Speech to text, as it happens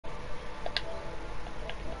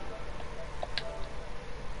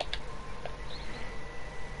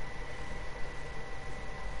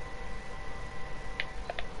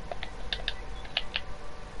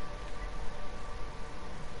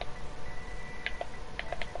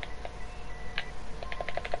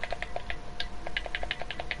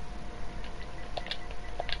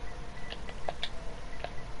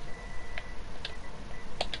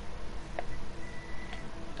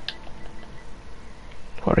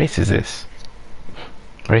What race is this?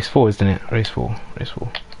 Race 4, isn't it? Race 4. Race 4.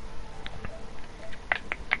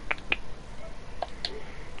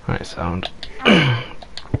 Alright, sound.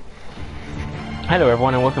 Hello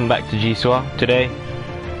everyone and welcome back to Gcor. Today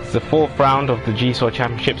it's the 4th round of the Gcor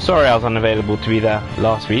Championship. Sorry I was unavailable to be there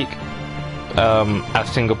last week at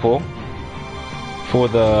Singapore for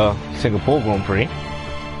the Singapore Grand Prix.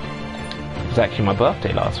 It was actually my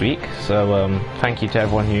birthday last week, so thank you to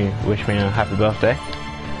everyone who wished me a happy birthday.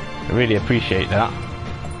 I really appreciate that.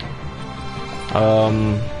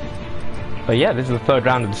 But yeah, this is the 3rd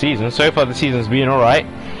round of the season. So far the season's been alright.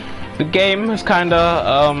 The game has kinda,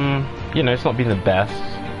 you know, it's not been the best,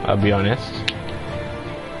 I'll be honest,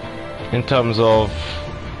 in terms of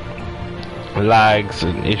lags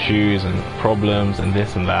and issues and problems and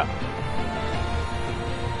this and that.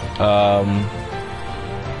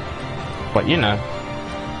 But you know,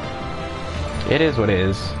 it is what it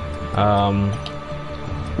is.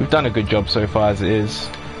 We've done a good job so far as it is.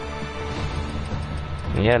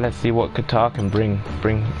 Yeah, let's see what Qatar can bring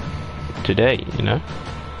today, you know.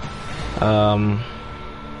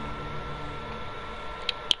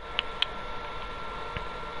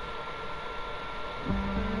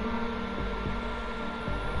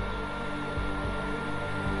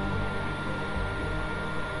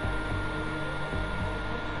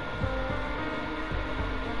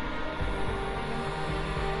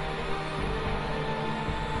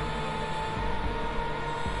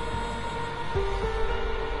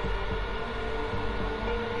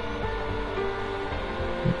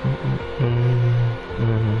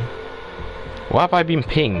 Why have I been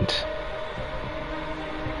pinged?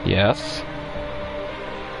 Yes.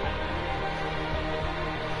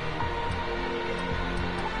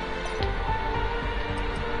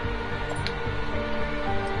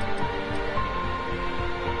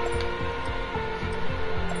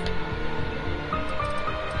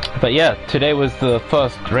 But yeah, today was the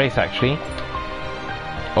first race actually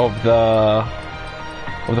of the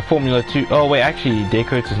Formula 2. Oh wait, actually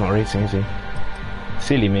Dakota's not racing, is he?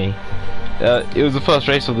 Silly me. It was the first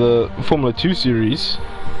race of the Formula 2 series.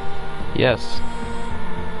 Yes.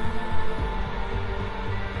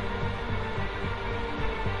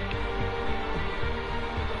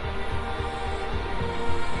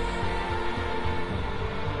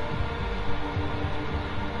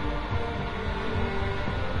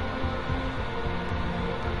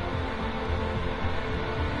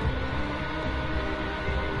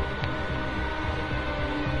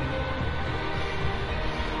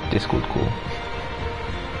 Discord cool.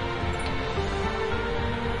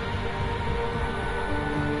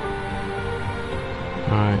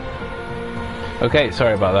 Alright. Okay,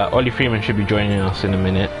 sorry about that. Ollie Freeman should be joining us in a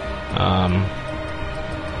minute.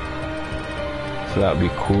 So that would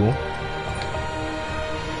be cool.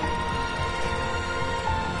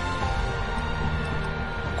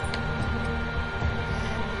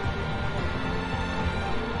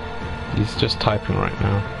 He's just typing right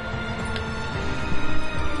now.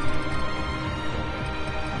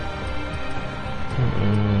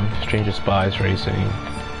 Stranger Spies Racing.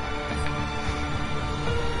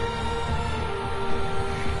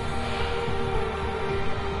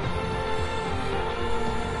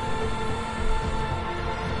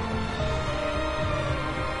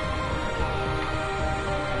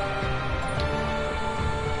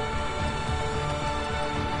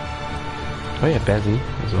 Oh yeah, Bezzy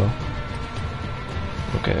as well.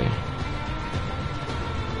 Okay.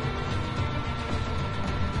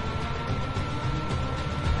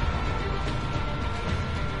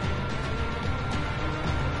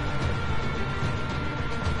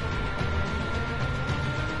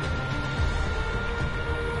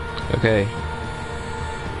 Okay.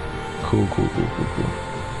 Cool.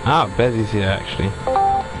 Ah, Bezzy's here actually.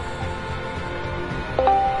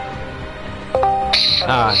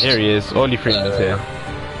 Ah, here he is. Ollie Freeman's here.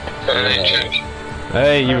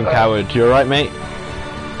 Hey, you coward. You alright, mate?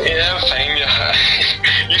 Yeah, I'm fine.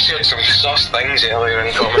 You said some sus things earlier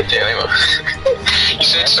in commentary. You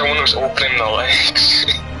said someone was opening the legs.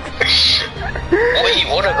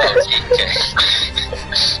 What about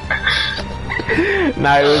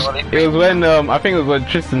Nah, it was when I think it was when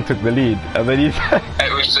Tristan took the lead, and then he said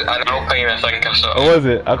it was an Alpine, I think I saw. Oh, was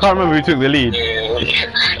it? I can't remember who took the lead. Yeah,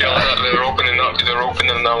 they're opening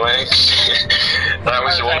the legs. That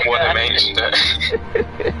was the one that mentioned it.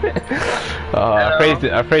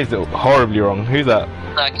 I phrased it horribly wrong. Who's that?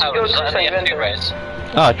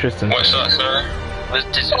 Ah, Tristan. What's that, sir?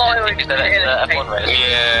 F1 race?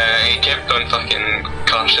 Yeah, he kept on fucking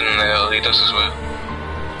crashing the leaders as well.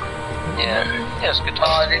 Yeah, it's good.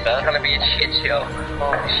 Oh, this is gonna be a shit show.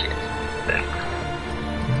 Holy shit.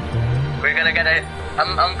 We're gonna get a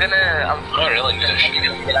I'm not really good.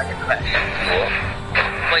 Like a crash.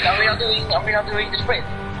 Wait, are we not doing the sprint?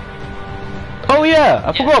 Oh yeah,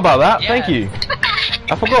 I forgot about that. Yeah. Thank you.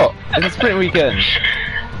 I forgot. It's a sprint weekend. You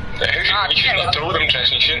shouldn't have told him,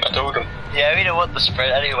 Tristan. You shouldn't have told him. Yeah, we don't want the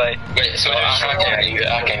sprint anyway. Wait, so I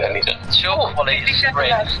can't need it. Short quality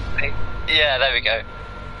sprint. Yeah, there we go.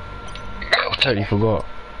 Totally forgot.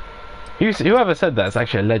 Whoever said that is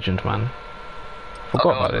actually a legend, man.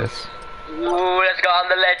 Forgot about this. Ooh, let's go on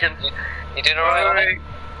the legend. You doing alright?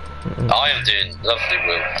 I am doing lovely,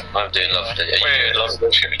 Will. I'm doing lovely. Are you doing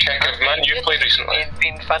lovely? Check if man you've played recently. It's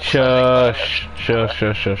been fantastic.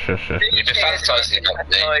 Shush. You've been fantastic,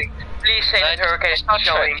 haven't you? Please say that Hurricane is Not not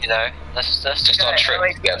showing. trip, you know. That's Just our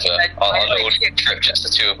trip together. Our little trip, just the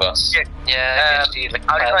two of us. yeah.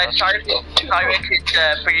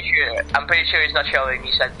 I'm pretty sure he's not showing.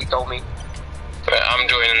 He told me. I'm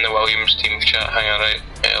joining the Williams team chat. Hang on, right?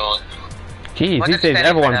 Jeez, What these is days that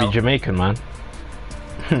everyone now? be Jamaican, man.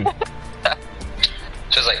 There's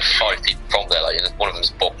like 5 people from there, like, one of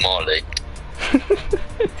them's Bob Marley.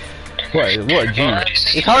 What a G.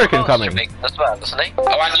 Is Hurricane coming? As well, isn't he?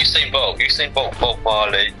 Oh, and Usain Bolt, Bob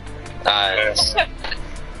Marley, and...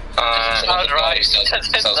 sounds right.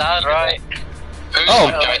 Sounds right.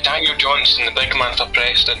 Who's Daniel Johnson, the big man for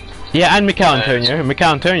Preston? Yeah, and Mikel Antonio.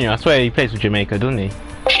 Mikel Antonio, I swear he plays for Jamaica, doesn't he?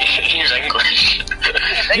 He's English.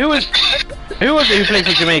 Who was it who plays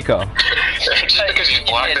for Jamaica? Just because he's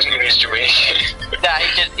black doesn't mean he's Jamaican. Nah,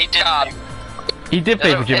 he did. He did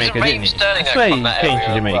play for There's Jamaica, a didn't Raheem he? Sterling I swear he from that came to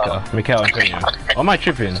area Jamaica. Mikel Antonio. Or am I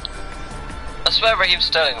tripping? I swear Raheem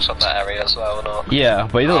Sterling's from that area as well, or not? Yeah,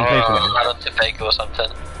 but he doesn't play for them. Alan Tobago or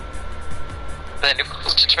something. But then he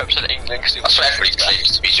wants to represent England because he was everybody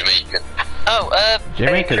claims to be Jamaican. Oh,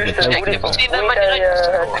 Jamaica's the place for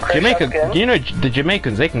that. Jamaica, you know the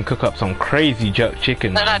Jamaicans, they can cook up some crazy jerk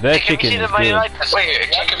chicken. Man. Their chicken is good.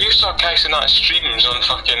 Wait, have you saw Tyson that streams on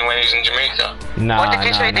fucking when he's in Jamaica? Nah.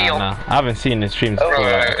 I haven't seen his streams for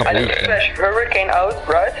a couple weeks. Hurricane out,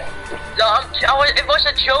 right? No, it was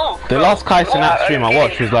a joke. The last Kaisen Nat stream I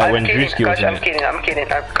watched was like when Drewski was in I'm it. kidding,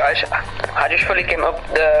 guys. I just fully came up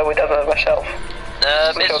with that myself.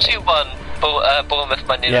 It's 2-1. Bournemouth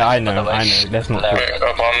Man United. Yeah, I know. Let's not talk.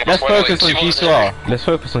 Let's focus on GCR. Let's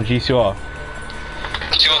focus on GCR.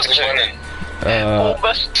 Who's winning?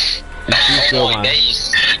 Bournemouth. GCR, man.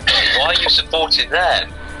 Why are you supporting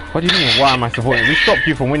them? What do you mean, why am I supporting? We stopped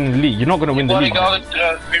you from winning the league. You're not going to win the league. Dominic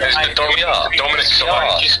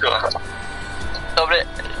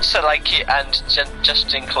Solanke and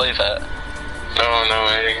Justin Kluivert. No,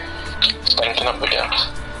 stinking up again.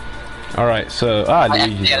 Alright, so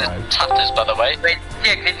Luigi's arrived. Tatters, by the way. Wait,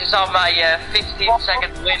 Dick, did you saw my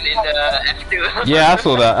 15-second win in the F2? Yeah, I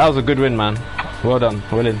saw that. That was a good win, man. Well done,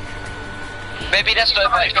 Willin. Maybe that's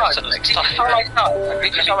not my start next time.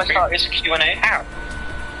 Did you saw my start? It's a Q&A. Ow.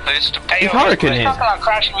 Is Hurricane here?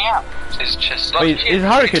 Crashing me out. It's just... Wait, is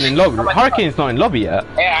Hurricane in lobby? Hurricane's not in lobby yet.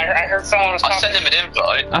 Yeah, I heard someone was I sent him an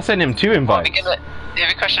invite. I sent him 2 invites. Have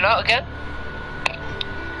you crashing out again?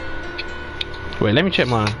 Wait, let me check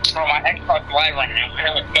my... Oh, my Xbox Live right now. I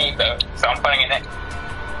have a game though, so I'm putting it in.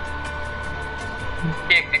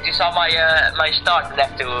 Dick, did you saw my start in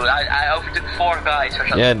F2? I overtook 4 guys or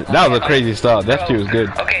something. Yeah, that was a crazy start. That 2 was good.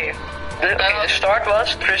 Okay, the start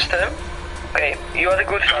was Tristan. Okay, you had a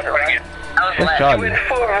good start, right? You went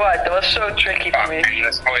 4 wide, that was so tricky for me.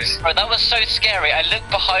 Bro, that was so scary. I looked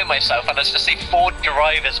behind myself and I just see 4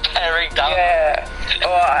 drivers bearing down. Yeah.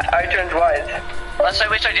 Oh, I turned wide. I so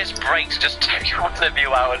wish I just braked, just take one of the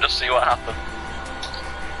view out and just see what happened.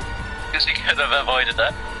 Because you could have avoided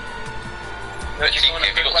that. Have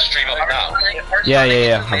you got the stream up now?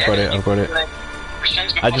 Yeah, I've got it.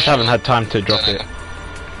 I just haven't had time to drop it.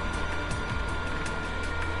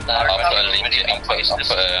 I'll put a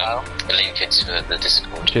link into the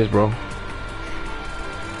Discord. Cheers, bro.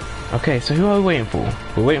 Okay, so who are we waiting for?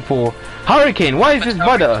 We're waiting for Hurricane. Why is this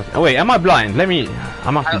brother? Oh wait, am I blind? I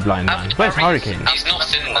must be blind, man. Where's Hurricane? He's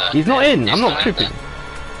not in there. He's not in. I'm not tripping.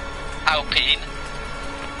 Alpine,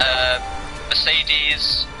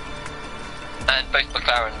 Mercedes, and both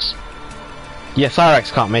McLarens. Yeah,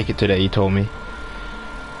 Cyrax can't make it today. He told me.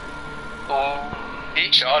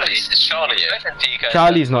 It's Charlie.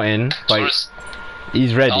 Charlie's not in, but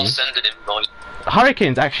he's ready. I'll send an invite.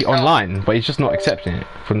 Hurricane's actually online, but he's just not accepting it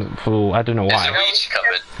for I don't know why. Is Luigi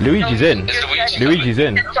coming? Luigi's in. Luigi's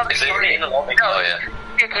in. Is he in the lobby? Oh yeah.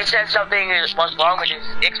 He said something was wrong with his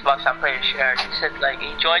Xbox, I'm pretty sure. He said like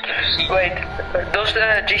he joined the machine. Wait, does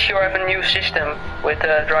the Gcor have a new system with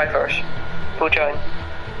drivers who join?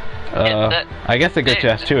 I guess they go to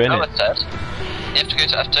F2, innit? You have to go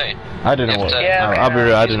to F2. I don't know what. Yeah, I'll be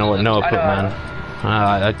real, I don't know what Noah put, man.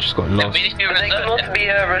 I just got lost. They cannot be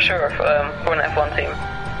a reserve for an F1 team.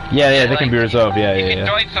 Yeah, they can be reserved. Yeah, You yeah, can yeah.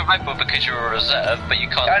 drive for Red Bull because you're a reserve, but you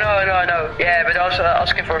can't. I know. Yeah, but also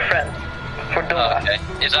asking for a friend. For Doma. Oh, okay.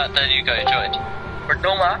 Is that the new guy who joined? For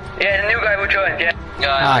Doma? Yeah, the new guy who joined, yeah.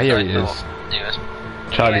 Here he is.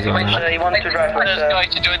 Charlie's on there. He wanted to drive with First guy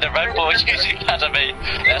to join the Red Bull Music Academy.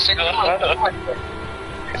 Let's go.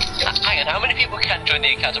 Hang on, how many people can join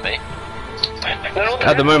the academy?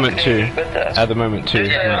 At the moment, 2. At the moment, 2.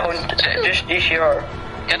 Just GCR.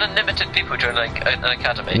 Can unlimited people join like an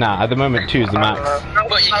academy? Nah, at the moment 2 is the max.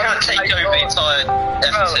 But you can't take over the entire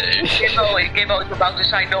F2. Game out about to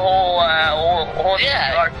sign the whole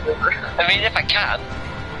Yeah. I mean, if I can.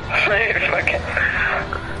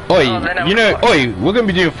 Oi, we're gonna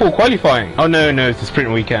be doing full qualifying. Oh no, it's the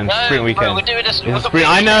sprint weekend. No, sprint weekend. Bro, we're doing this. It's a sprint.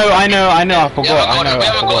 I know. I forgot. We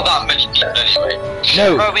haven't got that many people anyway.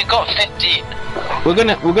 No, Bro, we've got 15. we're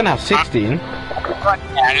gonna have 16.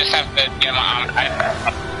 I just have to get my arm tight.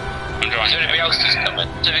 Is there anybody else who's coming?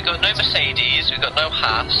 So we've got no Mercedes, we've got no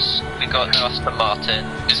Haas, we've got no Aston Martin.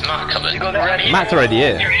 Is Matt coming? Matt's already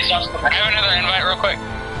here. Here is Aston. I have another invite real quick.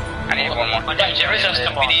 I need one more. There is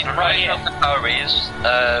Aston We need Ryan,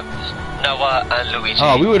 Noah and Luigi.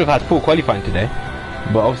 Oh, we would have had full qualifying today,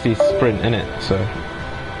 but obviously it's sprint, innit? So.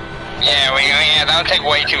 Yeah, that'll take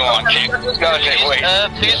way too long. That'll take way.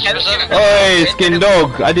 Please reserve. Oi, skin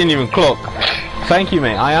dog! I didn't even clock. Thank you,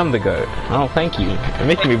 mate. I am the goat. Oh, thank you. You're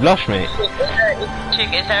making me blush, mate.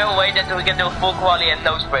 Chick, is there a way that we can do full quali and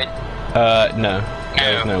no sprint? No.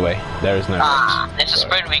 There is no way. There is no way. It's a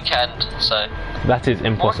sprint weekend, so. That is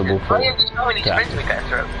impossible for. How many sprints we can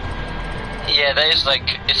through? Yeah, there is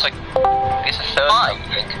like, it's a third, I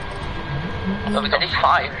think. Oh, we got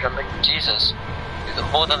 5 or something. Jesus. We've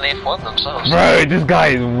got more than the F1 themselves. Bro, this guy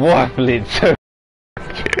is waffling so.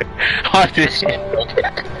 Hard to see.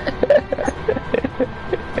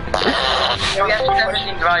 We have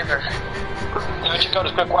 17 drivers. Just got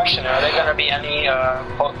a quick question. Are there gonna be any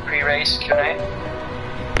pre-race Q&A?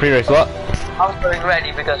 Pre-race what? I was getting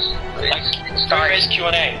ready because it's Pre-race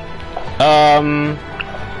Q&A.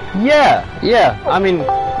 Yeah. I mean,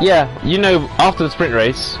 yeah. You know, after the sprint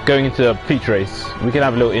race, going into the feature race, we can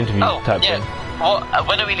have a little interview type thing. What,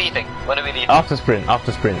 when are we leaving? After sprint.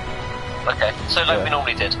 Okay, so like we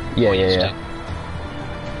normally did. Yeah.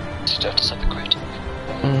 Just have to set the grid.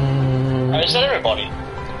 Is that everybody?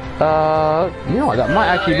 You know what? That might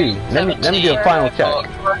actually be. Let me do a final check.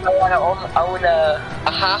 I own a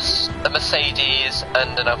Haas, a Mercedes,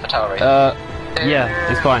 and an AlphaTauri.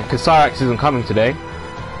 Yeah, it's fine because Cyrax isn't coming today.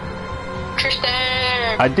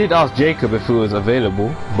 Tristan! I did ask Jacob if he was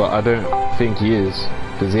available, but I don't think he is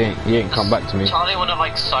because he ain't come back to me. Charlie wanna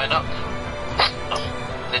like sign up?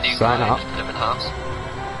 The new Sign guy up? to live in Haas.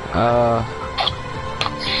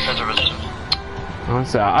 As a reserve.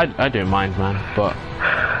 Honestly, I don't mind, man, but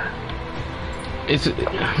it's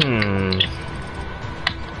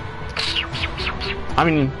I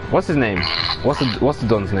mean, what's his name? What's the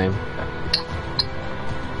Don's name?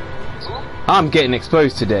 I'm getting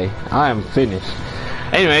exposed today. I am finished.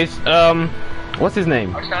 Anyways, what's his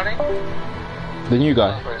name? What's your name? The new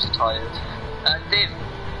guy. Where's tired? Tim.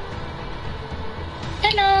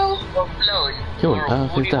 Hello. Oh, hello. Who on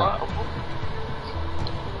earth is that?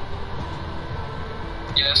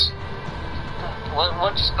 Yes.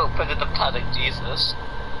 What just got put in the panic, Jesus?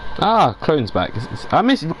 Ah, Clone's back. I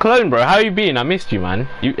miss Clone, bro. How you been? I missed you, man.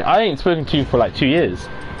 I ain't spoken to you for like 2 years,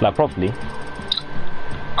 like properly.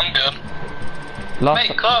 I'm good.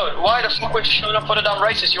 Mate, Cloud, why the fuck were you showing up for the damn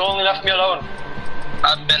races? You only left me alone.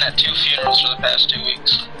 I've been at 2 funerals for the past 2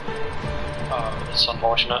 weeks. Oh, it's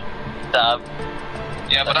unfortunate. Damn.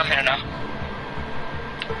 Yeah, but I'm here now.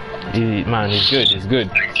 Man, he's good. He's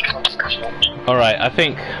good. All right, I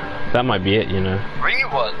think that might be it. You know.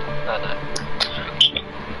 Rewind.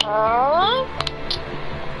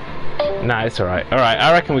 Nah, it's alright. Alright,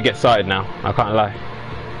 I reckon we get started now. I can't lie.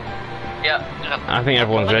 Yeah. I think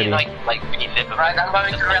everyone's ready. Right, I'm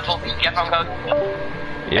going to Red Bull. Get on going.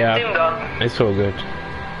 Yeah, it's all good.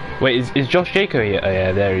 Wait, is Josh Jaco here? Oh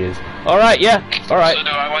yeah, there he is. Alright, yeah, alright. So do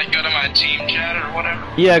I like go to my team chat or whatever?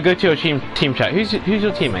 Yeah, go to your team chat. Who's your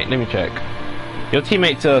teammate? Let me check. Your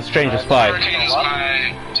teammate's Stranger Spy. Hurricane is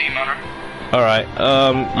my team owner. Alright,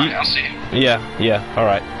 Alright, I'll see you. Yeah,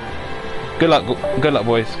 alright. Good luck,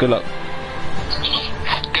 boys, good luck.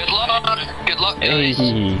 Good luck, guys.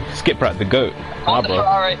 Hey, Skip Rat the GOAT. Ah, bro.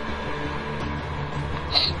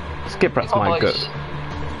 Skip Rat's my GOAT.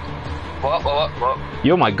 What?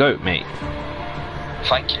 You're my GOAT, mate.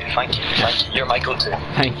 Thank you. You're my go-to.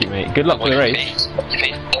 Thank you, mate. Good luck for the race.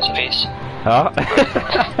 Face. Huh?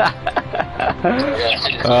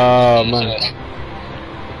 Oh, man.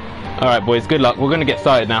 Alright, boys, good luck. We're going to get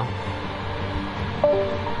started now.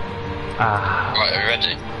 Ah. Right, are we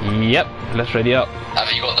ready? Yep, let's ready up.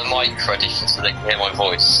 Have you got the mic ready so they can hear my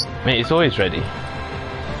voice? Mate, it's always ready.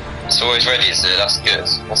 It's always ready, is it? That's good.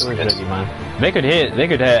 That's Always good. ready, man. They could hear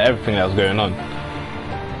everything that was going on.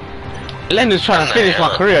 Lennox trying to finish my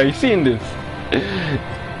career. You seen this?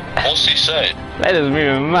 What's he saying? Lennox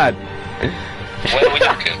moving mad. Where are we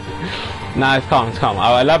talking? Nah, it's calm, it's calm.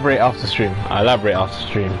 I'll elaborate after stream. Elaborate after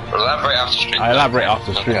stream. I'll elaborate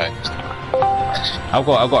after stream. Okay. I've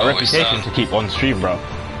got a Always reputation to keep on stream, bro.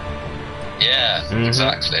 Yeah,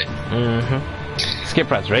 exactly. Skip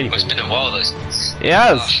Rat's ready. It's been a while though since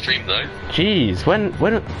Yes. last stream though. Jeez, when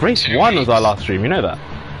race 2 1 was our weeks. last stream, you know that?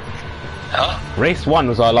 Huh? Race 1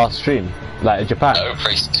 was our last stream, like in Japan. No,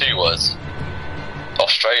 race 2 was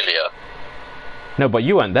Australia. No, but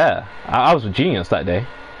you weren't there. I was with Genius that day.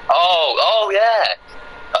 Oh yeah.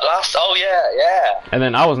 Yeah. And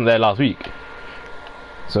then I wasn't there last week.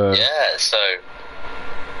 So Yeah, so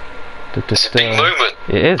it's a big moment.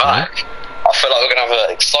 It is, man. Back. I feel like we're gonna have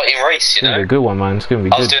an exciting race, It's you gonna be know. a good one, man. It's gonna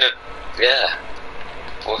be I was good. doing yeah.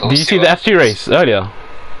 We'll Did you see the what F2 race earlier?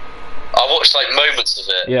 I watched like moments of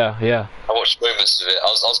it. Yeah. I watched moments of it. I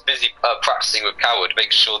was busy practicing with Coward,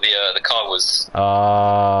 making sure the car was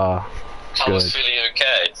Good. feeling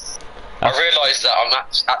okay. I realised that I'm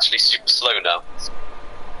actually super slow now.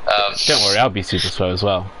 Don't worry, I'll be super slow as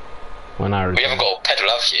well. When I We return. haven't got a pedal,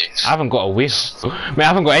 have you? I haven't got a wheel. Mate, I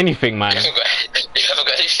haven't got anything, man. You haven't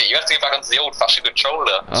got anything. You have to go back onto the old-fashioned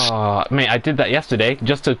controller. Oh, mate, I did that yesterday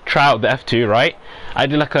just to try out the F2, right? I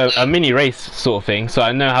did like a mini race sort of thing, so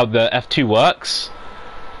I know how the F2 works.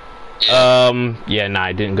 Yeah. Yeah, nah,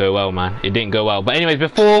 it didn't go well, man. It didn't go well. But anyways,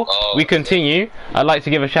 before we continue, I'd like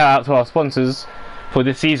to give a shout out to our sponsors for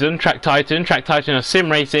this season, Track Titan. Track Titan are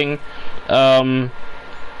sim racing.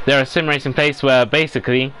 They're a sim racing place where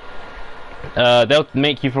basically they'll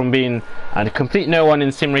make you from being a complete no one in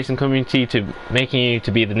the sim racing community to making you to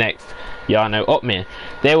be the next Jarno Opmir.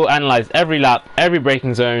 They will analyze every lap, every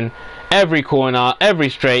braking zone, every corner, every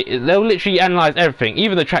straight. They'll literally analyze everything,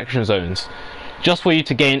 even the traction zones, just for you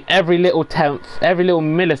to gain every little tenth, every little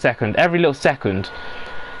millisecond, every little second.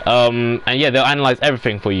 And yeah, they'll analyze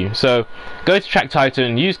everything for you. So go to Track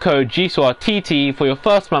Titan, use code Gcor TT for your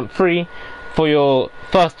first month free, for your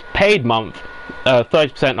first paid month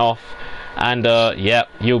 30% off, and yeah,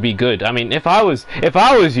 you'll be good. I mean, if I was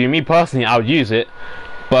you, me personally, I would use it.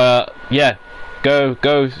 But yeah, go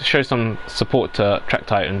show some support to Track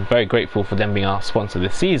Titan. Very grateful for them being our sponsor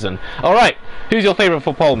this season. All right, who's your favorite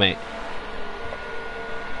for pole, mate?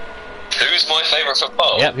 Who's my favourite for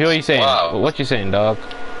pole? Yep, who are you saying? Wow. What you saying, dog?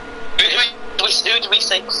 Who did we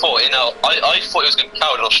say before? You know, I thought it was going to be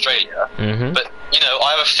Coward in Australia, but you know,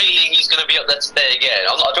 I have a feeling he's going to be up there today again.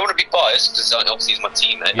 I don't want to be biased because obviously he's my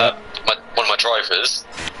teammate, one of my drivers.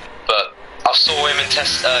 But I saw him in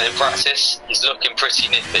practice. He's looking pretty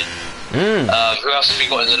nippy. Who else have we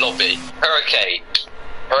got in the lobby? Hurricane.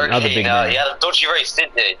 Another big man. He had a dodgy race,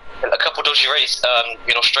 didn't he? A couple dodgy races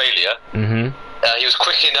in Australia. He was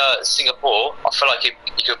quick in Singapore. I feel like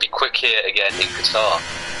he could be quick here again in Qatar.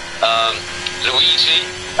 Luigi,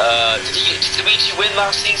 did Luigi win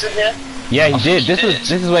last season here? Yeah, he did.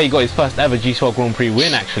 This is where he got his first ever G2 Grand Prix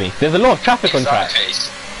win. Actually, there's a lot of traffic on track.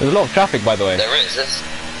 There's a lot of traffic, by the way. There is.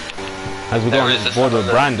 As we go on board with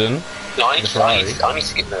Brandon. No, I need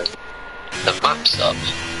to get the maps up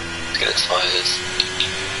to get the tyres.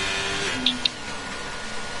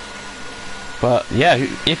 But yeah,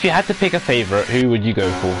 if you had to pick a favourite, who would you go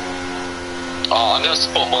for? Oh, I'm going to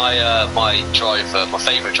support my my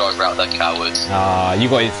favourite driver out there, Coward. You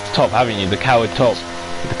got his top, haven't you? The Coward top.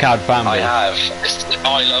 The Coward fanboy. I have. It's the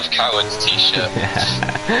I Love Cowards t-shirt.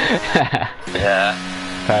 Yeah.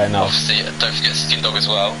 Fair enough. Obviously, don't forget Skin Dog as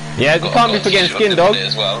well. Yeah, you can't be forgetting Skin Dog.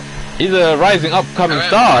 As well. He's a rising upcoming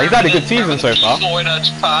star. He's had a good season so far. In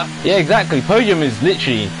Japan. Yeah, exactly. Podium is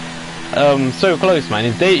literally so close, man.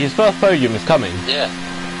 His first podium is coming. Yeah.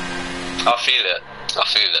 I feel it.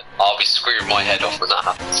 I'll be screaming my head off when that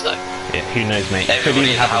happens, though. Yeah, who knows, mate.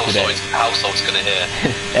 Everybody in the household's going to hear.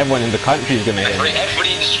 Everyone in the country is going to hear.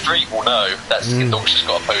 Everybody in the street will know that Skin Dog's just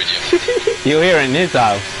got a podium. You'll hear it in his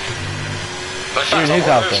house. But in fact, in his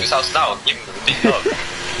I'll house, go to his house now and give him the big dog.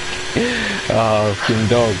 Oh, Skin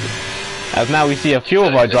Dog. As now we see a few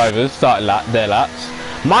of our drivers start their laps.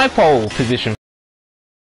 My pole position.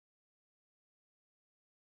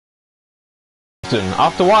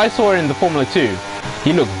 After what I saw in the Formula 2,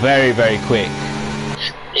 he looked very, very quick.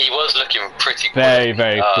 He was looking pretty quick.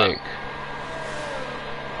 Very quick.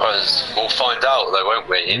 We'll find out though, won't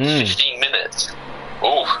we? In 15 minutes.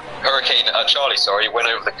 Oh, Hurricane Charlie, sorry, went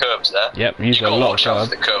over the curbs there. Yep, used a lot of watch out curb.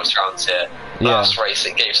 for the curbs around here. Yeah. Last race,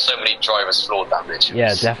 it gave so many drivers floor damage. It Yeah,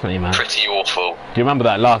 was definitely, man. pretty awful. Do you remember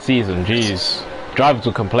that last season? Jeez, drivers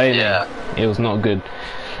were complaining. Yeah. It was not good.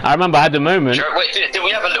 I remember I had a moment. Wait, did we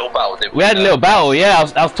have a little battle? We had a little battle. Yeah,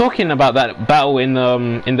 I was talking about that battle in the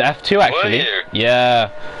F2 actually. Were you? Yeah.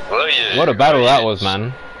 Were you? What a battle that was,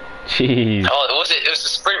 man. Jeez. Oh, was it? It was the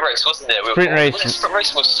sprint race, wasn't it? Sprint race. The sprint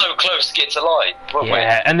race was so close to get to line.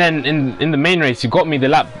 Yeah, and then in the main race, you got me the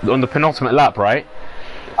lap on the penultimate lap, right?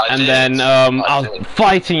 I did. Then I was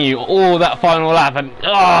fighting you all that final lap, and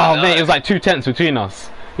mate, it was like 2/10 between us.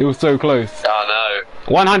 It was so close. I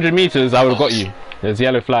know. 100 meters, I would have got you. There's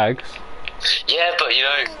yellow flags. Yeah, but you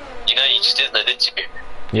just didn't know, did you?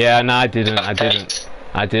 Yeah, no, I didn't. I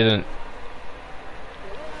didn't.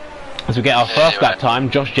 As we get our first lap time,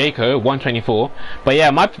 Josh Jaco, 124. But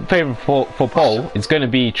yeah, my favourite for pole is going to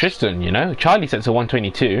be Tristan, you know. Charlie sets a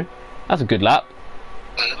 122. That's a good lap.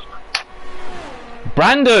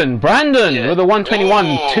 Brandon with a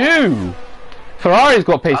 121 too. Ferrari's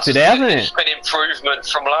got pace today, hasn't it? An improvement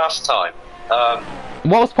from last time.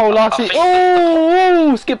 What was pole last season?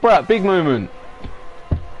 Oh, skip right, big moment.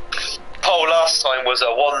 Pole last time was a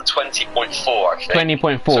 120.4, I think.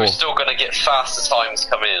 20.4. So we're still going to get faster times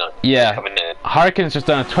coming in. Yeah. Coming in. Hurricane's just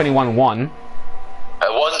done a 21.1.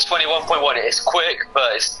 121.1. It's quick,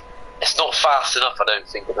 but it's not fast enough, I don't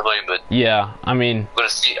think, at the moment. Yeah, I mean. I want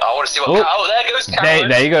to see what. Oh, there goes Cameron.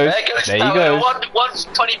 There he goes. There he goes.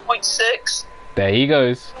 120.6. There he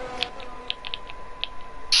goes.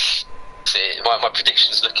 See, my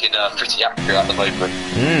prediction's looking pretty accurate at the moment.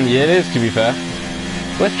 Yeah, it is, to be fair.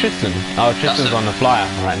 Where's Tristan? Oh, Tristan's on the flyer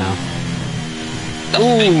right now. That's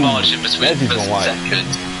a big margin between there's first one and wide.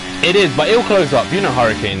 second. It is, but it'll close up. You know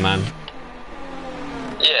Hurricane, man.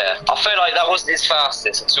 Yeah, I feel like that wasn't his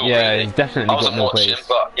fastest at all. Yeah, really. he's definitely I wasn't got more watching, pace.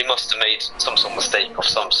 but he must have made some sort of mistake of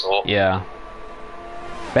some sort. Yeah.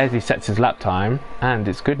 Besley sets his lap time, and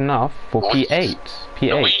it's good enough for P8.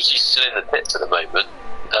 Luigi's still in the pits at the moment.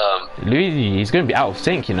 Luigi, he's going to be out of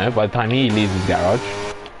sync, you know, by the time he leaves his garage.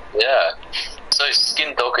 Yeah. So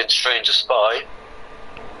Skin Dog and Stranger Spy.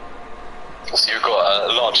 So you've got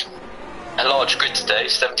a large grid today,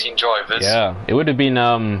 17 drivers. Yeah, it would have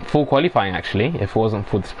been full qualifying actually if it wasn't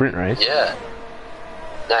for the sprint race. Yeah.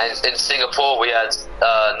 Now in Singapore we had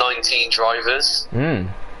 19 drivers.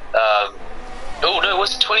 Oh no,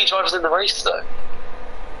 was it 20 drivers in the race though?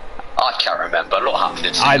 I can't remember. A lot happened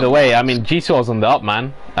in Singapore. Either way, I mean Gcor's on the up,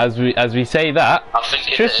 man. As we say that, I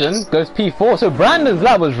think Tristan goes P4. So Brandon's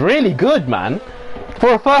lap was really good, man.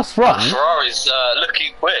 For a first run. Ferrari's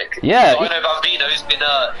looking quick. Yeah. Dino Bambino's been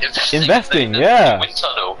investing, in yeah. the wind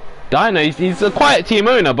tunnel. Dino, he's a quiet team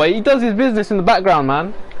owner, but he does his business in the background,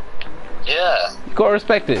 man. Yeah. You gotta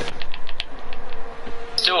respect it.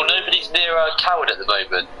 Still, nobody's near Coward at the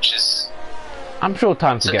moment, which is. I'm sure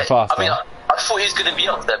time to get faster. I mean, I thought he was going to be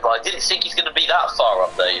up there, but I didn't think he's going to be that far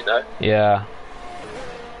up there, you know? Yeah.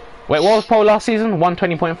 Wait, what was pole last season?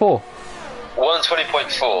 120.4?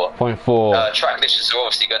 120.4. 0.4. Track conditions are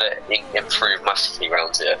obviously going to improve massively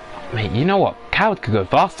around here. Mate, you know what? Coward could go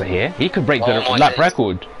faster here. He could break the lap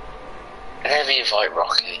record. Let me invite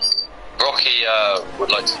Rocky. Rocky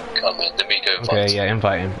would like to come in. Let me go invite him. Okay, yeah,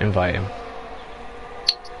 invite him.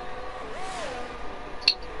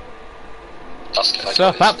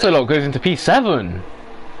 Surf Absolute goes into P7.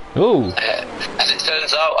 Ooh. As it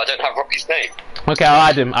turns out, I don't have Rocky's name. Okay, I'll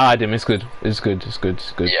add him. It's good.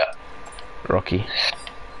 Yeah. Rocky.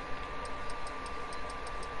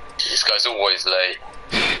 This guy's always late.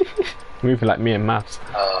 Moving like me in maths.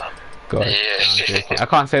 God. Yeah. I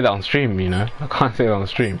can't say that on stream, you know. I can't say that on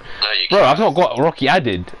stream. No, you Bro, can't. I've not got Rocky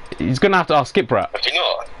added. He's gonna have to ask Skiprat. Have you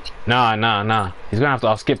not? Nah. He's gonna have to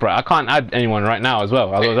ask Skiprat. I can't add anyone right now as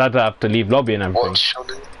well. Otherwise I'd have to leave lobby and everything.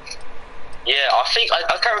 Yeah, I think I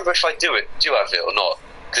can't remember if I do have it or not.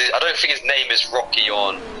 Because I don't think his name is Rocky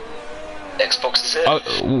on Xbox, is it? Oh,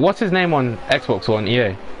 what's his name on Xbox or on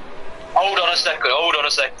EA? Hold on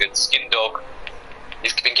a second. Skin Dog.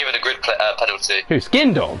 He's been given a grid penalty. Who?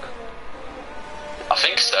 Skin Dog? I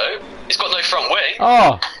think so. He's got no front wing.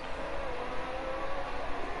 Oh.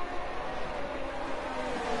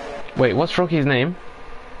 Wait, what's Rocky's name?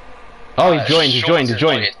 Oh, he's joined. He's joined.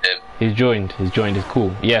 It's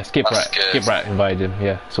cool. Yeah, Skiprat invited him.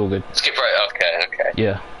 Yeah, it's all good. Skiprat, okay.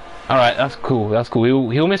 Yeah. Alright, that's cool.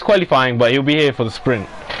 He'll miss qualifying, but he'll be here for the sprint.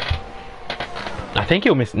 I think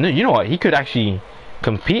he'll miss. No, you know what? He could actually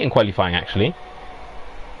compete in qualifying, actually.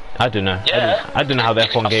 I don't know. Yeah. I don't know how the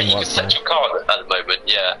F1 game works. You can set your car at the moment,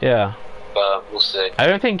 yeah. Yeah. But we'll see. I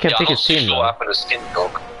don't think he can take his team, I'm not sure what happened to Skin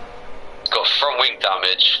Dog. He's got front wing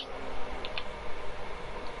damage.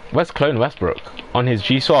 Where's Clone Westbrook on his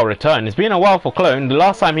Gcor return? It's been a while for Clone. The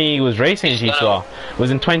last time he was racing Gcor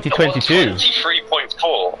was in 2022.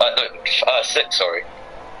 23.4. No, 6. Sorry.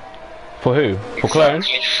 For who? For Clone?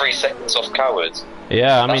 Exactly 3 seconds off Coward.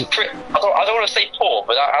 Yeah, I mean, I don't want to say poor,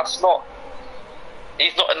 but that's not.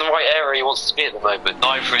 He's not in the right area he wants to be at the moment.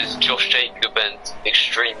 Neither is Josh Jacob and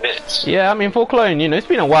Extreme Mitts. yeah, I mean for Clone, you know, it's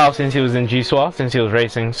been a while since he was in Gcor, since he was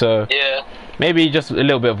racing, so Yeah. maybe just a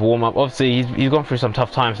little bit of a warm up. Obviously, he's gone through some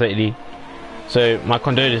tough times lately, so my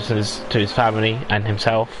condolences to his family and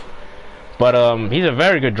himself. But he's a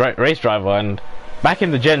very good race driver, and back in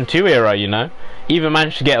the Gen 2 era, you know, he even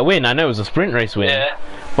managed to get a win. I know it was a sprint race win, Yeah.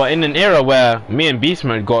 but in an era where me and Beast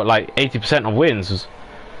Mode got like 80% of wins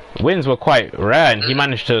were quite rare, and he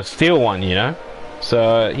managed to steal one, you know.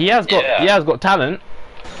 So he has got talent.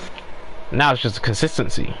 Now it's just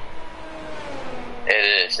consistency.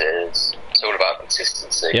 It is. It's all about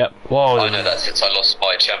consistency. Yep. Whoa. I know that since I lost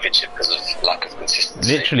my championship because of lack of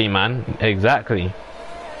consistency. Literally, man. Exactly.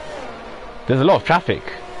 There's a lot of traffic.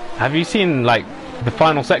 Have you seen like the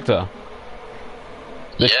final sector?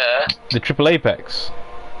 Yeah. The triple apex.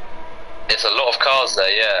 There's a lot of cars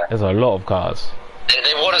there, yeah. There's a lot of cars.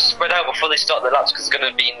 They want to spread out before they start the laps because it's going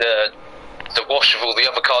to be the wash of all the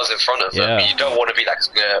other cars in front of them. Yeah. You don't want to be that because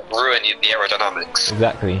it's going to ruin the aerodynamics.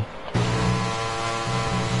 Exactly.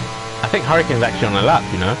 I think Hurricane's actually on a lap,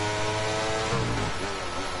 you know.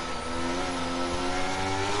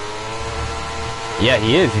 Yeah,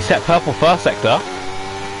 he is. He set purple first sector.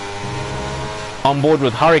 On board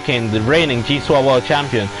with Hurricane, the reigning Gcor World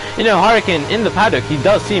Champion. You know, Hurricane in the paddock, he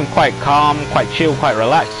does seem quite calm, quite chill, quite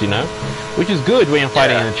relaxed, you know. Which is good when you're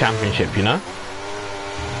fighting in a championship, you know.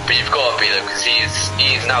 But you've got to be there because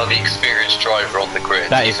he's now the experienced driver on the grid.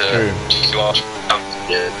 That is true. Gcor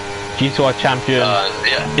champion. Gcor champion.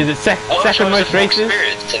 Yeah. Is it second most races?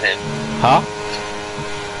 Experience than him? Huh?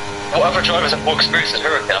 What other drivers have more experience than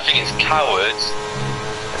Hurricane? I think it's Coward.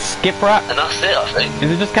 Skip Rat? And that's it, I think. Is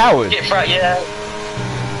it just Coward? Skip Rat, yeah.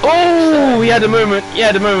 Oh, he had a moment. He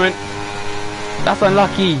had a moment. That's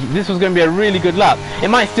unlucky. This was going to be a really good lap. It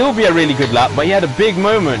might still be a really good lap, but he had a big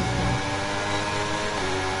moment.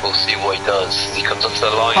 We'll see what he does. He comes up to the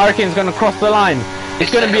line. Hurricane's going to cross the line.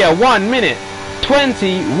 It's going to be a 1 minute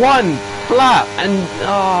 21 flat.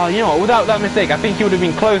 And you know, without that mistake, I think he would have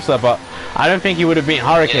been closer, but I don't think he would have beaten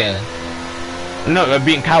Hurricane. Yeah. No,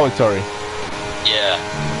 beaten Coward, sorry. Yeah.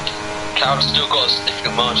 Coward's still got a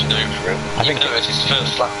significant margin over him. I think it was his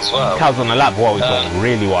first lap as well. Coward's on the lap. Whoa, he's gone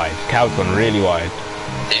really wide. Coward's gone really wide.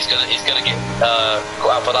 He's gonna get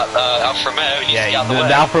go out for that Alfa Romeo. Yeah,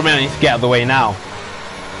 the Alfa Romeo needs to get out of the way now.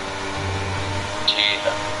 Gee.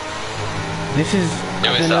 This is.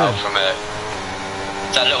 Who is that Alfa Romeo?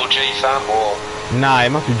 Is that little J fam or? Nah,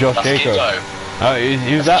 it must be Josh Jacob. Oh,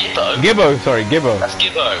 who's that? Gibbo. Gibbo, sorry, Gibbo. That's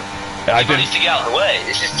Gibbo. He needs to get out of the way.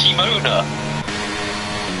 This is Team Owner.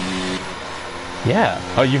 Yeah.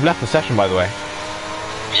 Oh, you've left the session, by the way.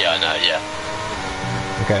 Yeah, I know, yeah.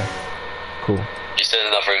 Okay. Cool. You send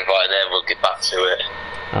another invite and then we'll get back to it.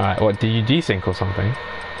 Alright, what, did you desync or something?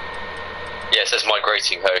 Yeah, it says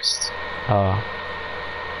migrating host. Oh.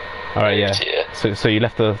 Alright, yeah. So you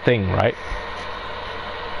left the thing, right?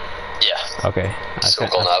 Yeah. Okay. It's all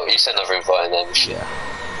gone out. You send another invite and then... Yeah.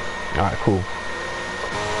 Alright, cool.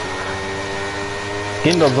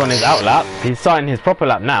 Skindog's on his out lap. He's starting his proper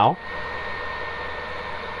lap now.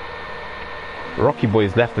 Rocky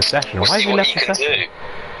Boy's left the session. We'll Why has he left the session?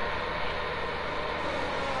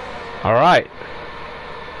 Alright.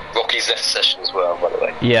 Rocky's left the session as well, by the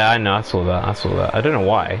way. Yeah, I know, I saw that. I don't know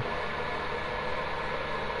why.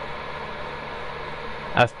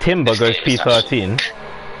 As Timber goes P13.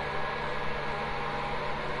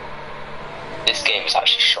 This game is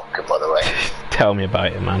actually shocking, by the way. Tell me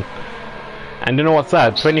about it, man. And you know what's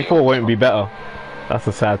sad? 24 won't be better. That's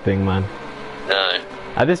the sad thing, man. No.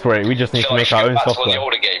 At this rate, we just need to make our own software. One of the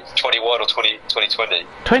older games, 21 or 2020.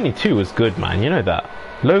 22 was good, man. You know that.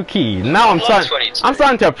 Low key. Now I'm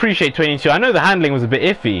starting to appreciate 22. I know the handling was a bit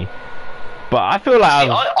iffy, but I feel like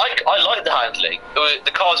I like the handling.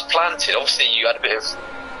 The car was planted. Obviously, you had a bit of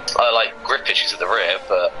like grip issues at the rear,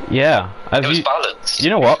 but yeah, it was balanced. You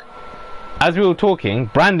know what? As we were talking,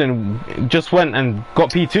 Brandon just went and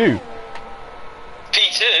got P2.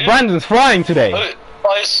 P2. Brandon's flying today.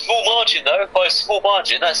 By a small margin, though. By a small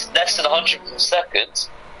margin, that's less than 100 seconds.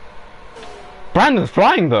 Brandon's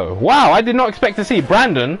flying, though. Wow, I did not expect to see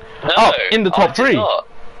Brandon up in the top 3.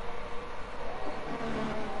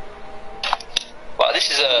 Wow, this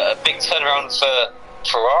is a big turnaround for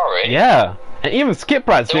Ferrari. Yeah, and even Skip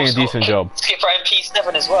Rat's doing a decent job. Skip Rat in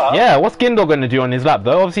P7 as well. Yeah, what's Skindog going to do on his lap,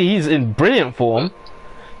 though? Obviously, he's in brilliant form.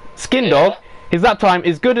 Skindog, His lap time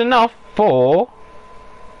is good enough for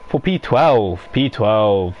P12.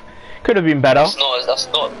 P12 could have been better. That's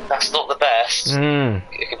not the best.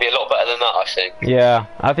 It could be a lot better than that, I think. Yeah,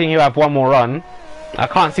 I think he'll have one more run. I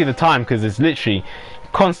can't see the time because it's literally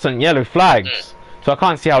constant yellow flags, so I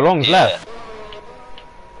can't see how long's left.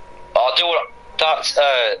 I'll do what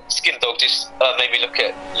that Skin Dog just made me look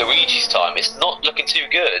at Luigi's time. It's not looking too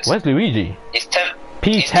good. Where's Luigi? He's 10th.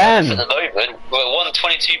 P10 He's 10th at the moment. We're at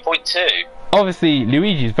 122.2. Obviously,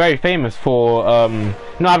 Luigi is very famous for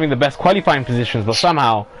not having the best qualifying positions, but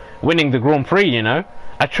somehow winning the Grand Prix, you know?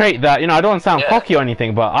 A trait that, you know, I don't sound cocky or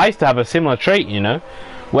anything, but I used to have a similar trait, you know?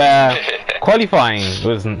 Where qualifying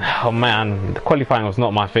was, oh man, qualifying was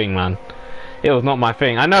not my thing, man. It was not my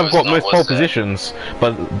thing. I know I've got most pole positions,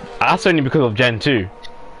 but that's only because of Gen 2.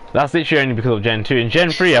 That's literally only because of Gen 2. In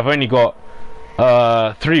Gen 3, I've only got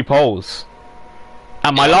 3 poles.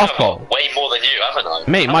 And my last pole, way more than you, haven't I?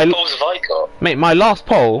 Mate, how many poles have I got? Mate, my last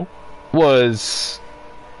pole was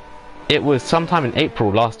sometime in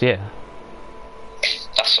April last year.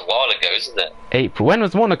 That's a while ago, isn't it? April. When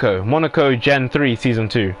was Monaco? Monaco Gen 3 Season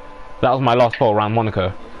 2. That was my last pole around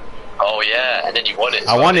Monaco. Oh yeah, and then you won it.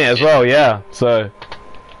 I won it as well, yeah. So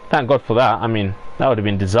thank God for that. I mean, that would have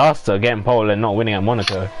been disaster getting pole and not winning at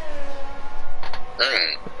Monaco.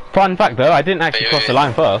 Fun fact though, I didn't actually cross the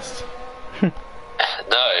line first.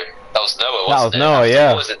 No, that was Noah, wasn't it? That was Noah,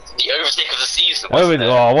 yeah. Was it the overtake of the season, wasn't it?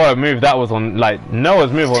 Oh, what a move that was on, like,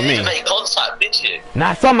 Noah's move on me. You didn't make contact, did you?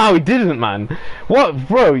 Nah, somehow he didn't, man. What,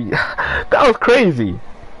 bro? That was crazy.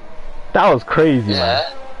 That was crazy, man.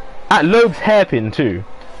 At Loeb's hairpin, too.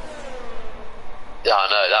 Yeah, I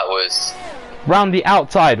know, that was... Round the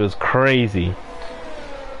outside was crazy.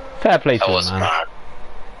 Fair play to him, man. Bad.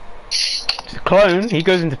 Clone, he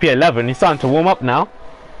goes into P11, he's starting to warm up now.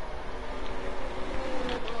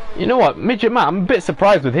 You know what, Midget Matt, I'm a bit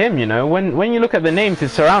surprised with him, you know. When you look at the names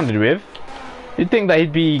he's surrounded with, you'd think that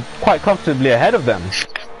he'd be quite comfortably ahead of them.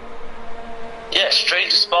 Yeah,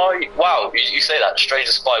 Stranger Spy, wow, you say that,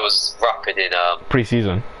 Stranger Spy was rapid in...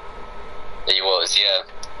 Pre-season. He was, yeah.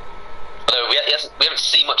 Although we haven't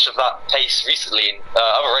seen much of that pace recently in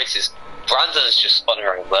other races. Brandon's just spun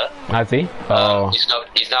around there. Has he?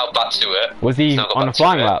 He's now back to it. Was he on a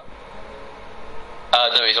flying lap?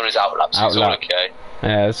 No, he's on his out lap, so it's all okay.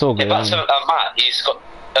 Yeah, it's all good. Yeah, back to Matt, he's got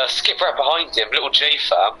Skip right behind him, little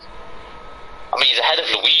J-Fam. I mean, he's ahead of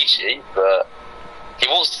Luigi, but he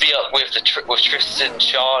wants to be up with Tristan,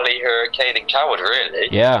 Charlie, Hurricane, and Coward, really.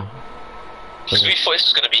 Yeah. Because we thought this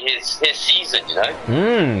was going to be his season, you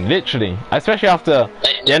know? Literally. Especially after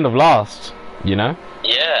the end of last, you know?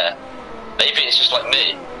 Yeah. Maybe it's just like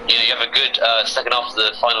me. You know, you have a good second half of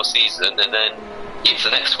the final season, and then into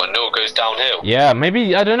the next one, it all goes downhill. Yeah,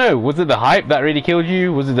 maybe, I don't know, was it the hype that really killed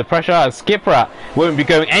you? Was it the pressure? Skip Rat won't be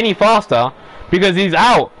going any faster because he's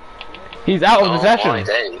out. He's out of the session. My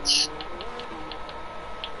days.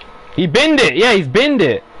 He binned it, yeah, he's binned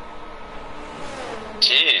it.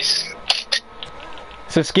 Jeez.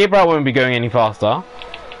 So Skip Rat won't be going any faster.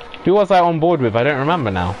 Who was I on board with? I don't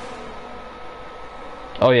remember now.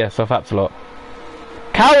 Oh yeah, Surf Absolute.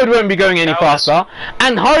 Coward won't be going any faster,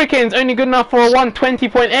 and Hurricane's only good enough for a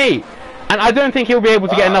 120.8, and I don't think he'll be able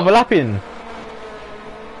to get another lap in.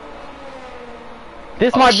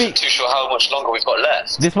 This might be. I'm not too sure how much longer we've got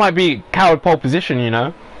left. This might be Coward pole position, you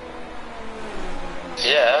know.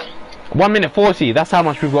 Yeah. 1 minute 40. That's how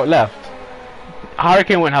much we've got left.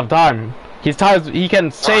 Hurricane won't have time. His tires. He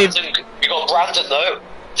can save. We got Brandon though.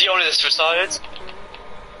 The only that's retired.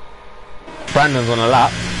 Brandon's on a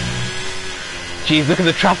lap. Jeez, look at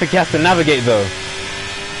the traffic he has to navigate though.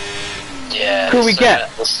 Yeah. Could we get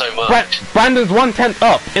so much. Brandon's 1/10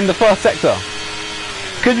 up in the first sector?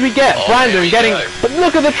 Could we get Brandon getting? But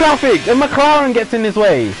look at the traffic. The McLaren gets in his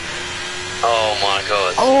way. Oh my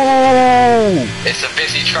god. Oh! It's a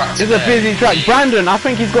busy track. It's a busy track. Brandon, I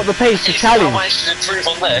think he's got the pace to challenge. He's managed to improve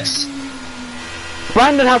on this.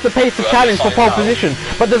 Brandon has the pace to challenge for pole position,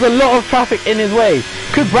 but there's a lot of traffic in his way.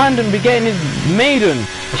 Could Brandon be getting his maiden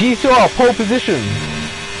Gcor pole position?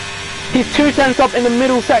 He's 2/10 up in the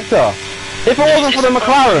middle sector. If it wasn't for the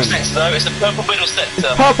McLaren, it's the purple middle sector.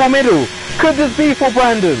 It's purple middle. Could this be for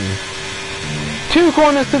Brandon? 2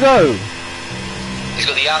 corners to go. He's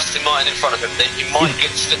got the Aston Martin in front of him. He might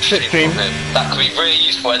get slipstream from him. That could be really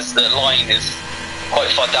useful as the line is quite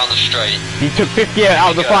far down the straight. He took 58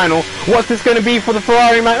 out of the final. What's this going to be for the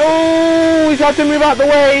Ferrari man? Oh, he's had to move out the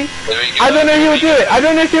way. I don't know if he'll do it. I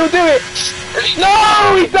don't know if he'll do it.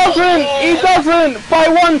 No, he doesn't. He doesn't. By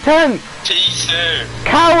 1/10. P2.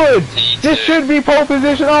 Coward. P2. This should be pole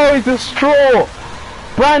position. Oh, he's distraught.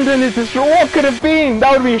 Brandon is distraught. What could have been?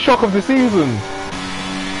 That would be a shock of the season.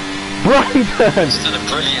 Brandon! He's done a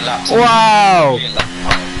brilliant lap. Wow! Brilliant lap.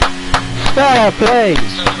 Fair play!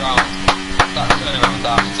 That turnaround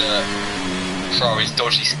after Ferrari's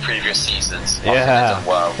dodgy previous seasons. I think they've Yeah. done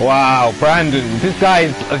well. Wow, Brandon, this guy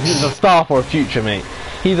he's a star for the future, mate.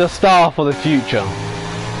 He's a star for the future.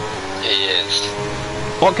 He is.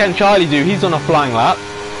 What can Charlie do? He's on a flying lap.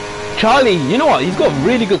 Charlie, you know what? He's got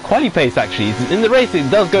really good quali pace actually. In the race it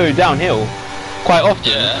does go downhill quite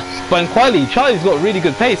often. Yeah. But in quali, Charlie's got really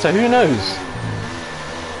good pace, so who knows?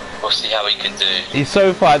 We'll see how he can do. He's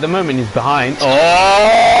so far at the moment he's behind. Oh!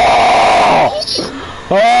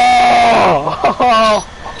 Oh!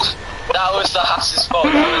 That was the Haas's fault.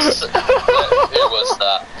 That was, who was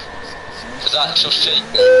that? It was actual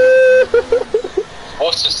shaker.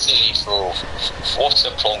 What a silly fool. What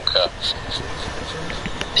a plonker.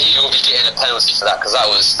 He will be getting a penalty for that because that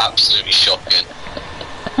was absolutely shocking.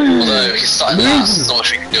 Although he's starting that, there's not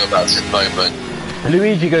much we can do about it at the moment.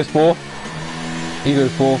 Luigi goes 4. He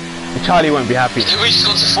goes 4. Charlie won't be happy. Luigi's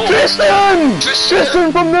gone to 4. Tristan!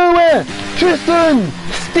 Tristan from nowhere! Tristan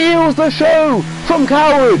steals the show from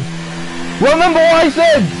Coward! Remember what I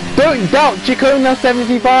said? Don't doubt Chicona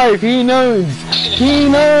 75. He knows. He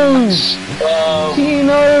knows. He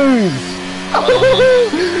knows.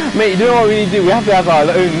 Mate, you know what we need to do? We have to have our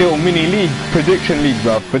own little mini league, prediction league,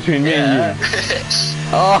 bruv, between me and you.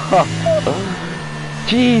 Oh,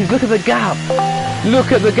 jeez, look at the gap.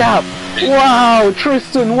 Look at the gap. Wow,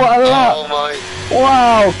 Tristan, what a lap. Oh my.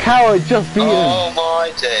 Wow, Coward just beaten. Oh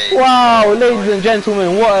my day. Wow, ladies and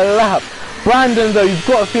gentlemen, what a lap. Brandon, though, you've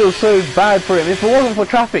got to feel so bad for him. If it wasn't for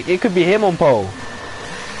traffic, it could be him on pole.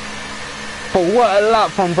 But what a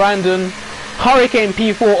lap from Brandon. Hurricane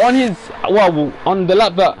P4 on his, well, on the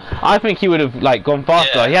lap that I think he would have like gone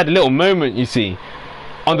faster. Yeah. He had a little moment, you see,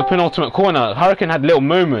 on the penultimate corner. Hurricane had a little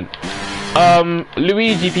moment.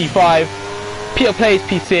 Luigi P5, Peter Plays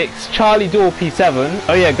P6, Charlie Door P7.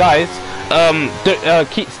 Oh yeah, guys.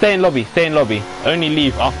 Stay in lobby. Stay in lobby. Only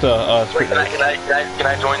leave after sprint. Can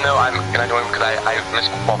I join though? Can I join because I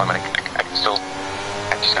missed all my money. I can still.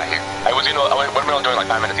 I just got here. I was gonna join like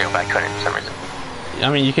 5 minutes ago, but I couldn't for some reason. I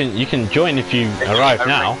mean, you can join if you arrive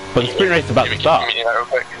now, but the sprint race is about to start. Can you real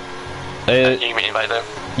quick? Can you me invite them?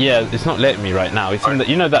 Yeah, it's not letting me right now. It's in the,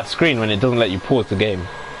 you know that screen when it doesn't let you pause the game.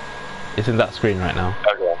 It's in that screen right now.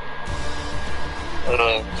 Okay.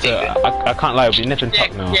 So I can't lie, it'll be nip and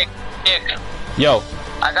tuck now. Yo.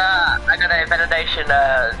 I got a validation.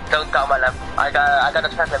 Don't count my lap. I got a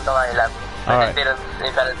track limit on my lap. Alright. Didn't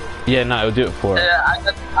invalidate. Yeah, no, it'll do it for it. I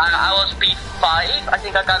was P5. I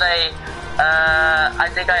think I got a.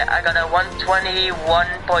 I got a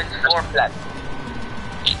 121.4 flat.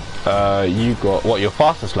 You got what? Your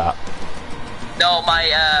fastest lap? No, my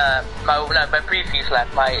previous lap,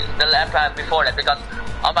 the lap before that, because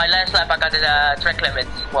on my last lap I got a track limit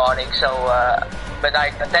warning. So, but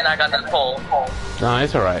then I got a pole. No,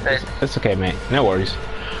 it's alright. It's okay, mate. No worries.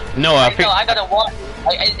 No, I think. No, I got a warning.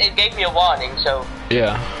 It gave me a warning. So.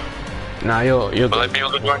 Yeah. Nah, you're Will good. I be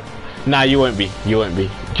able to join? Nah, you won't be. You won't be.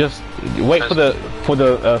 Just wait for the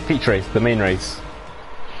feature race, the main race.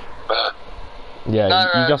 Yeah, No,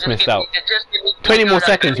 you just missed out. Just give me 20 more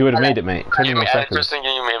seconds, you would have made it, mate. 20 more Yeah, seconds. just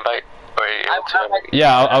thinking you may invite.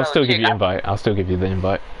 Yeah, I'll still give you the invite. I'll still give you the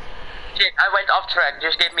invite. Shit, I went off track.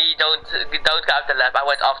 Just give me don't count the lap. I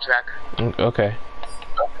went off track. Okay.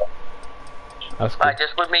 That's cool. Right,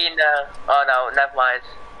 just put me in the. Oh no, never mind.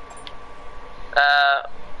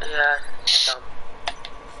 Yeah. No.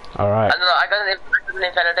 Alright. I don't know. I got an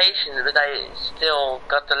invalidation, but I still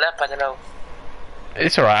got the lap. I don't know.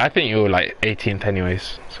 It's alright. I think you were like 18th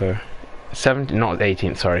anyways. So 17, not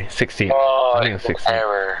 18th. Sorry, 16th. Oh, I think it's 16th.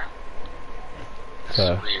 error.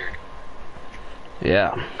 So Weird.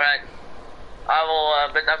 yeah. Right. I will.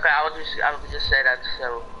 But okay, I will just say that.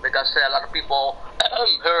 So because a lot of people,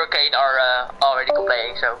 Hurricane are already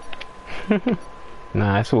complaining. So.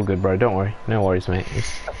 Nah, it's all good, bro. Don't worry. No worries, mate.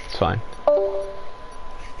 It's fine.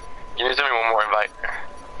 You need to send me one more invite.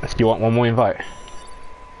 You want one more invite?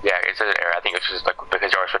 Yeah, it says error. I think it's just like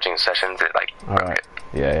because you are switching sessions. It like. Alright.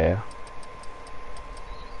 Yeah.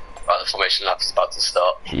 Right, the formation lap is about to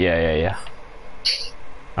start. Yeah.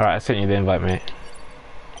 Alright, I sent you the invite, mate.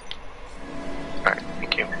 Alright,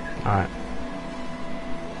 thank you. Alright.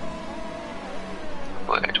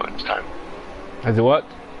 Hopefully I join this time. Has it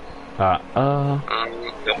worked? Alright,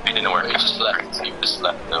 It didn't work. You just left. You just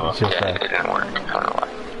left. No, It's just Yeah, left. it didn't work. I don't know why.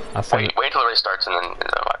 I'll send it. Wait until the race starts and then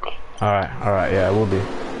invite me. Alright, yeah, we'll do.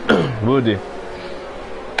 We'll do.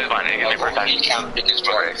 It's fine. It can be first time. Rocky can't pick his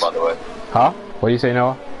drive, by the way. Huh? What do you say,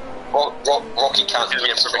 Noah? Rocky can't pick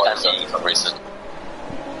his drive for some reason.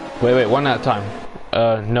 Wait, one at a time.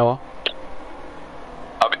 Noah?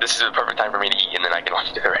 this is the perfect time for me to eat, and then I can launch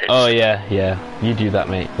into the race. Oh yeah, you do that,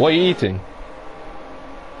 mate. What are you eating?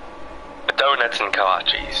 Donuts and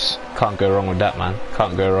kolaches. Can't go wrong with that, man.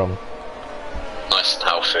 Can't go wrong. Nice and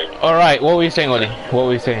healthy. Alright, what were you saying, Ollie? What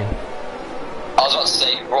were you saying? I was about to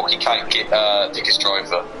say, Rocky can't pick his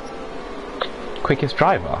driver. Quickest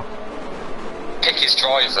driver? Pick his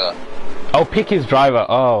driver. Oh, pick his driver.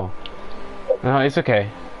 Oh. No, it's okay.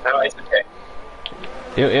 No, it's okay.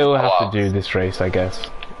 It will have to do this race, I guess.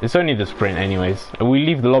 It's only the sprint anyways. We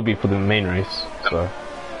leave the lobby for the main race, so...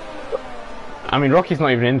 I mean, Rocky's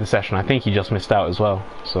not even in the session. I think he just missed out as well,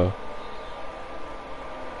 so...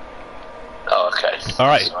 Oh, okay.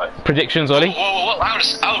 Alright, predictions, Ollie? Whoa, I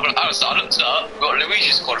looked it up. We've got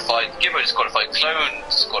Luigi's qualified, Gimmo's qualified,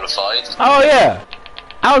 Clone's qualified. Oh yeah!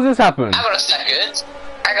 How does this happen? Hang on a second.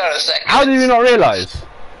 How did you not realise?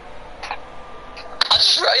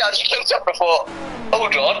 I just looked up before.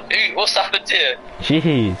 Hold on, what's happened here?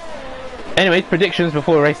 Jeez. Anyways, predictions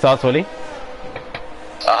before the race starts, Ollie.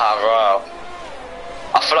 Wow.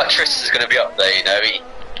 I feel like Tristan's going to be up there, you know.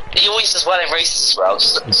 He always does well in races as well.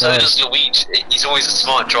 So does Luigi. He's always a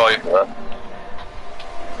smart driver.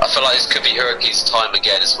 I feel like this could be Hurricane's time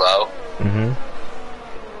again as well. Mhm.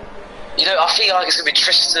 You know, I feel like it's going to be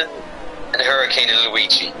Tristan and Hurricane and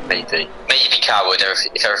Luigi, maybe. Maybe Coward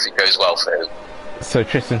if everything goes well for him. So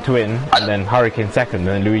Tristan to win, and then Hurricane second, and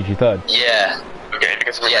then Luigi third. Yeah. Okay,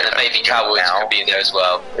 because Yeah, then maybe Coward could be in there as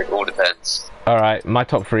well. It all depends. Alright, my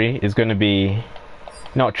top three is going to be...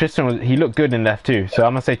 No, Tristan, he looked good in left too, so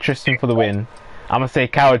I'm going to say Tristan for the win. I'm going to say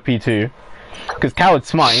Coward P2. Because Coward's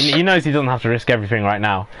smart, he knows he doesn't have to risk everything right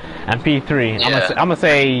now. And P3, Yeah. I'm gonna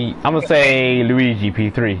say Luigi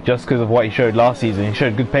P3, just because of what he showed last season. He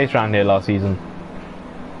showed good pace around here last season.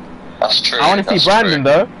 That's true. I want to see Brandon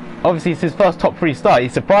though. Obviously, it's his first top 3 start. He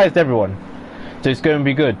surprised everyone, so it's going to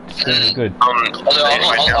be good. It's going to be good. Although I'd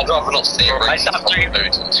rather not see it race top 3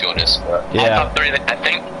 vote, to be honest. But Yeah. Top 3, I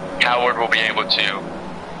think Coward will be able to,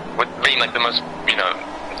 with being like the most, you know,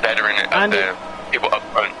 veteran of the people up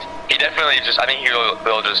front. He definitely I think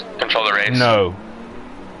he'll just control the race. No.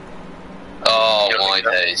 oh my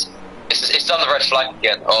days. It's done the red flag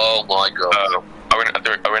again. Oh my god. Are we gonna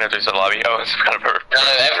do the lobby? Oh, it's kind of perfect. No,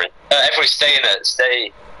 everybody stay in it.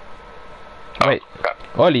 Stay. Wait, crap.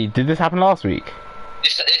 Ollie, did this happen last week?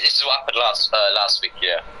 This is what happened last week,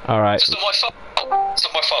 yeah. Alright. It's not my fault. It's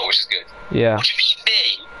not my fault, which is good. Yeah, What do you mean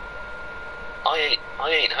me? I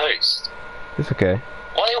ain't host. it's okay.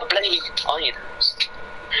 Why are you blaming I ain't host?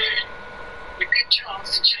 A good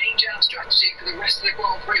chance to change our strategy for the rest of the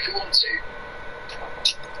Grand Prix if we want to.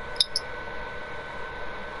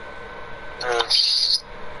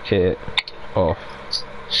 Shit. Off.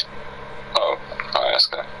 Oh, alright, that's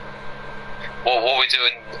good. What are we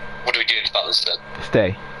doing? What are we doing about this then?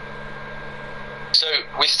 Stay. So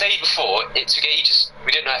we stayed before. It took ages.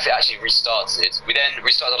 We didn't know if it actually restarted. We then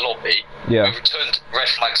restarted the lobby. Yeah. We returned red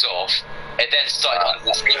flags off. It then started on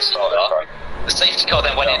the safety car. The safety car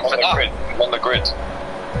then went in for that. On the grid.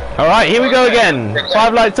 Alright, here we go again.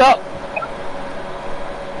 5 lights up.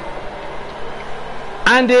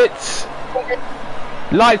 And it's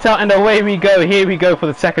lights out and away we go. Here we go for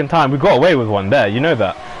the second time. We got away with one there, you know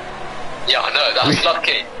that. Yeah, I know. That was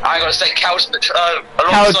lucky. I gotta say, Cow's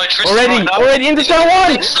alongside Tristan already into turn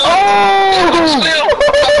 1. Oh!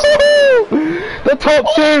 The top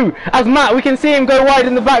 2. As Matt, we can see him go wide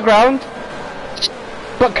in the background.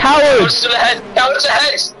 But Coward. Coward's still ahead. Coward's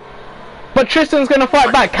ahead. But Tristan's gonna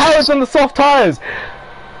fight back. Coward's on the soft tires.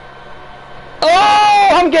 Oh!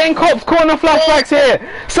 I'm getting cops corner flashbacks here.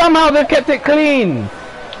 Somehow they've kept it clean.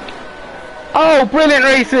 Oh, brilliant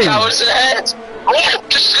racing. Coward's ahead. Oh,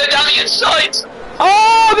 just go down the inside.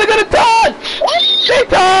 Oh, they're gonna touch. They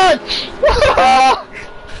touch.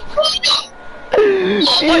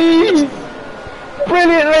 Jeez.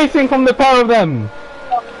 Brilliant racing from the pair of them.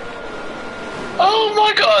 Oh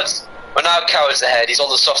my god. But now Coward's ahead. He's on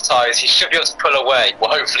the soft tyres. He should be able to pull away.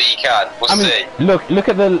 Well, hopefully he can. We'll see. Look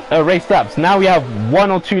at the race laps. Now we have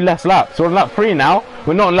 1 or 2 less laps. We're on lap 3 now.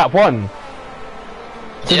 We're not on lap 1.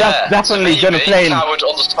 So yeah, that's definitely so going to play in. Coward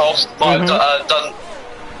on the soft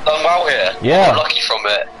done well here. Yeah. Got lucky from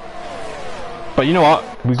it. But you know what?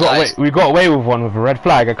 We got away with one with a red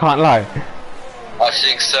flag. I can't lie. I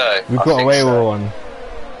think so. We got away with one.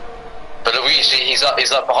 But Luigi, he's up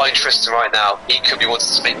behind Tristan right now. He could be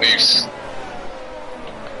wanting to make moves.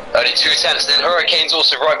 Only 2 tenths, and then Hurricane's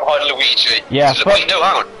also right behind Luigi. Yeah. So, wait, no,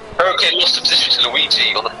 hang on. Hurricane lost the position to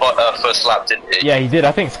Luigi on the first lap, didn't he? Yeah, he did.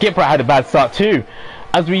 I think Skipper had a bad start too.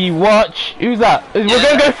 As we watch, who's that? We're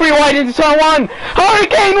going to go 3 wide into turn 1.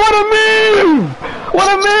 Hurricane, what a move!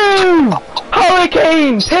 What a move!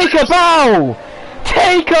 Hurricane, take a bow!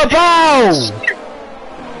 Take a bow!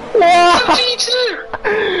 Wow!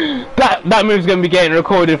 That move's gonna be getting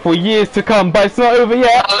recorded for years to come, but it's not over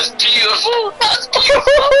yet. That was beautiful. That's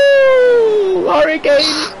beautiful.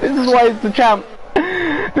 Hurricane. This is why he's the champ.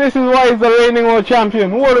 This is why he's the reigning world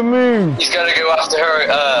champion. What a move! He's gonna go after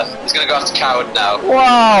her. He's gonna go after Coward now.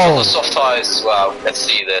 Wow! He's on the soft tires as well. Let's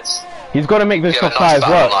see this. He's got to make those soft nice tires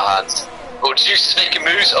work. on our hands. Oh, Juice is making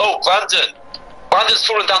moves. Oh, Brandon. Brandon's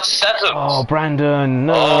fallen down to 7th. Oh, Brandon,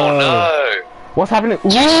 no. Oh no. What's happening? Ooh,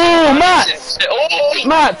 Matt! Oh,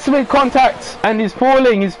 Matt's with contact, and he's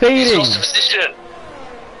falling. He's fading. he's lost a position.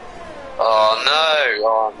 Oh no.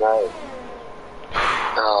 Oh no.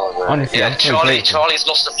 Oh no. Honestly, yeah, I'm so grateful. Charlie's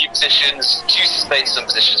lost a few positions. Juice has made some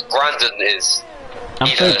positions. Brandon is. I'm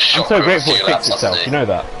so grateful it fixed itself. You know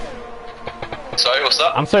that. Sorry, what's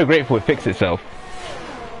that? I'm so grateful it fixed itself.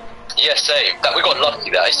 Yeah, same. That we got lucky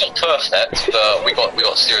there. It's not perfect, but we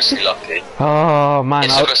got seriously lucky. Oh man,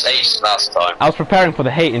 It took us ages last time. I was preparing for the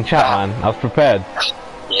hate in chat, man. I was prepared.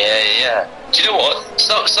 Yeah. Do you know what?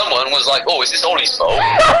 Someone was like, "Oh, is this Ollie's fault?"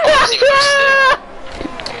 I wasn't even listening.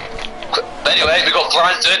 But anyway, we got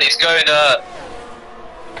Brandon. He's going.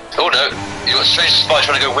 Oh no, you got Strange Spy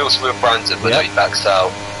trying to go wheel to wheel with Brandon, but no, he backs out.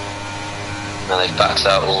 No, he backs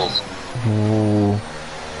out all. Ooh.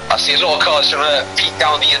 I see a lot of cars trying to peek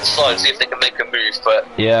down the inside, see if they can make a move, but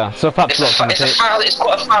Yeah, so Fab's got some tape. it's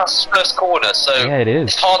quite a fast first corner, so Yeah, it is.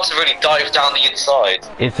 it's hard to really dive down the inside.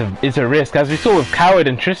 It's a risk, as we saw with Coward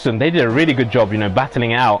and Tristan. They did a really good job,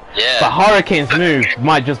 battling it out. Yeah. But Hurricane's move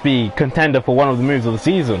might just be contender for one of the moves of the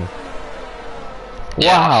season.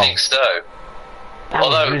 Yeah, Wow. I think so. That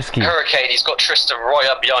was Although risky. Hurricane, he's got Tristan right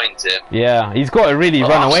up behind him. Yeah, he's got to really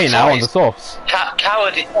run away now on the softs.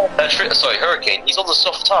 Coward, Hurricane, he's on the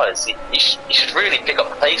soft tyres. He should really pick up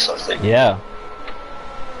the pace, I think. Yeah.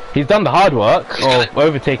 He's done the hard work of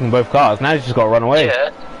overtaking both cars. Now he's just got to run away.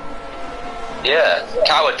 Yeah.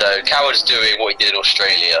 Coward though, Coward's doing what he did in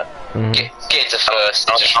Australia. Get into first.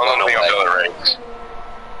 I Just don't run think I'll away. build a race.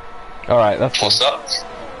 Alright, that's cool. What's up?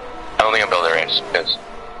 I don't think I'll build a race because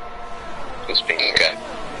it's being Okay.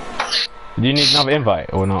 Do you need another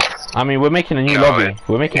invite or not? I mean, we're making a new lobby.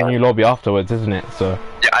 We're making a new lobby afterwards, isn't it? So.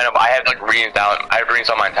 Yeah, I know, but I have like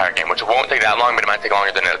reinstalled my entire game, which won't take that long, but it might take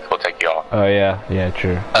longer than it will take you all. Oh yeah,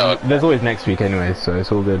 true. There's always next week anyway, so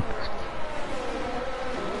it's all good.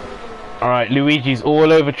 Alright, Luigi's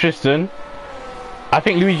all over Tristan. I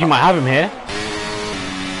think Luigi might have him here.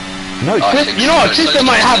 No, you know what? Tristan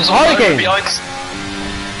might have Hurricane.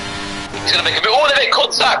 He's gonna make a move. Oh, they make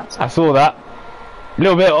contact. I saw that.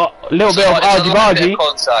 Little bit of argy-bargy.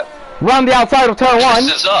 Round the outside of turn 1.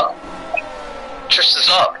 Tristan's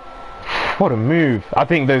up. What a move. I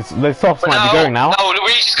think those softs might be going now. No,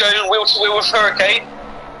 Luigi's going wheel to wheel with Hurricane.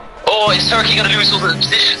 Oh, is Hurricane going to lose all the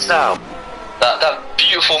positions now? That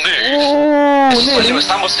beautiful move. Ooh, it's like Lewis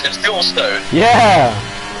Hamilton in Silverstone. Yeah.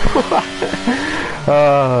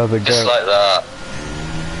 Oh, the Just goat. like that.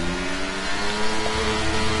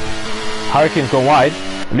 Hurricane's gone wide.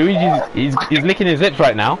 Luigi's he's licking his lips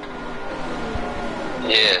right now.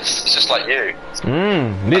 Yes, it's just like you.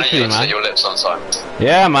 Literally, you man. your lips sometimes.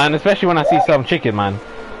 Yeah, man. Especially when I see some chicken, man.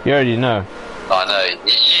 You already know. I know.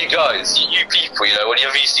 You guys, you people,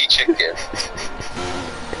 whenever you see chicken.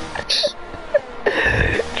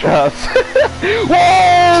 Trust.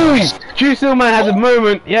 Whoa! Juice Man has a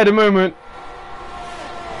moment. He had a moment.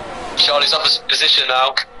 Charlie's up a position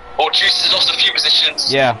now. Oh, Juice has lost a few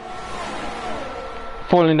positions. Yeah.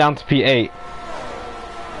 Falling down to P8.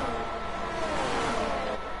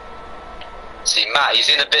 See, Matt, he's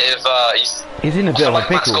in a bit of he's in a bit of a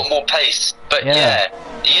pickle. Matt's got more pace, but yeah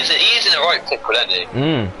he is in the right pickle, isn't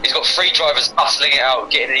he? He's got 3 drivers hustling it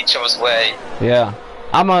out, getting in each other's way. Yeah.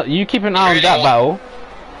 You keep an eye on that battle.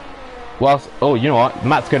 Whilst, you know what?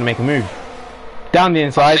 Matt's going to make a move. Down the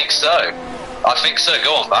inside. I think so.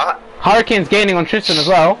 Go on, Matt. Hurricane's gaining on Tristan as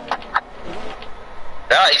well.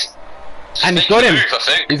 Yeah, and he's got him. Move, I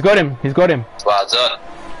think. He's got him. Well done.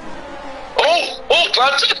 Oh,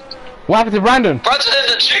 Brandon. What happened to Brandon? Brandon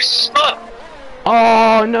ended Juice's run.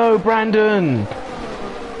 Oh no, Brandon.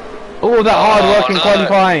 All that hard work in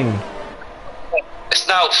qualifying. It's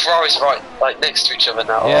now Ferrari's right next to each other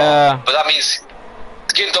now. Yeah. But that means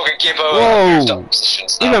Skin Dog and Gibbo have moved up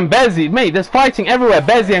positions now. Even Bezzy, mate, there's fighting everywhere.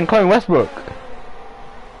 Bezzy and Chloe Westbrook.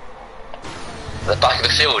 They're back in the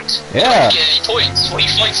field. Yeah. You don't get any points. What are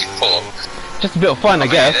you fighting for? Just a bit of fun, I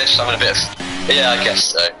guess. They're just having a bit of... Yeah, I guess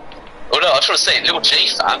so. Oh no, I was trying to say, little J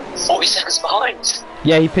fan, 40 seconds behind.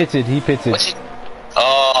 Yeah, he pitted.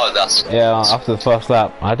 Oh, that's... Yeah, after the first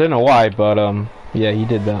lap. I don't know why, but yeah, he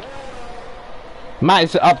did that. Matt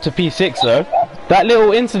is up to P6 though. That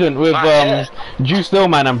little incident with Juice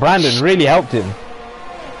Lillman and Brandon really helped him.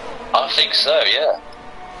 I think so, yeah.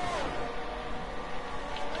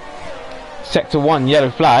 Sector 1,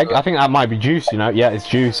 yellow flag. I think that might be Juice, you know. Yeah, it's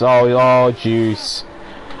Juice. Oh, Juice.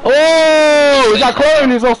 Oh, is that Clone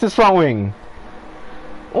who's lost his front wing?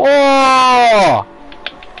 Oh!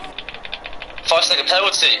 5-second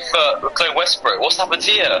penalty for Clone Westbrook. What's happened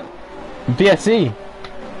here? VSC.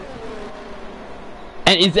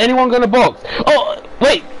 And is anyone going to box? Oh,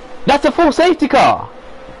 wait. That's a full safety car.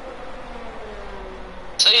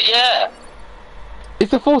 So, yeah.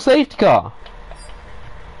 It's a full safety car.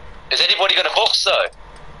 Is anybody going to box though?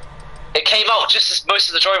 It came out just as most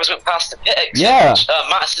of the drivers went past the pit exit. Yeah.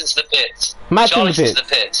 Matt's the pit. Matt's in the Charlie's pit. the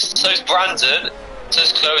pit. So's Brandon.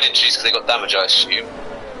 So's Chloe and Juice because they got damage, I assume.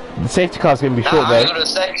 The safety car's going to be short Hang there. on a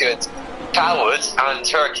second. Coward and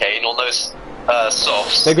Hurricane on those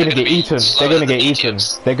softs. They're going to get eaten. They're going to get eaten.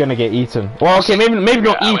 They're going to get eaten. Well, okay, maybe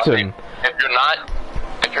not eaten. If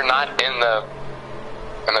you're not in the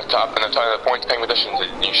top of the points paying positions,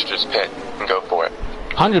 you should just pit and go for it.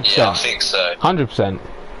 100%. Yeah, I think so. 100%.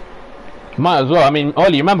 Might as well. I mean,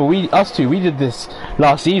 Ollie, remember us two, we did this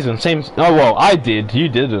last season. Same. Oh well, I did. You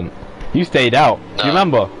didn't. You stayed out. Do you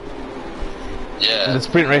remember? Yeah. In the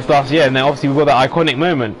sprint race last year, and then obviously we got that iconic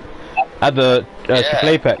moment at the Triple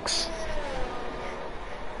Apex.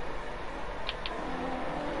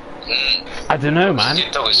 I don't know, man.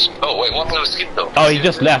 Oh wait, what happened with Skin Dog? Oh, he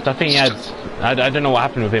just left. I think he had. I don't know what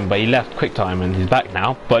happened with him, but he left quick time and he's back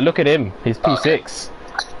now. But look at him. He's P6.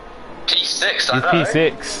 P6. I He's know.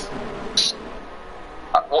 P6.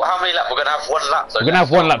 How many laps? We're gonna have one lap. We're gonna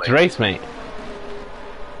have one lap to race, mate.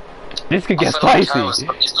 This could get spicy.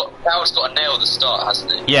 Coward's got a nail at the start,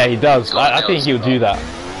 hasn't he? Yeah, he does. I think he'll do that.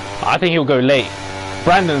 I think he'll go late.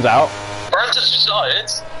 Brandon's out. Brandon's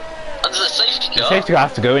retired. Under the safety car. The safety car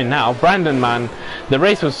has to go in now. Brandon, man, the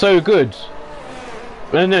race was so good.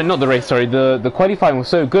 No, not the race, sorry. The qualifying was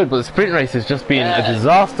so good, but the sprint race has just been a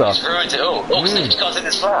disaster. He's ruined it all. Safety car's in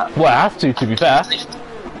this lap. Well, it has to be fair.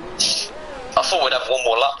 I thought we'd have one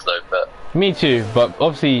more lap though, but... Me too, but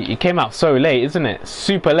obviously it came out so late, isn't it?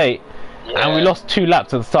 Super late. Yeah. And we lost 2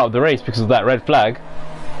 laps at the start of the race because of that red flag.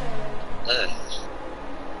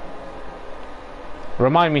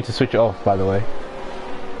 Remind me to switch it off, by the way,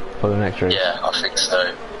 for the next race. Yeah, I think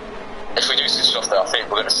so. If we do switch it off though, I think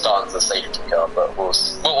we're going to start into the safety car, but we'll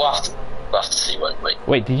have to see, won't we?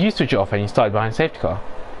 Wait, did you switch it off and you started behind the safety car?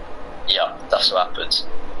 Yeah, that's what happens.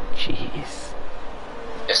 Jeez.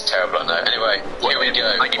 It's terrible, I know. Anyway, here we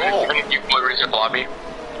go. You put in the lobby.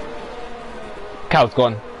 Cow's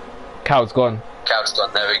gone. Cow's gone. Cow's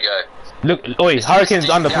gone, there we go. Look, oi, Hurricane's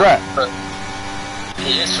under threat.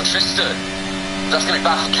 He is for Tristan. That's going to be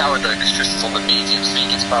bad for Coward though, because Tristan's on the medium, so he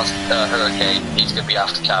gets past Hurricane, he's going to be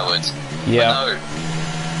after Coward. Yeah.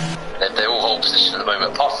 But no, they're all hold position at the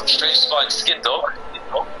moment, apart from Strange Spine, Skin Dog.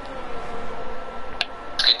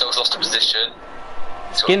 Skin Dog's lost a position.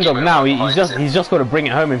 Skin Dog now, he's just got to bring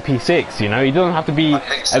it home in P6, you know, he doesn't have to be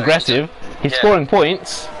aggressive. He's scoring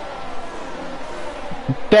points.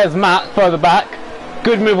 There's Matt further back.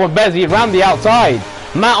 Good move on Bezzy around the outside.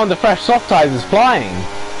 Matt on the fresh soft tyres is flying.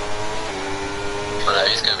 Oh no,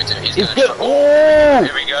 he's going to be doing. He's good. Oh!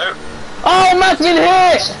 Here we go. Oh, Matt's been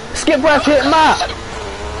hit. Skip Brass hit Matt.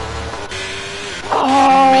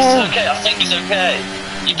 Oh! He's okay. I think he's okay.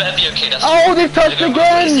 You better be okay. Oh, they've touched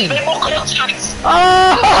again.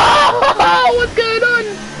 Oh! What's going on?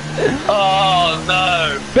 Oh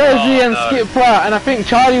no. Bezzy and Skip Pratt, and I think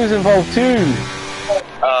Charlie was involved too.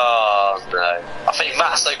 Oh no. I think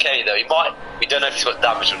Matt's okay though. We don't know if he's got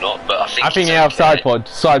damage or not, but I think he has side pod.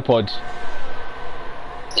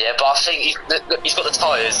 Yeah, but I think he's got the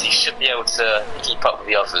tyres. He should be able to keep up with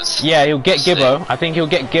the others. Yeah, he'll get Gibbo. I think he'll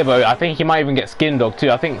get Gibbo. I think he might even get Skin Dog too.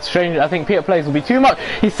 I think Peter Plays will be too much.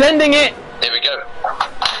 He's sending it. Here we go.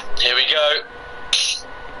 Here we go.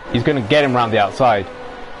 He's gonna get him round the outside.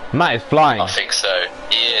 Matt is flying. I think so.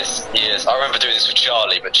 He is. I remember doing this with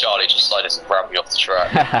Charlie, but Charlie just decided to grab me off the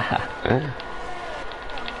track.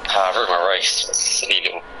 I ruined my race. Silly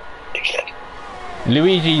little dickhead.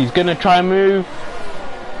 Luigi's gonna try and move.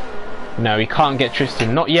 No, he can't get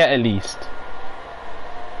Tristan. Not yet, at least.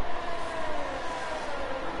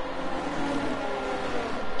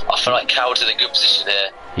 I feel like Coward's in a good position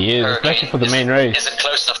here. He is, especially for the main race. Isn't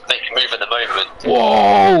close enough to make a move at the moment.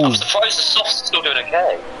 Whoa! I'm surprised the softs are still doing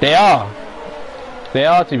okay. They are. They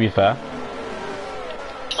are, to be fair.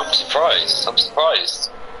 I'm surprised.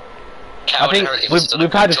 I think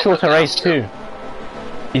we've had a shorter race too.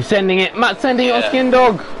 He's sending it. Matt's sending it on Skin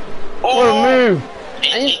Dog. What a move!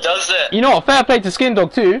 He does it. You know what? Fair play to Skin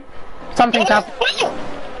Dog too. Something's happened.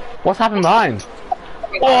 What's happened behind?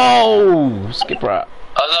 Whoa! Skip rat.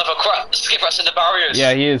 Another crap. Skip rat's in the barriers.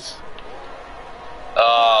 Yeah, he is.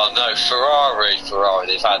 Oh no, Ferrari,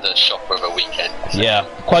 they've had a shocker of a weekend. Yeah,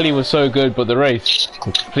 quali was so good, but the race,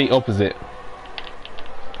 complete opposite.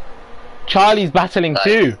 Charlie's battling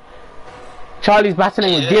too. Charlie's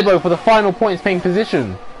battling with Gibbo for the final points paying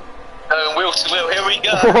position. Wheel to wheel, here we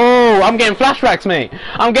go. Oh, I'm getting flashbacks, mate.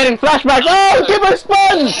 I'm getting flashbacks. Oh, Gibbo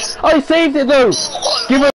spun! I saved it though.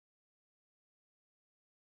 Gibbo.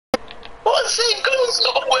 What? Same goals,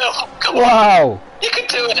 not Will. Come on. Wow. You can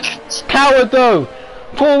do it. Coward though.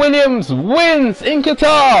 Paul Williams wins in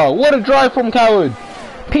Qatar. What a drive from Coward.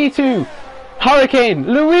 P2. Hurricane.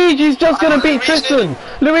 Luigi's just gonna beat Tristan.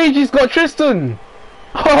 Luigi's got Tristan.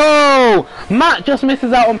 Oh, Matt just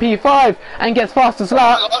misses out on P5 and gets fastest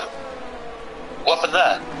lap. What happened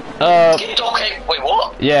there? Wait,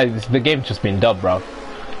 what? Yeah, the game's just been dubbed, bro.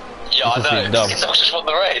 Yeah, I know. Skin Dog just won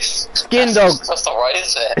the race. Skin Dog. That's not right,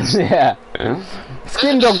 is it? Yeah.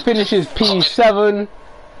 Skin Dog finishes P7.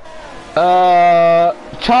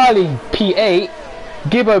 Charlie P8.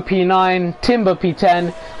 Gibbo P9. Timber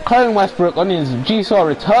P10. Clone Westbrook on his Gcor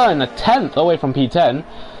return, a 10th away from P10.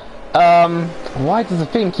 Why does the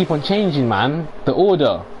thing keep on changing, man? The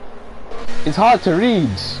order. It's hard to read.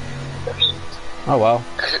 Oh well.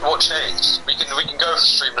 What changed? We can go for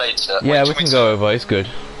stream later. Yeah, we can go over. It's good.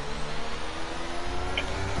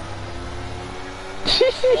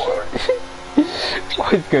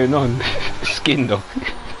 What is going on? Skin Dog.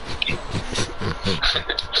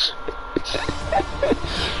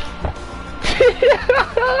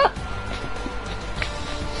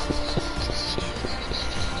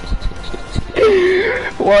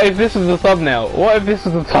 What if this was a thumbnail? What if this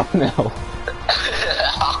was a thumbnail?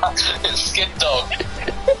 Skin Dog.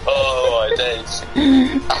 Oh my days.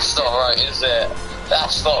 That's not right, is it?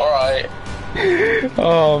 That's not right.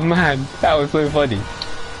 Oh man, that was so funny.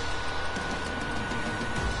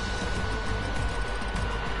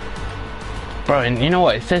 Bro, and you know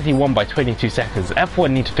what? It says he won by 22 seconds.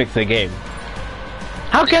 F1 need to fix their game.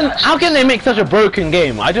 How can they make such a broken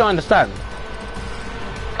game? I don't understand.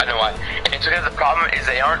 I know why. It's because the problem is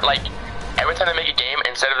they aren't like every time they make a game,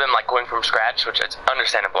 instead of them like going from scratch, which it's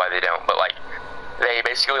understandable why they don't, but like they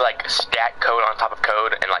basically like stack code on top of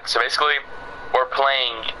code, and like so basically we're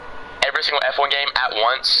playing every single F1 game at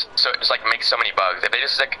once, so it just like makes so many bugs. If they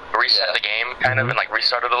just like reset the game kind of and like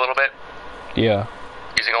restart it a little bit,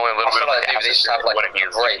 using only a little bit of like they just have like a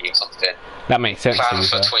break or something. That makes sense. Plan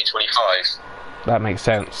for 2025. That makes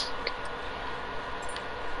sense.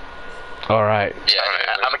 Alright. Yeah,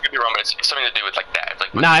 I could be wrong, but it's something to do with like that.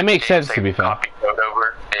 Like, nah, it makes sense to be fair. Copy code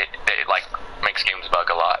over, it like makes games bug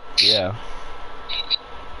a lot. Yeah.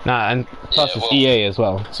 Nah, and plus it's EA as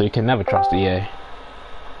well, so you can never trust EA.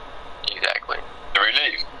 Exactly. Do we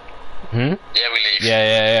leave? Hmm? Yeah, we leave.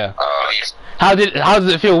 Yeah. How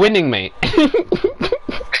does it feel winning, mate? Yeah,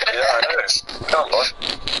 I know. Come on.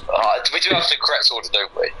 We do have to correct order,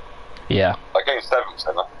 don't we? Yeah. Like game 7,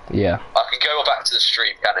 so yeah. I can go back to the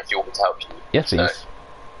stream, and if you want me to help you. Yes, please.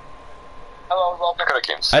 I'll pick up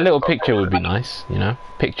games. A little picture would be nice, you know?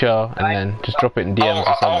 Picture, and then just drop it in DMs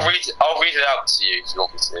or something. I'll read it out to you if you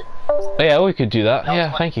want me to. Oh, yeah, we could do that.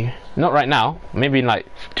 Yeah, thank you. Not right now. Maybe in like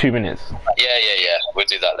 2 minutes. Yeah. We'll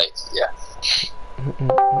do that later, yeah.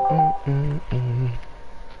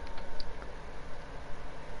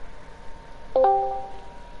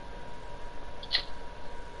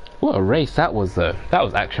 What a race that was, though. That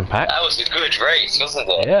was action-packed. That was a good race, wasn't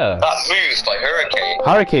it? Yeah. That move by Hurricane.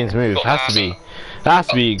 Hurricane's move has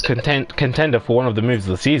to be contender for one of the moves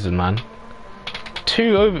of the season, man.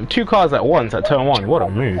 Two cars at once at turn 1. What a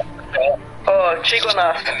move. Oh,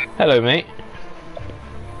 Chigonas. Hello, mate.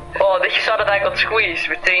 Oh, did you saw that I got squeezed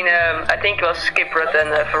between, I think it was Skiprat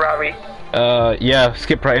and Ferrari. Yeah,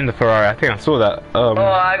 skip right in the Ferrari. I think I saw that. Oh,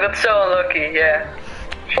 I got so unlucky, yeah.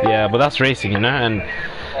 Yeah, but that's racing, you know, and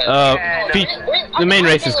the main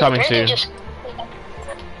race is coming soon.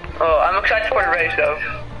 Oh, I'm excited for the race, though.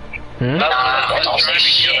 Don't say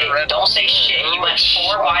shit. Don't say shit. You went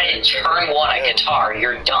 4 wide in turn 1 at Qatar.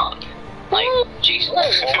 You're dumb. Like, Jesus. What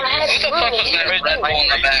the fuck was that red ball on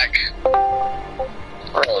the back?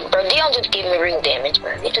 Bro, Dion just gave me ring damage,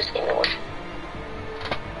 bro. He just gave me one.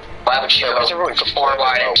 Why would you go 4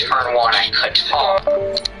 wide in turn 1 at Qatar?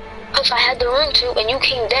 Because I had the ring too, and you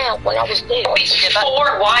came down when I was there. It's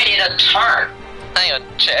 4 wide in a turn. Hang on,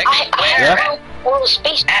 check. Or it was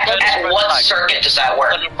space. At what circuit does that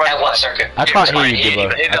work? At what circuit? I can't hear you, Gibbo.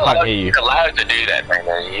 I can't hear you. He's allowed to do that, man.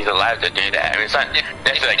 He's allowed to do that. I mean, it's not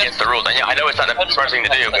necessarily against the rules. And yeah, I know it's not the smart thing to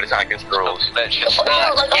do, but it's not against the rules. Like,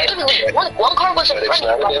 one car was in front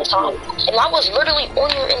of you at the time, and I was literally on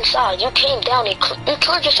your inside. You came down and you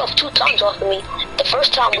killed yourself 2 times off of me. The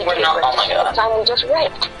first time we did, oh my god. the time we just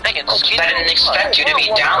wrecked. I didn't expect you to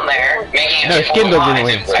be down there making No, it 4 Skin Dog didn't wide.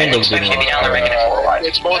 win. I Skin didn't Dog expect didn't you to be win. down there making it 4 wide.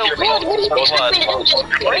 It's both your What do you expect me to do? Just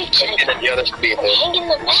break it? and the other for being Hang in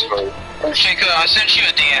the back? Chico, I sent you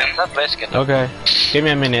a DM. Okay, give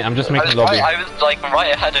me a minute. I'm just making lobby. I was like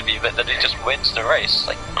right ahead of you, but then it just wins the race.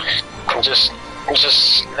 Like, I just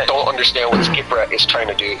don't understand what Skip Rat is trying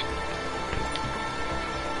to do.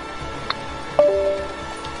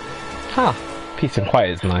 Huh. Peace and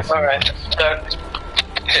quiet is nice. Alright, so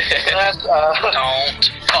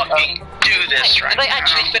don't fucking do this right did I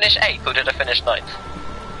actually finish 8th or did I finish 9th?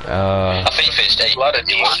 I think he finished 8. A lot of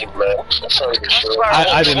D's, man. I'm sorry to sure.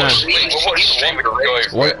 I don't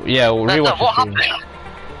know. What? Yeah, we'll rewatch what the stream. happened?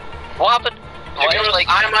 What happened?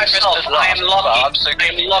 I myself, I am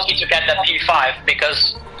lucky to get that P5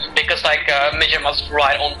 because like Midget was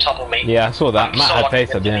right on top of me. Yeah, I saw that. Matt had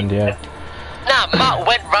pace at the end, yeah. Nah, Matt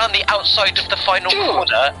went round the outside of the final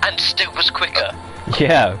corner and still was quicker.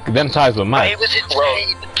 Yeah, them ties were mad. It was insane. Well,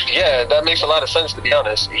 yeah, that makes a lot of sense to be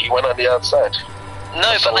honest. He went on the outside. No,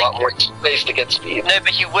 That's but a lot like, more space to get speed. no,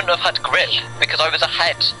 but he wouldn't have had grip because I was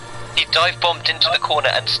ahead. He dive bombed into the corner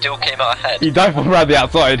and still came out ahead. He dived from around the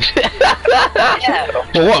outside. Yeah.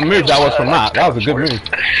 Well, what a move that was from Matt. That was a good move.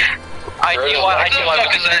 I knew I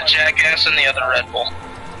is that jackass in the other Red Bull?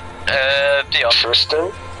 Dion.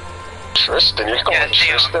 Tristan, you're calling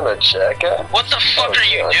Tristan a jackass? What the fuck are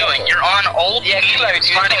you doing? You're on old mediums,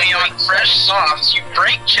 fighting me on fresh softs. You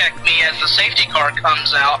brake check me as the safety car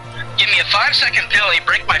comes out, give me a 5-second penalty,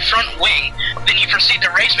 break my front wing, then you proceed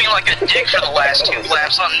to race me like a dick for the last 2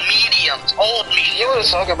 laps on mediums, old mediums. You wanna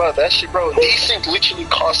talk about that shit, bro? These things literally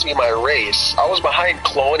cost me my race. I was behind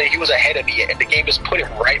Clone and he was ahead of me, and the game just put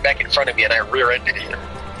him right back in front of me, and I rear-ended him.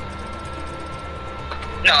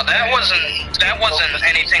 No, that wasn't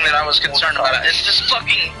anything that I was concerned about. It's this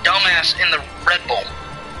fucking dumbass in the Red Bull.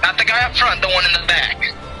 Not the guy up front, the one in the back.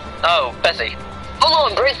 Oh, Bessie.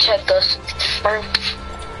 Hold on, brake check us.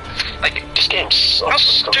 Like, this game sucks. How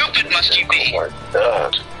stupid must you be? Oh my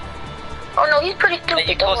god. Oh no, he's pretty stupid.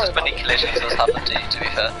 He causes as many collisions as happened to you, to be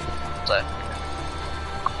fair. So.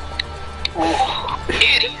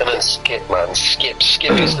 Idiot. And then Skip, man. Skip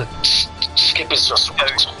is just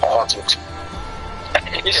haunted.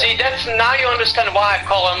 You see, that's now you understand why I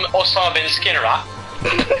call him Osama bin Skinner, huh?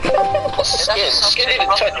 Skin didn't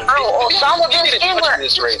touch me. Oh, Osama bin Skinner.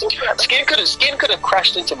 This race. Skin could have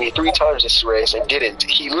crashed into me 3 times this race and didn't.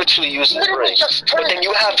 He literally used his brakes. But then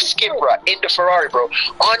you have Skip, bro, in the Ferrari, bro,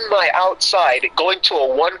 on my outside, going to a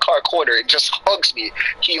 1-car corner, and just hugs me.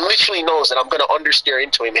 He literally knows that I'm gonna understeer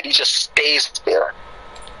into him, and he just stays there.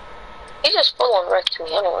 He just full on wrecked me. I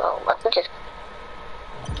don't know. I think it's...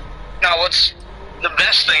 No, what's the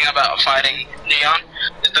best thing about fighting Neon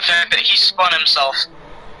is the fact that he spun himself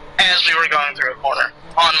as we were going through a corner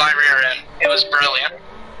on my rear end. It was brilliant.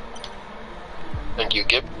 Thank you,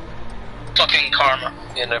 Gib. Fucking karma.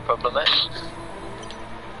 Yeah, no problem, mate.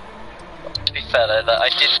 To be fair though, that I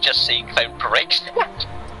did just see Cloud brakes.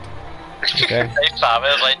 Okay. Hey fam,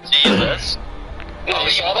 I was like, Jesus. Oh,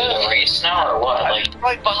 you want to race now or what? Like,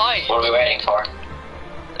 Right behind. what are we waiting for?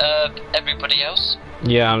 Everybody else?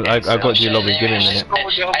 Yeah, I got you lobby. Give me a minute. I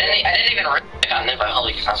didn't even realize I got hit by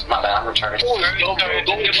Holly because my bad, I'm retarded.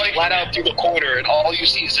 Don't get flat out through the corner, and all you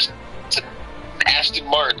see is just an Aston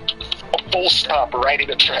Martin, a full stop right in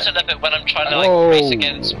the track. It's a little bit when I'm trying to like race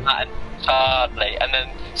against Matt hardly, and then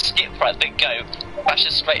skip right then go,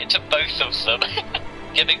 crashes straight into both of them,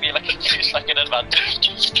 giving me like a 2-second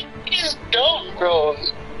advantage. He's dumb, bro.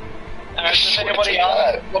 If anybody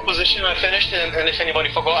else what position I finished, and if anybody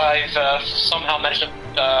forgot, I've somehow managed to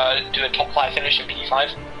do a top 5 finish in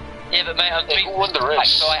P5. Yeah, but mate, I'm Who won the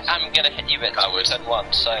race? so I am gonna hit you at turn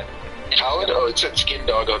 1, so... Howard? Oh, it said Skin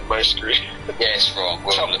Dog on my screen. Yeah, it's wrong.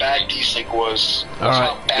 That's how bad D-Sync was.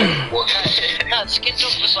 Alright. Nah, Skin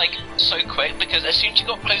Dog was like so quick because as soon as you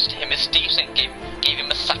got close to him, his desync gave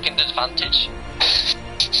him a second advantage.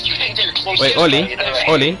 You think they're close? Wait, Oli?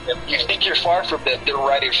 Oli? You think you're far from them? They're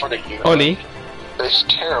right in front of you. Oli? It's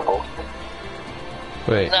terrible.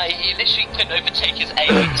 Wait. No, he literally couldn't overtake his A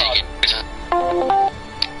time.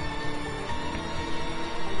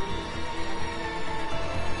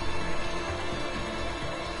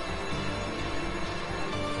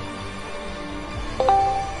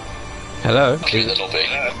 Hello? I'm in the lobby.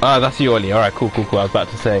 Oh, that's you, Ollie. Alright, cool. I was about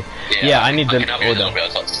to say. Yeah, I need the I order. I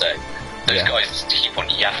was about to say. Those guys keep on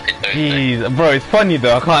yapping, don't Jeez, bro, it's funny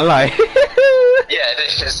though, I can't lie. they? Yeah,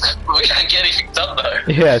 this is. We can't get anything done though.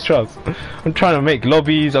 Yeah, trust. I'm trying to make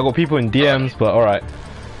lobbies, I got people in DMs, but alright.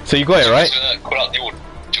 So you got it, right? Call out the order.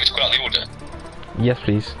 Do you want to call out the order? Yes,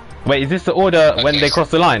 please. Wait, is this the order when they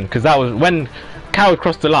crossed the line? Because that was when Coward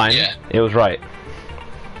crossed the line, it was right.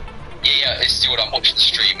 Yeah, it's the order. I'm watching the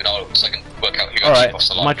stream and so I can work out who Alright, crossed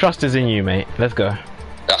the line. my trust is in you, mate. Let's go.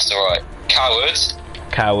 That's alright.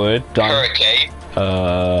 Coward, done. Hurricane.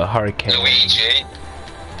 Hurricane. Luigi.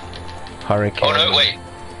 Hurricane. Oh no, wait.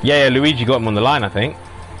 Yeah, Luigi got him on the line, I think.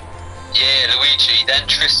 Yeah, Luigi, then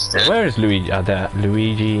Tristan. Where is Luigi? There.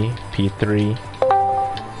 Luigi, P3.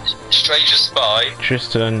 Stranger Spy.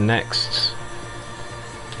 Tristan, next.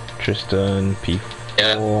 Tristan, P4.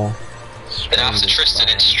 Yeah. Then after Tristan,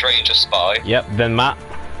 it's Stranger Spy. Yep, then Matt.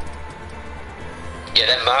 Yeah,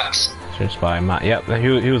 then Matt. Stranger Spy, Matt. Yep,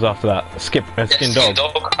 he was after that. Skin Dog.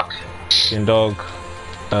 Skin Dog.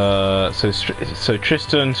 So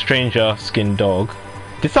Tristan, Stranger, Skin Dog.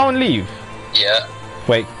 Did someone leave? Yeah.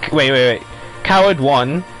 Wait. Coward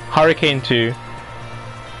 1, Hurricane 2,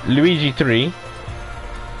 Luigi 3.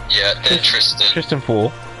 Yeah, then Tristan. Tristan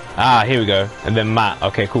 4. Ah, here we go. And then Matt.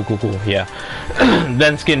 Okay, cool. Yeah.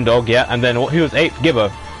 Then Skin Dog, yeah. And then who was 8th?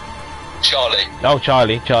 Gibbo. Charlie. Oh,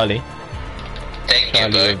 Charlie. Then Charlie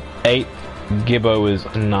Gibbo. was 8. Gibbo was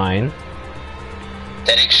 9.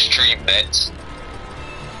 Then Extreme Mits.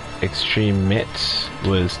 Extreme Mitts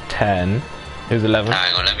was 10. Who's 11?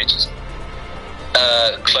 Hang on, let me just.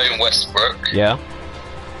 Clone Westbrook. Yeah.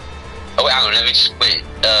 Oh, wait, hang on, let me just. Wait,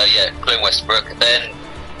 yeah, Clone Westbrook. Then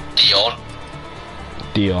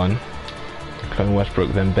Dion. Clone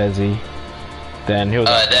Westbrook, then Bezzy. Then who was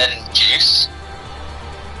that? Then Juice.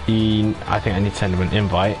 I think I need to send him an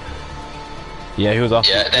invite. Yeah, he was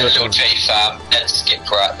after. Yeah, then Little J Fam, then Skip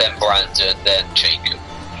Pratt, then Brandon, then Jacob.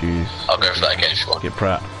 Juice. I'll go for that again if you want. Skip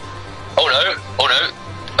Pratt. Oh no,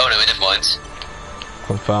 never mind.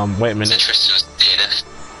 Confirm. Wait a minute. Tristan was DNF.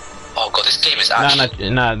 Oh god, this game is actually.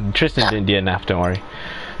 No, Tristan didn't DNF, don't worry.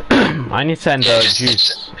 I need to send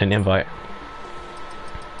Juice an invite.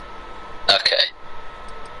 Okay.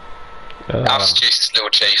 After Juice, Little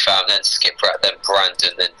J Fam, then Skip Pratt, then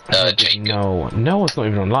Brandon, then Jacob. No one's not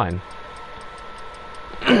even online.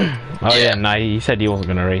 Oh yeah, nah, he said he wasn't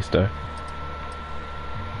gonna race though.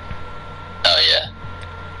 Oh yeah.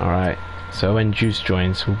 Alright, so when Juice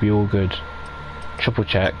joins, we'll be all good. Triple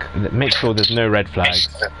check, make sure there's no red flags.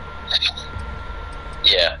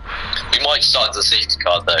 Yeah. We might start the safety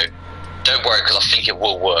car though. Don't worry, because I think it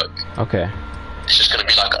will work. Okay. It's just going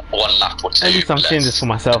to be like one lap or two. At least I'm seeing this for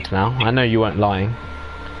myself now. I know you weren't lying.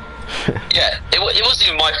 Yeah, it wasn't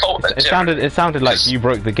even my fault. It sounded like you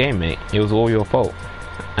broke the game, mate. It was all your fault,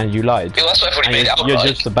 and you lied. Yeah, that's what everybody made it out You're like.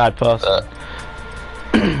 just a bad person.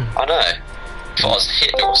 I know. If I was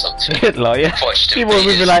Hitler or something. Hitler, yeah. People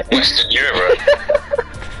would be like Western Europe.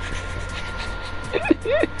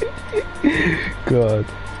 God.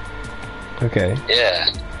 Okay. Yeah.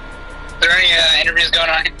 Is there any interviews going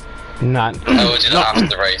on? Nah. I will do that after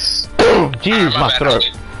the race. Jeez, my throat.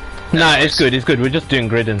 Nah, it's good. We're just doing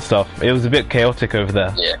grid and stuff. It was a bit chaotic over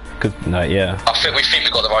there. Yeah. Yeah. I think we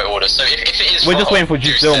got the right order. So if it is, we're just waiting for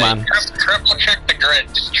Juice Bill, man. Triple check the grid.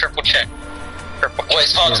 Just triple check. Well,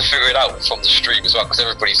 it's hard to figure it out from the stream as well because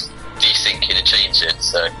everybody's desyncing and changing.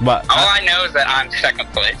 So. But all I know is that I'm second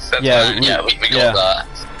place. That's we got that.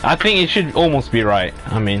 I think it should almost be right.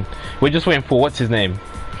 I mean, we're just waiting for what's his name,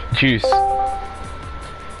 Juice.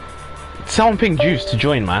 Someone ping Juice to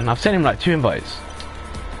join, man. I've sent him like 2 invites.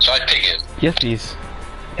 Should I ping him? Yes, please.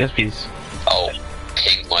 Yes, please. Oh,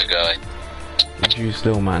 ping my guy. Juice,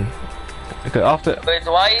 little man. Okay, after. But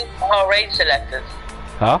why is Bahrain selected?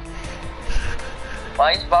 Huh?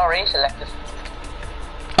 Why is Bahrain selected?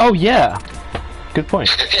 Oh yeah. Good point.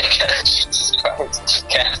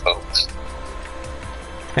 Careful.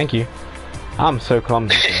 Thank you. I'm so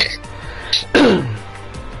clumsy.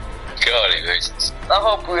 God, it was. I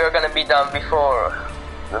hope we are gonna be done before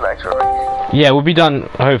the next race. Yeah, we'll be done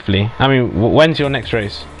hopefully. I mean, when's your next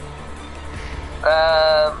race?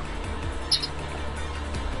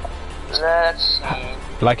 Let's see.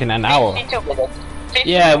 Like in an hour. 52 minutes.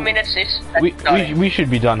 52 minutes is. We should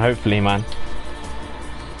be done hopefully, man.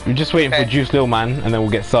 We're just waiting for Juice Lil Man, and then we'll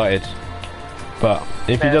get started. But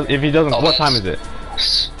if he doesn't, what time is it?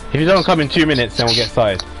 If he doesn't come in 2 minutes, then we'll get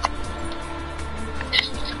started.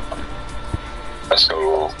 Let's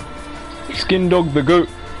go. Skin Dog the goat.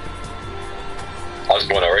 I just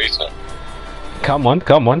want to race it. Come on.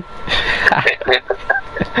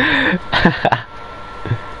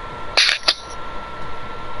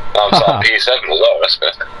 I'm on P7 as well, that's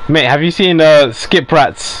good. Mate, have you seen Skip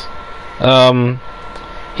Rat's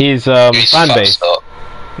his fan base?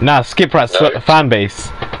 Nah, Skip Rat's fan base.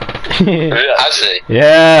 Has he?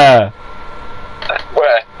 Yeah.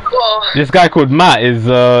 Where? This guy called Matt is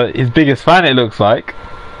his biggest fan, it looks like.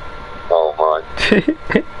 Oh my.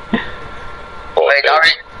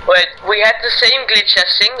 Wait, we had the same glitch as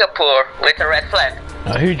Singapore with a red flag.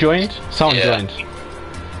 Who joined? Someone joined.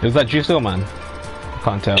 Was that Juice man?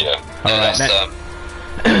 Can't tell. Yeah. Alright,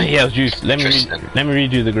 yeah, it was Juice. Let me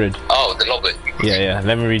redo the grid. Oh, the lobby. Yeah,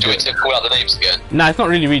 let me redo Do you it. want to call out the names again? Nah, it's not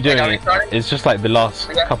really redoing it. It's just like the last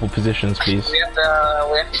couple positions, please. We have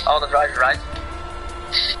all the drivers, right?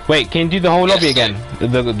 Wait, can you do the whole lobby again?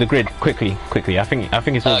 The grid, quickly. I think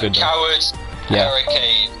it's all good. Coward,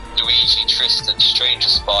 Hurricane, Luigi, Tristan, Stranger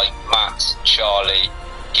Spike, Matt, Charlie,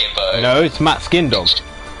 Gibbo. No, it's Matt Skindog.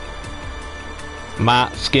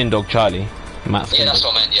 Matt Skindog Charlie. Matt Skindog. Yeah, that's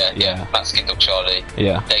what I meant, yeah. Matt Skindog Charlie.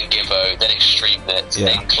 Yeah. Then Gibbo, then Extreme Net,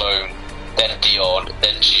 then Clone, then Dion,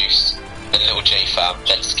 then Juice, then Little J Fam,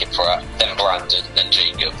 then Skip Rat, then Brandon, then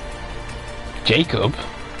Jacob. Jacob?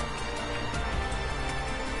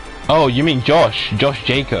 Oh, you mean Josh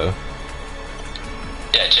Jaco?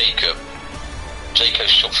 Yeah, Jacob. Jaco's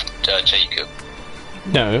short for Jacob.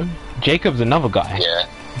 No, Jacob's another guy. Yeah.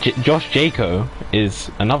 Josh Jaco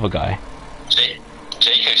is another guy.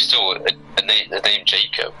 Jaco's still a name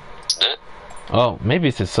Jacob, isn't it? Oh, maybe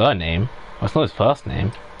it's his surname. Well, it's not his first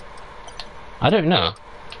name. I don't know.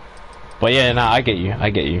 But yeah, nah, I get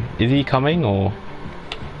you. Is he coming or?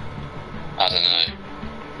 I don't know.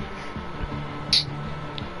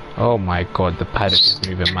 Oh my god, the paddock is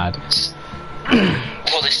moving mad.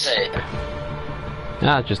 What they say?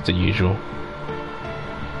 Ah, just the usual.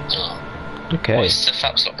 Oh. Okay. Why is the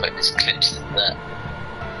Fap's not putting his clips in there?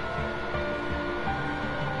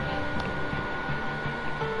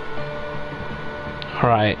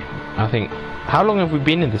 Alright, I think... How long have we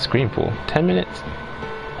been in the screen for? 10 minutes?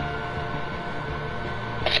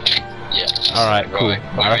 Yeah. Alright, cool.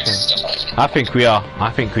 I think we are.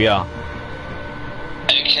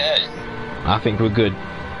 Okay. I think we're good.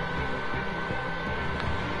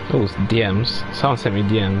 Oh, it's DMs. Someone sent me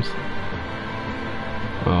DMs.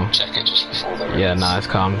 Oh. Check it just before the Yeah, nah, it's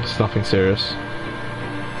calm. It's nothing serious.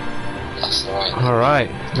 That's alright.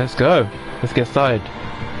 Alright, let's go. Let's get started.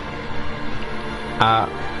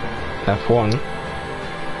 F1.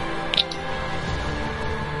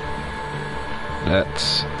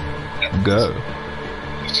 Let's go.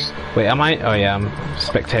 Wait, am I? Oh yeah, I'm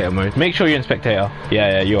spectator mode. Make sure you're in spectator.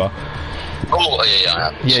 Yeah, you are. Oh, yeah, I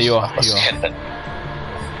am. Yeah, you are.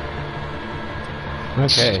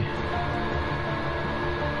 Okay.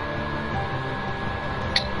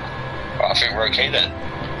 I think we're okay then.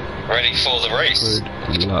 Ready for the race.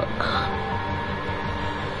 Good luck.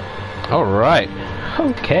 Alright.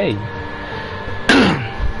 Okay.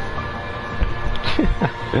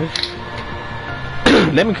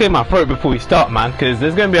 Let me clear my throat before we start, man, because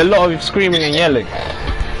there's going to be a lot of screaming and yelling.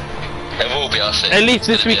 There will be, I think. At least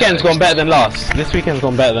this weekend's gone better than last.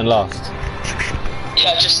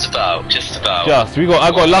 Yeah, just about.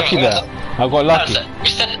 I got lucky there. I got lucky.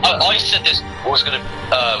 I said this was gonna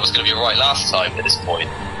be right last time at this point,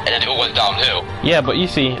 and then it all went downhill. Yeah, but you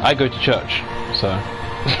see, I go to church, so.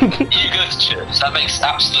 You go to church. That makes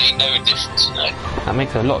absolutely no difference, you know. That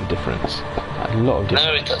makes a lot of difference. No,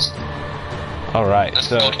 it doesn't. Alright, That's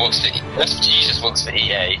so... That's Jesus works for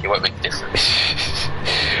EA, it won't make a difference.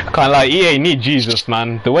 I can't lie, EA need Jesus,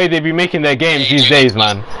 man. The way they be making their games these days,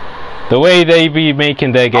 man. The way they be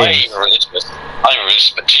making their games. I'm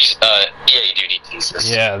religious, but Jesus, EA do need Jesus.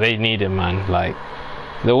 Yeah, they need him, man. Like,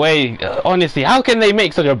 the way... honestly, how can they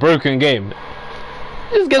make such a broken game?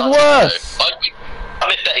 It just gets worse. I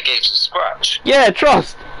made better games from scratch. Yeah,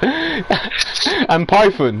 trust. And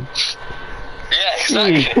Python. Yeah,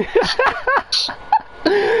 exactly.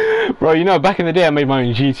 Bro, you know, back in the day I made my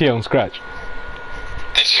own GT on Scratch.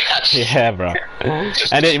 Did you actually? Yeah, bro. And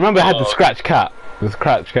then, remember I had the Scratch Cat. The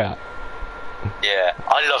Scratch Cat. Yeah,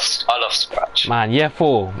 I love Scratch. Man, year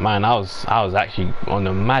 4, man, I was actually on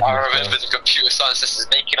the madness. I remember the computer science sisters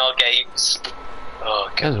making our games. Oh,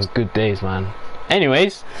 God. Those were good days, man.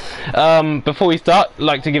 Anyways, before we start, I'd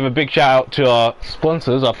like to give a big shout out to our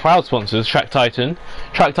sponsors, our proud sponsors, Track Titan.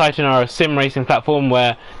 Track Titan are a sim racing platform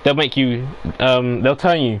where they'll make you, they'll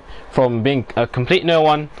turn you from being a complete no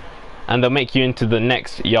one, and they'll make you into the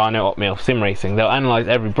next Jarno Opmi of sim racing. They'll analyze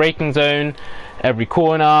every braking zone, every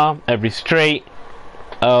corner, every straight,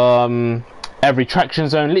 every traction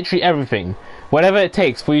zone, literally everything. Whatever it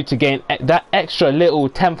takes for you to gain that extra little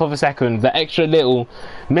tenth of a second, that extra little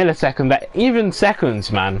millisecond, that even seconds,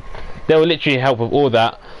 man, they will literally help with all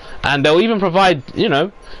that. And they'll even provide, you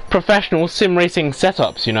know, professional sim racing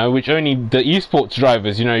setups, you know, which only the esports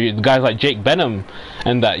drivers, you know, guys like Jake Benham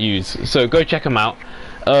and that use. So go check them out.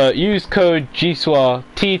 Use code Gcor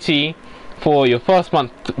TT for your first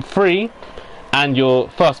month free and your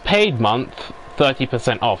first paid month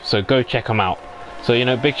 30% off. So go check them out. So, you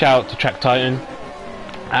know, big shout out to Track Titan.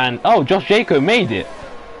 And oh, Josh Jaco made it.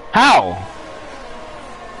 How?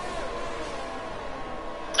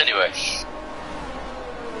 Anyway,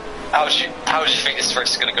 how do you think this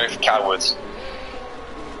race is going to go for Coward?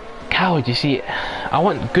 Coward, you see, I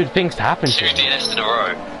want good things to happen to him. 2 DNFs in a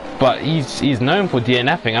row. But he's known for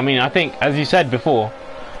DNFing. I mean, I think, as you said before,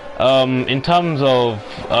 in terms of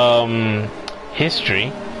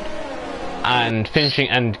history and finishing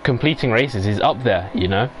and completing races, he's up there. You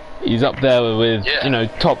know, he's up there with you know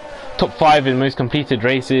top 5 in most completed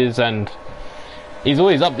races, and he's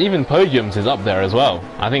always up. Even podiums is up there as well.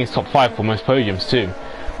 I think it's top 5 for most podiums too.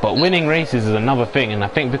 But winning races is another thing, and I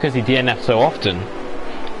think because he DNFs so often,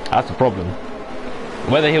 that's a problem.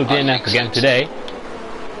 Whether he'll DNF again today,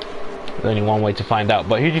 there's only one way to find out.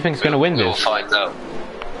 But who do you think is going to win this? We'll find out.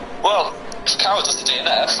 Well, if Carroll does the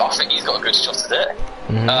DNF, I think he's got a good shot at it.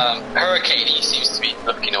 Hurricane, he seems to be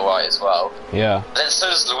looking alright as well. Yeah. Then so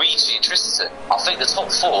does Luigi and Tristan. I think the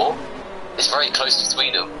top 4 is very close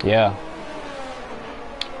between them. Yeah.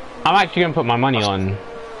 I'm actually going to put my money on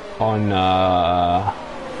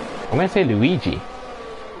I'm going to say Luigi.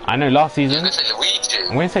 I know last season... I'm going to say Luigi.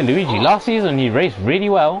 I'm going to say Luigi. Last season he raced really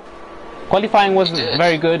well. Qualifying wasn't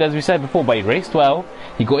very good, as we said before, but he raced well.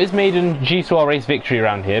 He got his maiden Gcor race victory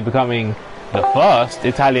around here, becoming the first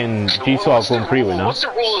Italian Gcor Grand Prix winner. What's the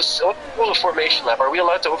rule of formation lap? Are we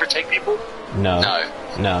allowed to overtake people? No.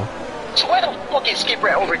 No. So why the fuck is Skip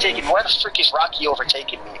Rat overtaking me? Why the frick is Rocky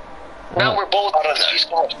overtaking me? Now we're both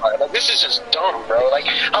disqualified. Like, this is just dumb, bro. Like,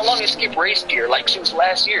 how long has Skip raced here? Like, since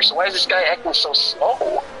last year. So why is this guy acting so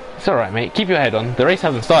slow? It's alright, mate. Keep your head on. The race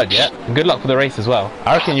hasn't started yet. And good luck for the race as well.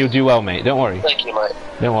 I reckon you'll do well, mate. Don't worry. Thank you, mate.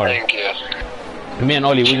 Don't worry. Thank you. Me and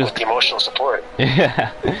Ollie, we'll just... the emotional support.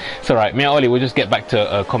 Yeah. It's alright. Me and Ollie, we'll just get back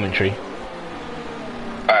to commentary.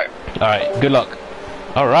 Alright. Good luck.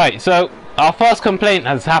 Alright, so our first complaint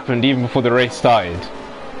has happened even before the race started.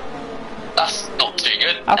 That's not too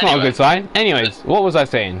good. That's not a good sign. Anyways, what was I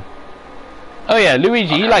saying? Oh yeah,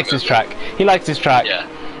 Luigi, he likes this track. He likes this track.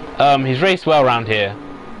 Yeah. He's raced well around here.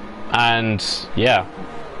 And yeah,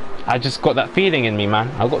 I just got that feeling in me, man.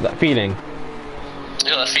 I got that feeling.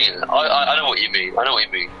 You got that feeling? I know what you mean. I know what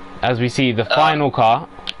you mean. As we see the final car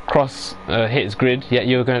hit his grid. Yeah,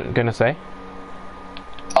 you were gonna say?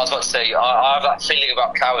 I was about to say, I have that feeling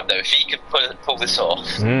about Coward though. If he could pull this off.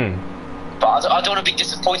 But I don't want to be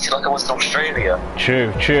disappointed like I was in Australia.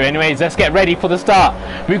 True. Anyways, let's get ready for the start.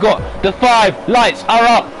 We've got the 5 lights are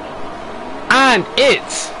up. And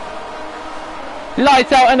it's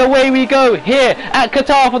lights out and away we go here at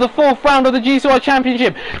Qatar for the 4th round of the Gcor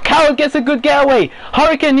Championship. Coward gets a good getaway.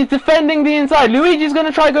 Hurricane is defending the inside. Luigi's going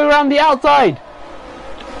to try to go around the outside.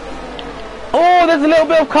 Oh, there's a little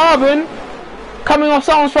bit of carbon coming off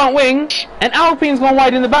someone's front wing. And Alpine's gone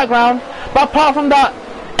wide in the background. But apart from that,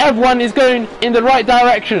 everyone is going in the right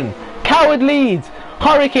direction. Coward leads.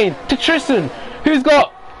 Hurricane to Tristan, who's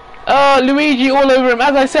got Luigi all over him.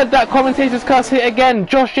 As I said, that commentator's cuss hit again.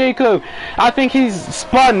 Josh Jaco, I think he's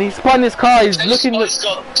spun his car. He's looking. He's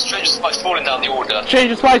got Stranger Spice falling down the order.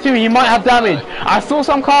 Stranger Spice too. He might have damage. I saw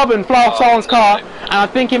some carbon fly off someone's car, and I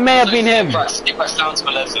think it may have been him. Skip Rat's down to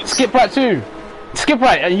 11th. Skip Rat too. Skip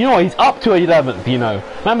Rat, you know, he's up to 11th. You know,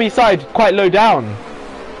 remember he started quite low down.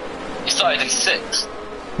 He started in 6th.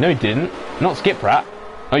 No, he didn't. Not Skip Rat.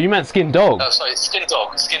 Oh, you meant Skin Dog. Oh, sorry, Skin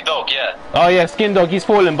Dog, yeah. Oh yeah, Skin Dog, he's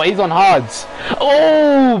fallen, but he's on hards.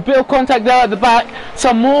 Oh, bit of contact there at the back.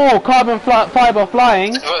 Some more carbon fiber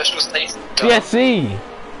flying. VSC.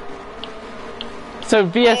 So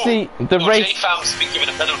VSC, the race... J-Fam's been given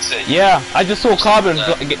a penalty. Yeah, I just saw carbon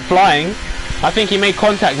flying. I think he made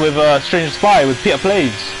contact with Stranger Spy, with Peter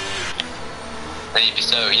Plays. Maybe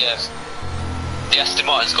so, yes. The Aston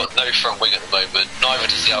Martin's got no front wing at the moment, neither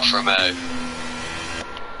does the Alfa Romeo.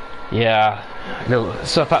 Yeah, no,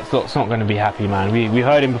 Sir Fatstock's not going to be happy, man. We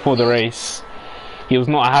heard him before the race. He was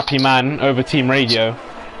not a happy man over team radio.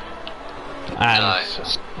 And,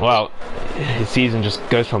 well, his season just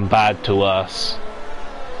goes from bad to worse.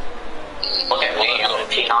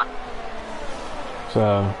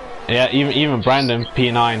 So, yeah, even Brandon,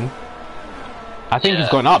 P9. I think he's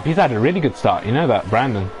gone up. He's had a really good start. You know that,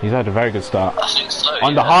 Brandon? He's had a very good start. I think so,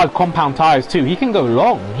 on the hard compound tyres too. He can go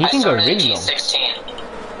long. He can go really long.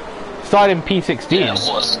 Started in P16. Yeah,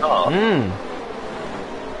 what a start.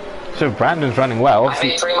 So Brandon's running well. I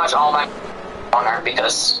made pretty much all my honor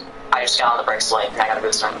because I just got on the brakes late and I got a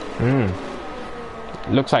booster.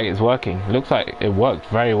 Looks like it's working. Looks like it worked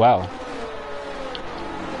very well.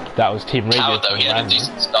 That was Team Radio. Howard, though, he had a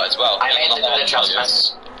decent start as well. I made the good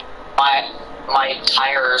adjustments. My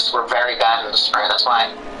tires were very bad in the sprint. That's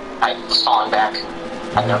why I was falling back.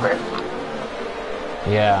 I know it.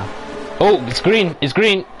 Yeah. Oh, it's green. It's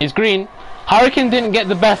green. It's green. Hurricane didn't get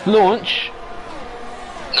the best launch.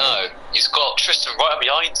 No, he's got Tristan right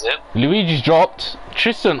behind him. Luigi's dropped.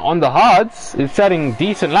 Tristan on the hards is setting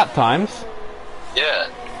decent lap times. Yeah.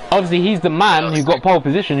 Obviously, he's the man who got pole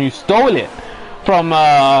position, who stole it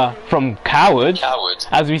from Coward.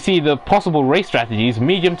 As we see the possible race strategies,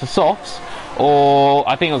 medium to softs, or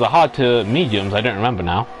I think it was a hard to mediums. I don't remember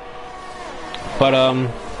now. But I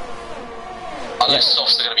know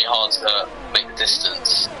softs are going to be hard to make the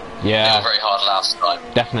distance. Yeah. They were very hard last time.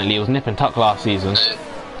 Definitely, it was nip and tuck last season.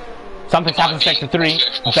 Something's happened in Sector 3.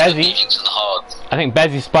 Bezzy. I think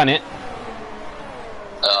Bezzy spun it.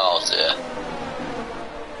 Oh dear.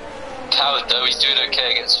 Coward though, he's doing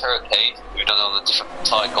okay against Hurricane. We've done all the different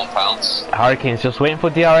tyre compounds. Hurricane's just waiting for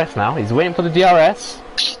DRS now. He's waiting for the DRS.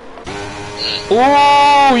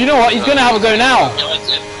 Oh, you know what? He's going to have a go now.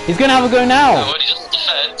 He's going to have a go now. No, he doesn't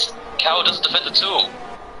defend. Coward doesn't defend at all.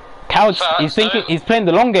 Coward, he's thinking, he's playing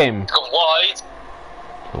the long game. He's gone wide.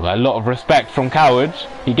 A lot of respect from Coward.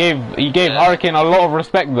 He gave Hurricane a lot of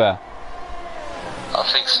respect there. I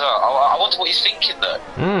think so. I wonder what he's thinking though.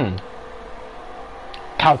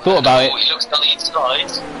 Coward thought about it. He looks down the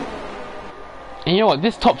inside. And you know what?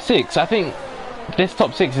 This top 6, I think this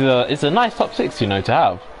top 6 is a nice top 6, you know, to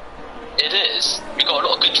have. It is. We've got a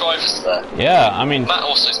lot of good drivers there. Yeah, I mean, Matt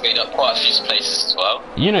also's made up quite a few places as well.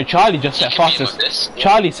 You know, Charlie just set fastest.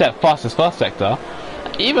 Charlie set fastest first sector.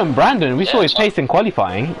 Even Brandon, we saw his pace in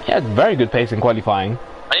qualifying. He had very good pace in qualifying.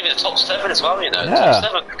 And even the top 7 as well, you know. Yeah. The top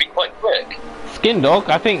 7 could be quite quick. Skin Dog,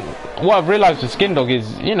 I think what I've realised with Skin Dog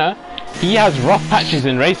is, you know, he has rough patches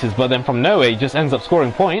in races, but then from nowhere he just ends up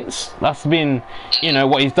scoring points. That's been, you know,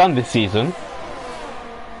 what he's done this season.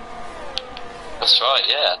 That's right,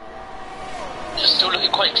 yeah. Just still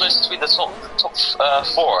looking quite close between the top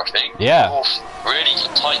 4, I think. Yeah. All really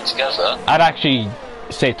tight together. I'd actually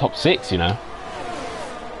say top 6, you know.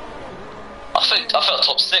 I felt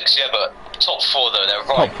top 6, yeah, but top 4 though, they're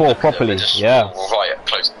right. Top 4 properly, yeah. All right,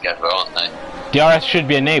 close together, aren't they? DRS should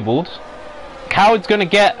be enabled. Coward's gonna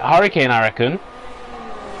get Hurricane, I reckon.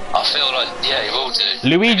 I feel like, yeah, he will do.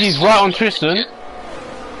 Luigi's right on Tristan.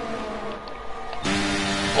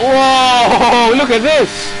 Whoa! Look at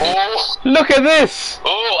this! Oh! Look at this!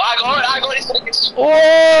 Oh, I got it, he's gonna get...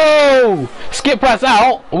 Oh! Skip Pratt's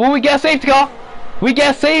out. Will we get a safety car? We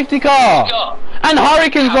get a safety car! And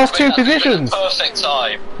Hurricane's lost 2 positions. Perfect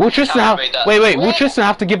time. Will Tristan have... Wait, will Tristan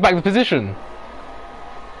have to give back the position?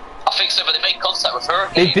 I think so, but they made contact with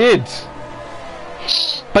Hurricane. They did.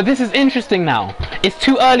 But this is interesting now. It's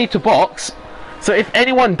too early to box. So if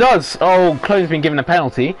anyone does... Oh, Chloe's been given a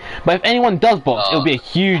penalty. But if anyone does box, it'll be a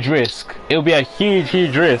huge risk. It'll be a huge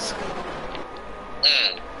risk.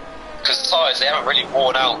 Because the tyres, they haven't really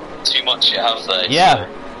worn out too much yet, have they? Yeah.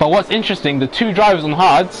 But what's interesting, the 2 drivers on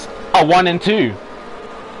hards are 1 and 2.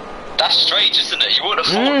 That's strange, isn't it? You wouldn't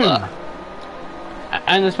have thought that.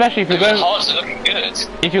 And especially if you're going... hards are looking good.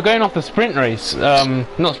 If you're going off the sprint race,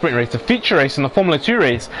 not sprint race, the feature race and the Formula 2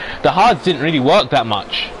 race, the hards didn't really work that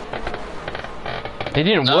much. They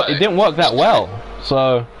didn't work. It didn't work that well.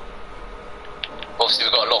 So obviously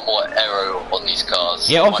we've got a lot more aero on these cars.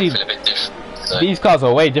 Yeah, obviously it might feel a bit different, so. These cars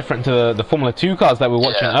are way different to the Formula 2 cars that we were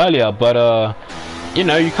watching earlier. But you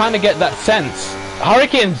know, you kind of get that sense.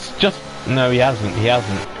 Hurricane's just he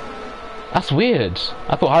hasn't. That's weird.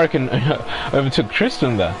 I thought Hurricane overtook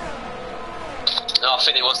Tristan there. No, I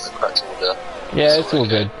think it was the correct order. Yeah, it's all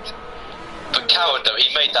good. But Coward though,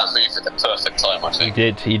 he made that move at the perfect time, I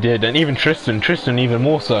think. He did, and even Tristan even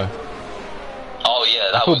more so. Oh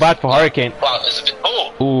yeah, that I feel bad for Hurricane. Wow, there's a bit.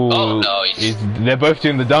 Oh no, they're both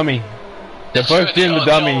doing the dummy. They're both doing the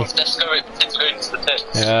dummy. Let's go into the pits.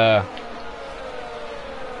 Yeah.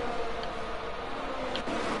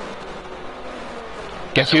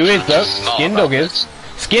 Guess who is though? Skin Dog is.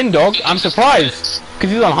 Skin Dog, I'm surprised,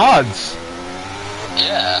 because he's on hards.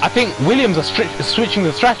 Yeah. I think Williams are switching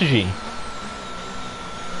the strategy.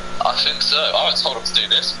 I think so. I haven't told him to do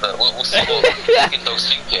this, but we'll see what Skin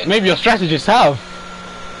Dog's thinking. Maybe your strategists have.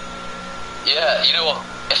 Yeah, you know what?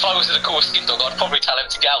 If I was in a call with Skin Dog, I'd probably tell him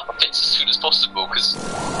to get out the pits as soon as possible, because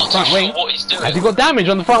I'm not too sure what he's doing. Has he got damage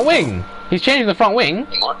on the front wing? He's changing the front wing.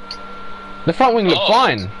 The front wing looked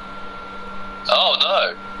fine. Oh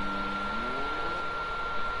no.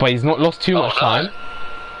 But he's not lost too much time.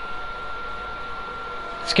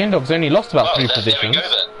 Skin Dog's only lost about 3 positions. There we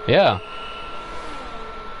go then. Yeah.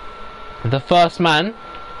 The first man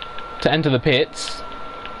to enter the pits.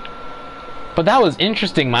 But that was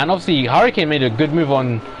interesting, man. Obviously, Hurricane made a good move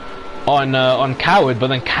on Coward, but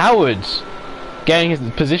then Coward getting his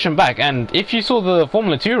position back. And if you saw the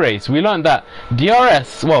Formula 2 race, we learned that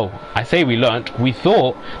DRS, well, I say we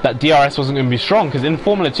thought that DRS wasn't going to be strong, because in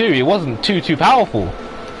Formula 2 it wasn't too powerful.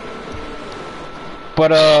 But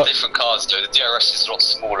different cars though, the DRS is a lot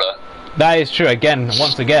smaller. That is true.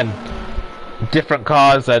 Once again, different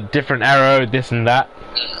cars, a different aero, this and that.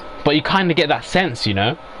 But you kind of get that sense, you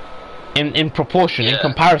know, in proportion, in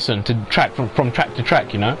comparison to track from track to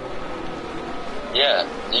track, you know. Yeah.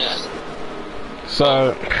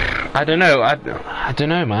 So I don't know. I don't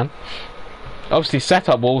know, man. Obviously,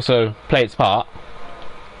 setup will also play its part.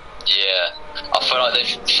 Yeah, I feel like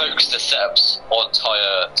they've focused their setups on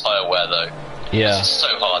tyre wear though. Yeah. It's so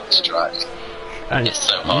hard to drive. And it's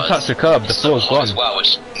so hard. You touch the curb, the floor's gone. As well,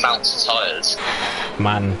 which mounts tyres.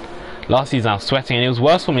 Man, last season I was sweating, and it was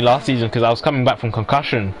worse for me last season because I was coming back from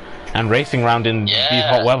concussion and racing around in these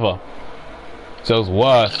hot weather. So it was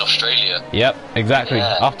worse. In Australia. Yep, exactly.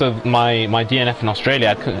 Yeah. After my DNF in Australia,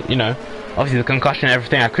 I couldn't, you know, obviously the concussion and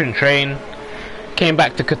everything, I couldn't train. Came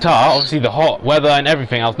back to Qatar, obviously the hot weather and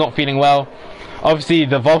everything, I was not feeling well. Obviously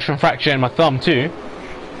the Vulcan fracture in my thumb too.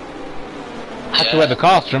 Had to wear the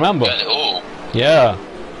cast, remember? Yeah.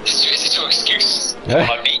 Is it your excuse when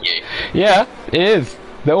I meet you? Yeah, it is.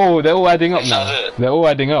 They're all adding up now. They're all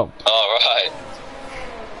adding up. Alright.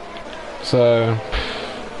 So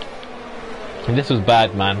this was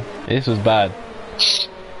bad, man. This was bad.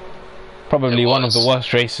 Probably one of the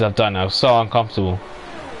worst races I've done. I was so uncomfortable.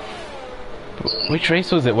 Which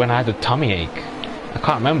race was it when I had a tummy ache? I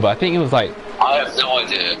can't remember. I think it was like... I have no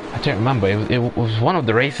idea. I don't remember. It was one of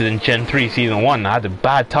the races in Gen.3 Season 1. I had a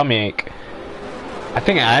bad tummy ache. I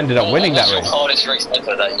think I ended up winning that race. What's your hardest race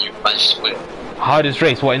ever that you managed to win? Hardest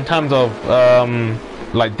race? What, in terms of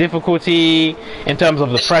like difficulty, in terms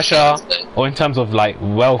of the pressure, or in terms of like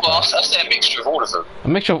welcome? Well, I'll say a mixture of all of them. A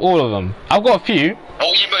mixture of all of them. I've got a few. What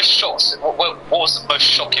were you most shocked? What was the most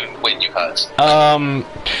shocking win you had?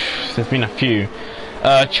 There's been a few.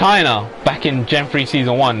 China, back in Gen.3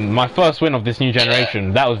 Season 1, my first win of this new generation.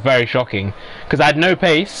 Yeah. That was very shocking, because I had no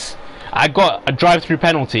pace. I got a drive-through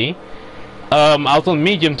penalty. I was on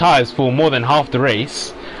medium tyres for more than half the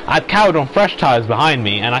race. I had Coward on fresh tyres behind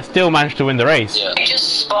me, and I still managed to win the race. Yeah. You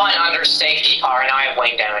just spun under safety car, and I have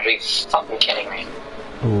wing damage. Are you fucking kidding me?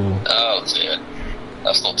 Ooh. Oh dear.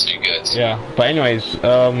 That's not too good. Yeah, but anyways,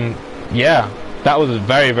 yeah, that was a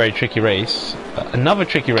very, very tricky race. Another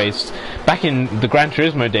tricky race back in the Gran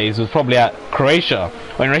Turismo days was probably at Croatia,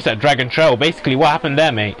 when I raced at Dragon Trail. Basically, what happened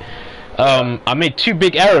there, mate? I made two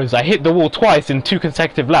big errors. I hit the wall twice in 2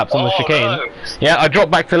 consecutive laps on the chicane. No. Yeah, I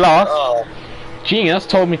dropped back to last. Genius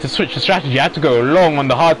told me to switch the strategy. I had to go long on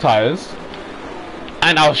the hard tires,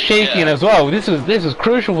 and I was shaking as well. This was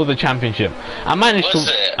crucial for the championship. I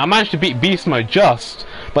managed to beat Beast Mode just,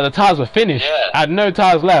 but the tires were finished. I had no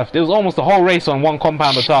tires left. It was almost the whole race on 1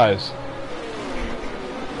 compound of tires.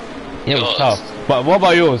 It was tough. But what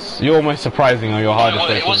about yours? Your most surprising or your hardest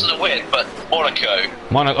race? It wasn't a win, but Monaco.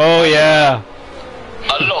 Oh yeah.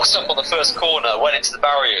 I locked up on the first corner, went into the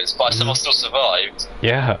barriers, but I somehow still survived.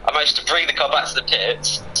 Yeah. I managed to bring the car back to the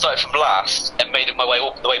pits, started from last, and made my way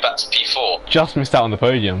all the way back to P4. Just missed out on the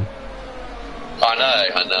podium. I know.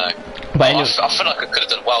 But I feel like I could have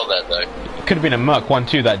done well there, though. It could have been a Merc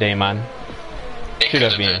 1-2 that day, man. Should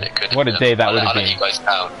have been. What a day that would have been. You guys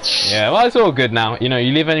down. Yeah, well, it's all good now. You know,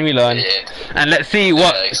 you live and you learn. Yeah. And let's see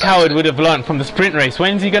what Coward would have learned from the sprint race.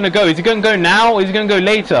 When's he going to go? Is he going to go now, or is he going to go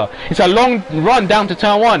later? It's a long run down to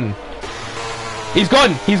turn 1. He's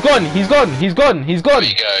gone. There you go. He's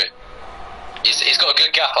got a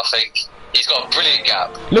good gap, I think. He's got a brilliant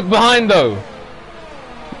gap. Look behind, though.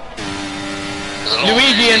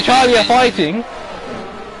 Luigi and Charlie are fighting.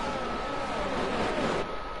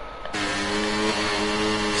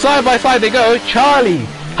 Side by side they go. Charlie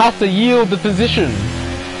has to yield the position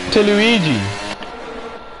to Luigi.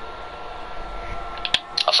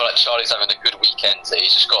 I feel like Charlie's having a good weekend.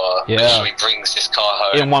 He's just got to make sure he brings his car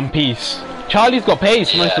home in one piece. Charlie's got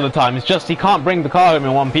pace most of the time. It's just he can't bring the car home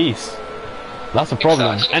in one piece. That's a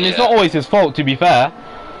problem, and it's not always his fault, to be fair.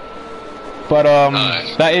 But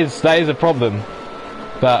that is a problem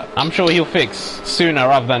that I'm sure he'll fix sooner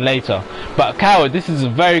rather than later. But Coward, this is a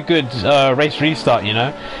very good race restart, you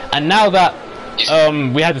know. And now that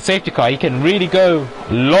we had the safety car, he can really go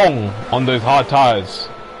long on those hard tires.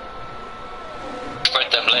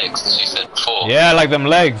 Spread them legs, as you said before. Yeah, like them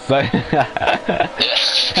legs. Yeah.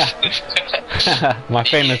 My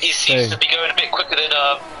famous. He seems to be going a bit quicker than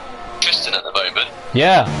Tristan at the moment.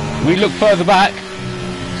 Yeah, we look further back.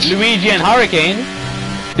 Luigi and Hurricane,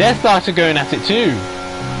 they started going at it too.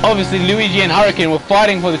 Obviously, Luigi and Hurricane were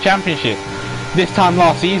fighting for the championship this time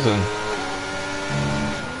last season.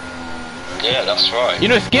 Yeah, that's right. You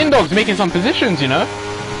know, Skin Dog's making some positions, you know.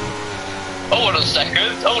 Hold on a second,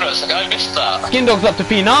 I missed that. Skin Dog's up to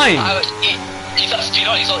P9. He's up to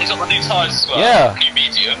P9, he's got the new tyres as well. Yeah. New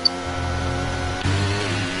medium.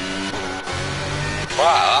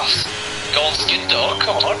 Wow, go on Skin Dog,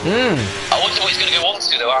 come on. I wonder what he's going to go on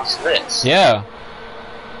to though after this. Yeah.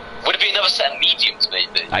 Would it be another set of mediums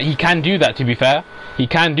maybe? He can do that, to be fair. He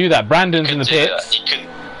can do that. Brandon's in the pits. He can.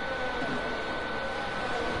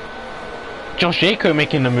 Josh Jaco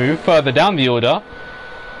making the move further down the order.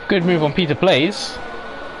 Good move on Peter Plays.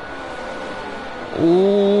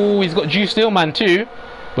 Ooh, he's got Juice Steelman too.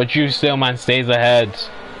 But Juice Steelman stays ahead.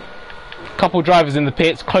 Couple drivers in the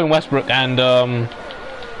pits, Clone Westbrook and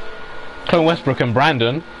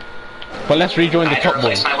Brandon. But let's rejoin the top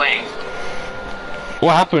boy.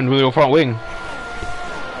 What happened with your front wing?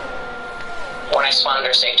 When I spun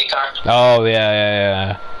under safety car. Oh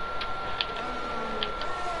yeah.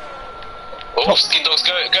 Oh, Skin Dog's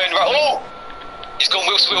going right. Oh, he's gone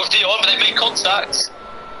wheel to wheel with Dion, but they made contact.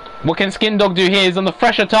 What can Skin Dog do here? He's on the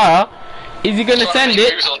fresher tyre. Is he going to send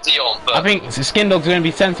it? On Dion, I think Skin Dog's going to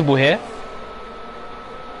be sensible here.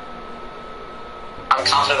 I'm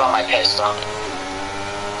confident on my pace though.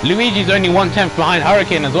 Luigi's only 1/10 behind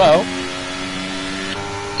Hurricane as well.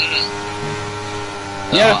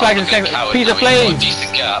 Yellow flag in second. Peter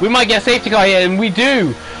Plays. We might get a safety car here, and we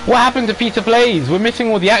do. What happened to Peter Plays? We're missing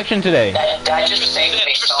all the action today. That just saved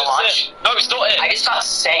me so much. No, it's not it. I just got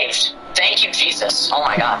saved. Thank you, Jesus. Oh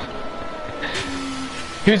my God.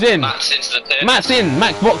 Who's in? Matt's into the pit. Matt's in.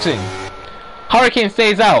 Matt's boxing. Hurricane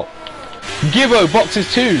stays out. Gibbo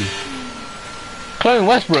boxes too. Clone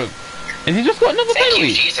Westbrook. Has he just got another penalty? Thank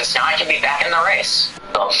you, Jesus. Now I can be back in the race.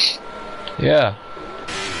 Yeah.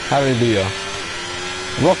 Hallelujah.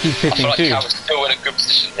 Rocky's pitting I feel like too. Calvin's still in a good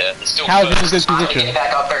position here. He's still Calvin's in a good I'm position. getting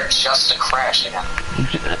back up there just to crash again.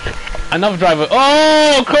 Another driver.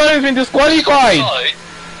 Oh, Clone's been disqualified.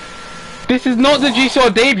 This is not the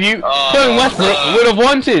Gcor debut. Clone Westbrook would have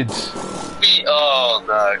wanted. Oh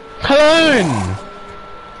no. Clone!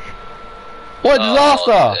 What a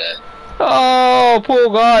disaster! Oh, poor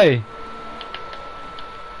guy.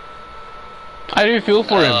 I do feel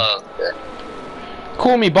for him.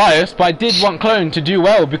 Call me biased, but I did want Clone to do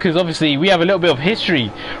well because obviously we have a little bit of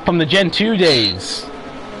history from the Gen 2 days.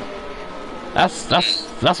 That's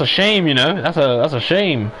a shame, you know. That's a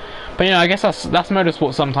shame. But you know, I guess that's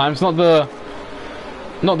motorsport sometimes. Not the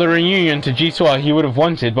reunion to Gcor he would have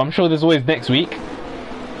wanted, but I'm sure there's always next week.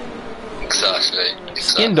 Exactly.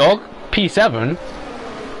 Skin Dog P7.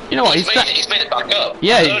 You know what? He's made it back up.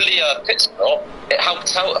 Yeah. Early pit stop. It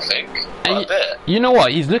helped out, I think. Quite a bit. You know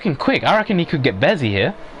what? He's looking quick. I reckon he could get Bezzy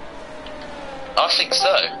here. I think so.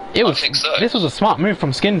 I think so. This was a smart move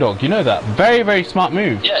from Skin Dog. You know that? Very, very smart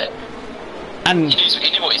move. Yeah. And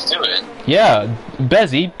he knew what he's doing. yeah,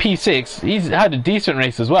 Bezzy P6. He's had a decent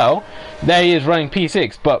race as well. There he is running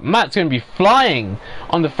P6. But Matt's going to be flying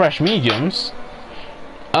on the fresh mediums.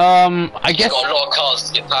 I guess. He's got a lot of cars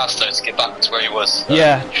to get past though to get back to where he was. So.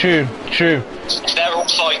 Yeah, true. If they're all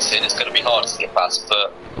fighting, it's going to be hard to get past.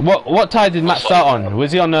 But what tyre did Matt start on?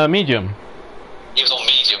 Was he on medium? He was on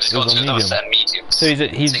mediums. He's got to another set of mediums. So he's so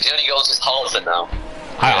he can only go on to his harder now.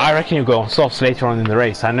 I reckon he'll go on softs later on in the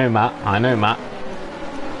race. I know Matt.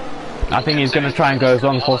 I think he's going to try and go as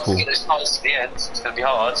long as possible. To the end. It's going to be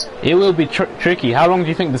hard. It will be tricky. How long do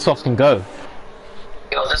you think the softs can go?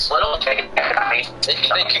 You know, this little chicken. They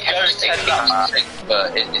can go 10 laps, I think,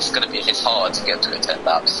 but it's hard to get to 10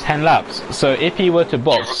 laps. 10 laps. So if he were to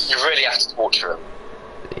box, you really have to torture him.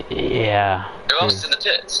 Yeah. Who else is in the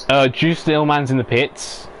pits? Juice Stillman's in the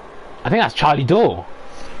pits. I think that's Charlie Dorr.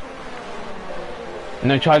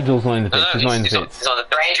 No, Charlie Dorr's not in the pits. He's not in the pits. He's on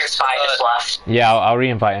the Rangers 5 is left. Yeah, I'll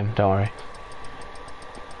re-invite him. Don't worry.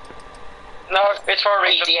 No, it's for a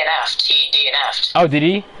reason. He DNF'd. Oh, did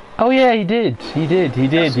he? Oh yeah, he did.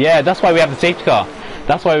 Yes. Yeah, that's why we have the safety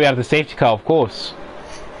car. Of course.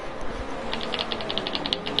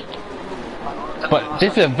 But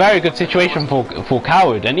this is a very good situation for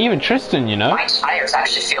Coward and even Tristan, you know. My tires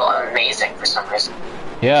actually feel amazing for some reason.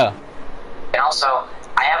 Yeah. And also,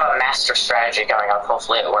 I have a master strategy going on.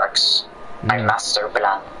 Hopefully it works. My master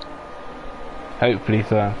plan. Hopefully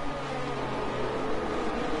so.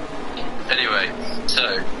 Anyway,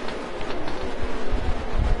 so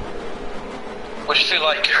what do you feel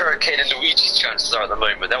like Hurricane and Luigi's chances are at the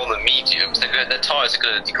moment? They're on the mediums. Their tyres are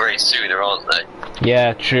going to degrade sooner, aren't they?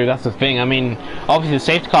 Yeah, true. That's the thing. I mean, obviously the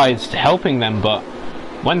safety car is helping them, but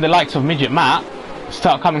when the likes of Midget Matt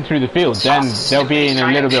start coming through the field, then they'll be in a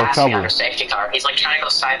little bit of trouble. Under safety car. He's like trying to go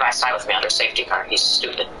side by side with me under safety car. He's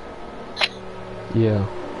stupid. Yeah.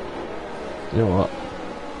 You know what?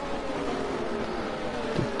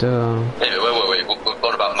 Anyway, wait.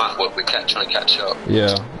 What about Matt? We're trying to catch up.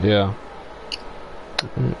 Yeah.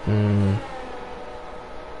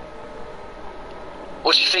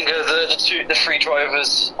 What do you think of the three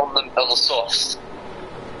drivers on the softs?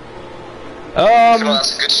 I feel like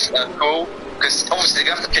that's a good call, because obviously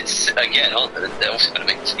they're going to have to pit again, aren't they? They're also going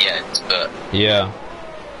to make it to the end, but yeah.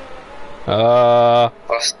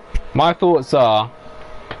 My thoughts are,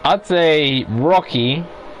 I'd say Rocky.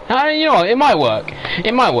 You know, it might work.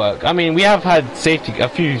 It might work. I mean, we have had a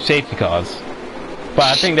few safety cars, but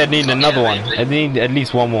I think they need another one. They need at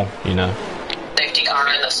least one more. You know. Safety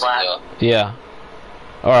car in the slab. Yeah.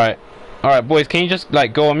 All right, boys. Can you just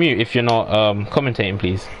like go on mute if you're not commentating,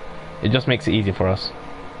 please? It just makes it easier for us.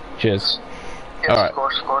 Cheers. Yes, all right. Of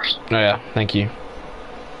course. Oh yeah, thank you.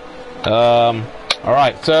 All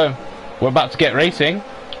right, so we're about to get racing.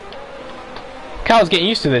 Cal's getting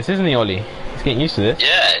used to this, isn't he, Ollie? He's getting used to this.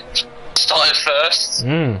 Yeah, started first.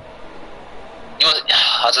 I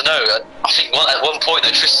don't know. I think at one point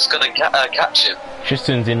though, Tristan's going to catch him.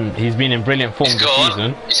 He's been in brilliant form this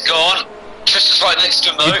season. He's gone. Tristan's right next to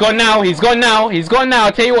him though. He's gone now.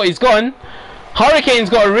 I'll tell you what, he's gone. Hurricane's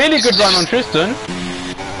got a really good run on Tristan.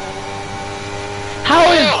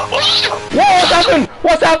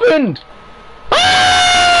 What's happened?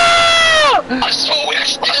 Ah! I saw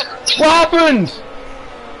it. What happened?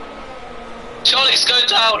 Charlie's going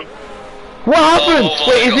down. What happened?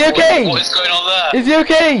 Wait, is he okay? What is going on there? Is he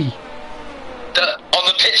okay? On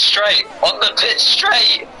the pit straight.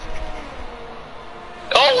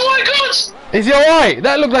 Oh my god! Is he alright?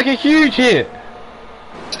 That looked like a huge hit.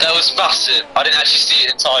 That was massive. I didn't actually see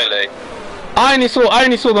it entirely. I only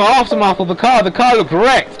saw the aftermath of the car. The car looked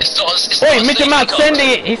wrecked. Wait, Mitchell Matt's sending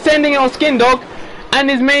it. He's sending it on Skin Dog, and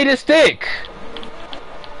he's made it stick.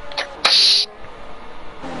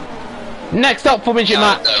 Next up for Midget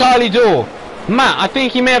Matt, Charlie Door. Matt, I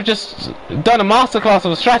think he may have just done a masterclass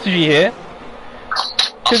of strategy here.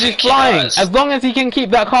 Because he's flying. As long as he can keep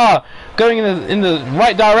that car going in the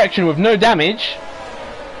right direction with no damage,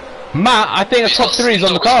 Matt, I think a top 3 is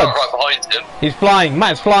on the cards. Right behind him. He's flying.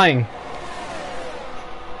 Matt's flying.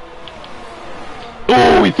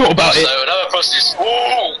 Oh, he thought about it. Another person who's...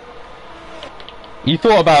 Ooh. You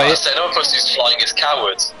thought about it. Another person who's flying is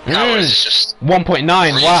Cowards. Cowards is just 1.9.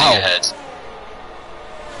 Wow. Ahead.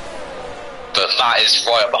 But Matt is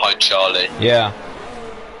right up behind Charlie. Yeah.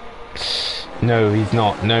 No, he's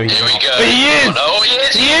not. No, he's Here not. we go. But he is. Oh, no, he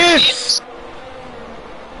is. He is.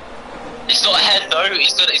 He's not ahead though.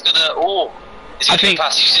 He's gonna. Oh. I think.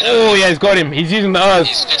 Oh yeah, he's got him. He's using the Urs.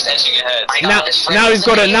 He's just edging ahead. Now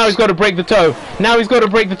he's got to break the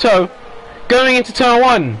toe. Going into turn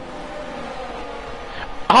 1.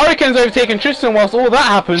 Hurricane's overtaken Tristan whilst all that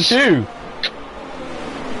happened too.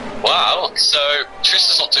 Wow. So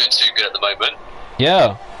Tristan's not doing too good at the moment.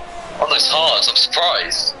 Yeah. On those hards, I'm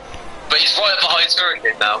surprised. But he's right behind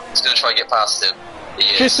Hurricane now. He's gonna try and get past him.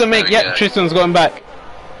 Tristan's got him back.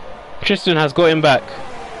 Tristan has got him back.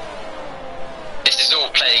 This is all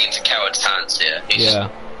playing into Coward's hands here. He's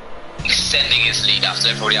extending his lead after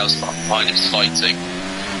everybody else behind him is fighting.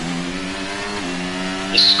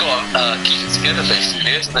 He's just got to keep it together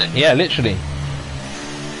basically, isn't he? Yeah, literally.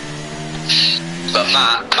 But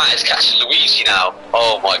Matt is catching Luigi now.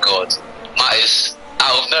 Oh my god. Matt is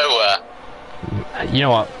out of nowhere. You know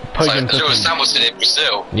what? Podium like Lewis Hamilton in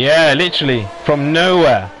Brazil. Yeah, literally. From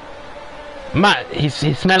nowhere. Matt, he's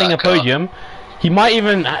smelling a podium. He might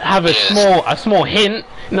even have a small hint,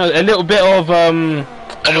 you know, a little bit of a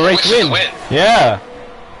race win. Yeah.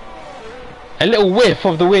 A little whiff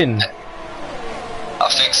of the win. I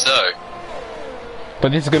think so.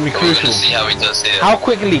 But this is going to be crucial. We'll see how he does here. How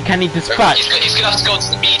quickly can he dispatch? He's going to have to go into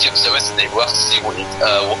the mediums though, isn't he? We'll have to see how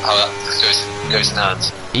that goes in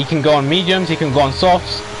hands. He can go on mediums, he can go on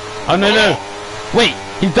softs. Oh no. Wait,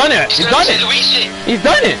 he's done it! He's done it! He's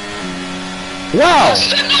done it! Wow!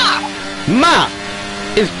 Matt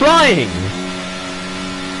is flying!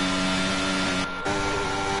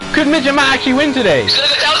 Could Midget Matt actually win today? He's going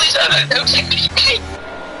to go down this.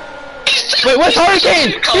 Wait, where's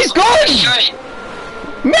Hurricane? He's gone!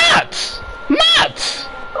 Matt!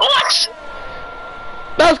 What?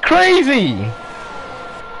 That's crazy!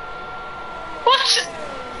 What?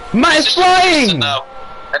 Matt is flying!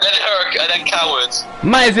 And then Hurricane, and then Cowards.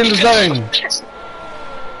 Matt is in the zone.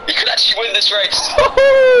 He could actually win this race.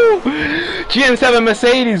 GM7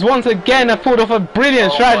 Mercedes once again have pulled off a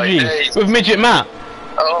brilliant strategy with Midget Matt.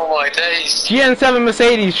 Oh my days. GN7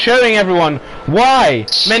 Mercedes showing everyone why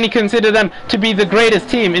many consider them to be the greatest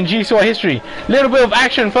team in Gcor history. Little bit of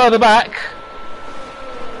action further back.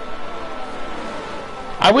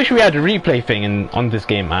 I wish we had a replay thing on this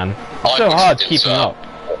game, man. It's so hard keeping up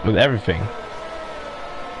with everything.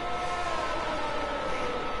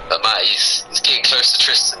 But Matt, he's getting close to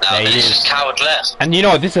Tristan now. Yeah, He's just coward left. And you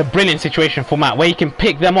know, this is a brilliant situation for Matt, where he can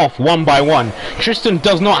pick them off one by one. Tristan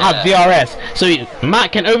does not have DRS, so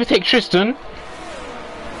Matt can overtake Tristan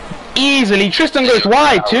easily. Tristan goes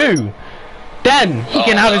wide too. Then he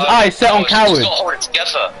can have his eyes set on Coward. He's got to hold it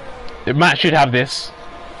together. Matt should have this.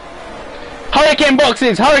 Hurricane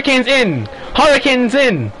boxes! Hurricane's in! Hurricane's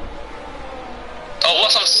in! Oh,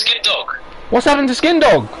 what's up to Skin Dog? What's happened to Skin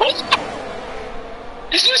Dog? What?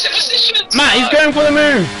 He's losing positions! Matt, he's going for the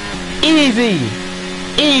move! Easy!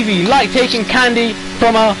 Easy, like taking candy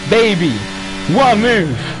from a baby. What a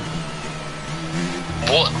move!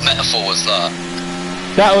 What metaphor was that?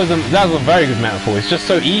 That was a very good metaphor. It's just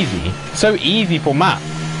so easy. So easy for Matt.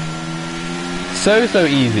 So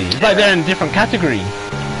easy. It's like they're in a different category.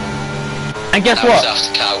 And guess what?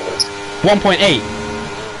 1.8.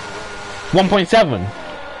 1.7.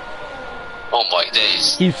 Oh my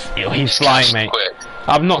days. He's flying, mate. Quick.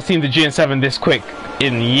 I've not seen the GN7 this quick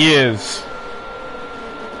in years.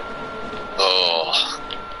 Oh.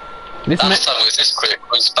 Last time it was this quick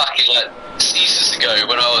was back in like seasons ago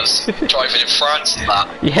when I was driving in France and that.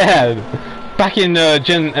 Yeah. Back in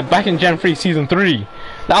Gen.3 Season 3.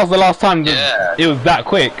 That was the last time it was that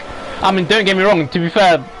quick. I mean, don't get me wrong, to be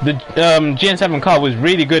fair, the GN7 car was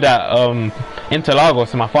really good at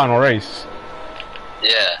Interlagos in my final race.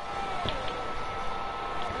 Yeah.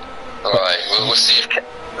 Alright, we'll see if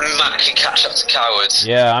Matt can catch up to Coward.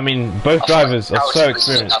 Yeah, I mean, both drivers are so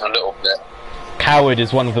experienced. A little bit. Coward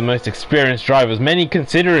is one of the most experienced drivers. Many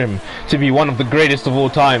consider him to be one of the greatest of all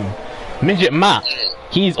time. Midget Matt,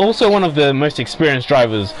 he's also one of the most experienced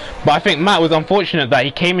drivers. But I think Matt was unfortunate that he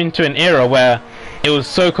came into an era where it was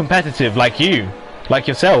so competitive, like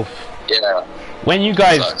yourself. Yeah. When you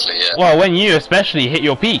guys, yeah. well, when you especially hit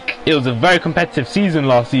your peak, it was a very competitive season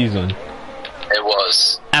last season. It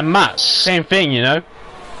was. And Matt, same thing, you know.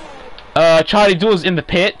 Charlie Dawes in the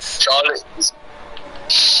pits.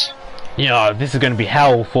 You know, this is going to be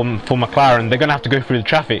hell for McLaren. They're going to have to go through the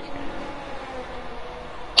traffic.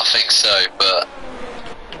 I think so, but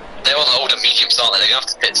they're on the older mediums, aren't they? They're going to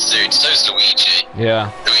have to pit soon. So's Luigi.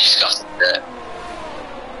 Yeah. Luigi's got to pit.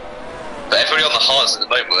 But everybody on the hards at the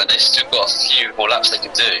moment, and they've still got a few more laps they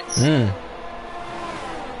can do.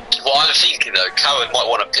 What I'm thinking though, Coward might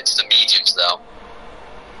want to pit to the mediums now.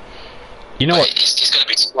 You know what? He's going to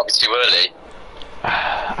be too early.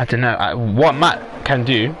 I don't know. What Matt can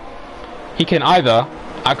do, he can either.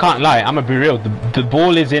 I can't lie. I'm gonna be real. The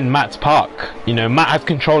ball is in Matt's park. You know, Matt has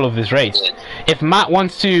control of this race. If Matt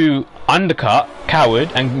wants to undercut Coward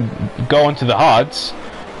and go onto the hards,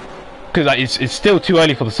 because it's still too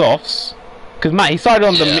early for the softs. Because Matt, he started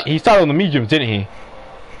on the mediums, didn't he?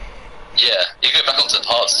 Yeah, you can go back onto the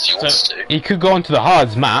hards if he wants to. He could go onto the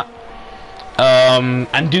hards, Matt,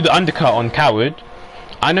 and do the undercut on Coward.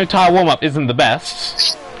 I know tire warm up isn't the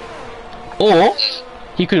best, or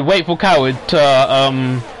he could wait for Coward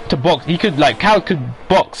to box. He could Coward could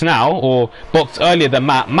box now or box earlier than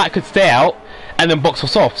Matt. Matt could stay out and then box for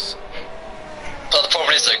softs. But the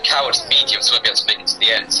problem is though, Coward's mediums won't be able to make it to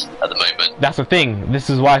the end at the moment. That's the thing. This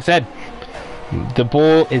is why I said the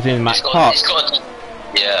ball is in Matt's park. He's got to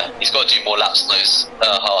do more laps on those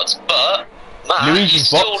hards. But Matt, Luigi's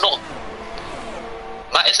still not.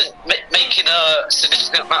 Matt isn't making a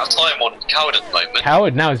significant amount of time on Coward at the moment.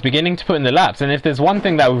 Coward now is beginning to put in the laps, and if there's one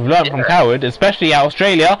thing that we've learned from Coward, especially at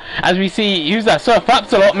Australia, as we see, who's that? Sir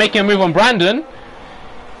Fapsalot making a move on Brandon.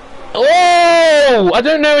 Oh! I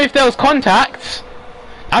don't know if there was contact.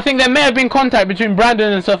 I think there may have been contact between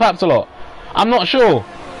Brandon and Sir Fapsalot. I'm not sure.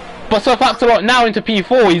 But Sir Fapsalot now into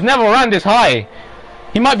P4. He's never ran this high.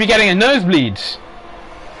 He might be getting a nosebleed.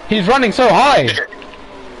 He's running so high.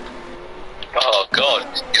 Oh god,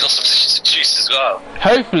 he's lost some positions to juice as well.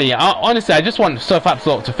 Hopefully, honestly, I just want Sir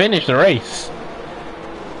Fapsalot to finish the race.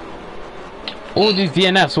 All these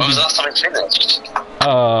DNFs will When was the last time he finished?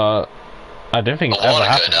 I don't think it's ever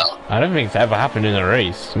happened. I don't think it's ever happened in a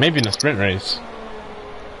race. Maybe in a sprint race.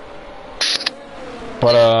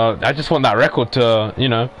 But I just want that record to, you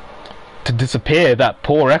know, to disappear. That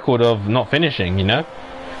poor record of not finishing, you know.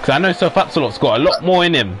 Because I know Sir Fapsalot's got a lot more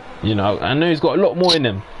in him. You know, I know he's got a lot more in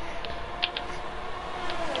him.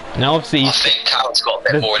 Now obviously, I think Coward's got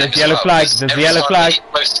a bit more in him. There's yellow flag. There's the yellow flag.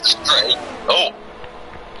 Oh,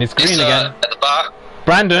 it's green again. At the back.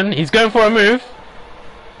 Brandon, he's going for a move.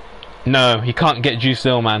 No, he can't get Juice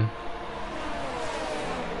Hill, man.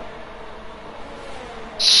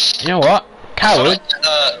 You know what? Coward.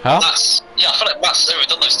 I feel like Matt's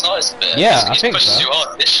overdone those tyres a bit. Yeah, I he's think pushed so. too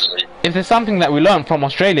hard initially. If there's something that we learned from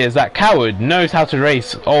Australia is that Coward knows how to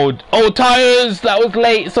race old tyres. That was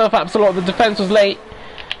late. Surf Absolute, the defense was late,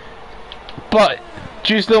 but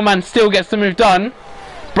Juice Little Man still gets the move done.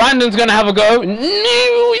 Brandon's gonna have a go.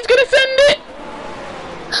 No, he's gonna send it.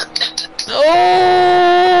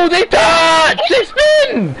 Oh, they touch! They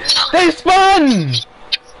spin! They spun!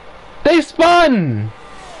 They spun!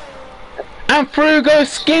 And through goes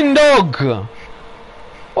Skin Dog!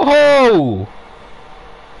 Oh!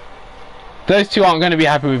 Those two aren't going to be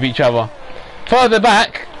happy with each other. Further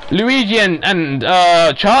back, Luigi and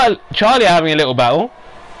Charlie are having a little battle.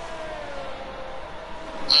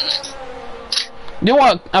 You know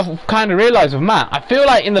what I've kind of realised with Matt? I feel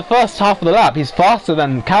like in the first half of the lap he's faster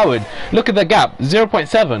than Coward. Look at the gap,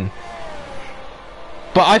 0.7.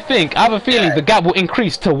 But I have a feeling the gap will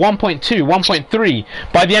increase to 1.2, 1.3.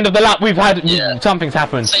 By the end of the lap we've had something's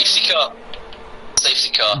happened. Safety car.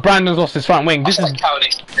 Safety car. Brandon's lost his front wing. This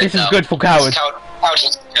is good for Coward.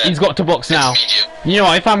 He's got to box now. You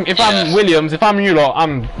know, if I'm Williams, if I'm you lot,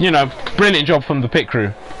 brilliant job from the pit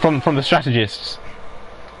crew, from the strategists.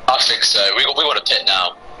 I think so. We want to pit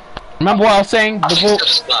now. Remember what I was saying? The ball.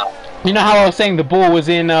 You know how I was saying the ball was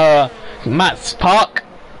in Matt's park?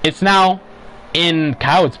 It's now in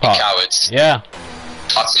Coward's park. Cowards. Yeah.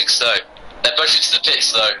 I think so. They're both into the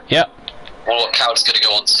pits though. Yep. Well, what Coward's going to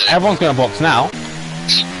go on to? Everyone's going to box now.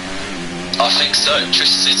 I think so.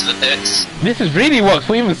 Tristan's into the pits. This is really works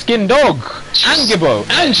for even Skin Dog and Gibbo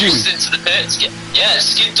and Juice. Tristan's into the pits. Yeah,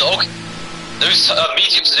 Skin Dog. Those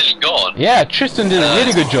mediums are nearly gone. Yeah, Tristan did a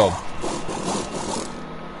really good job.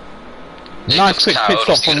 Nice quick pit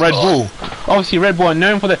stop from Red Bull. Obviously Red Bull are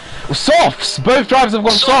known for the softs. Both drivers have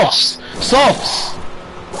gone softs. Softs.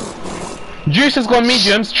 Juice has gone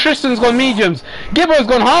mediums. Tristan's gone mediums. Gibbo's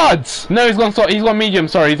gone hards. No, he's gone he's gone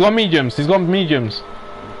mediums. Sorry, he's gone mediums. He's gone mediums.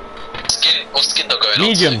 What's Skin Dog going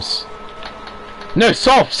mediums. No,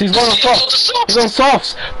 softs. He's gone on softs. He's on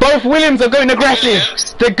softs. Both Williams are going aggressive.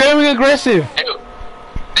 They're going aggressive.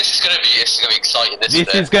 This is going to be exciting.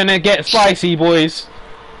 This is going to get spicy, boys.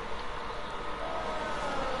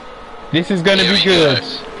 This is going to be good.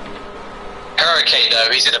 Hurricane,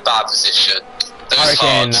 though, he's in a bad position.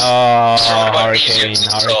 Hurricane,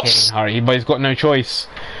 Hurricane, but he's got no choice.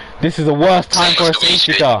 This is the worst time for a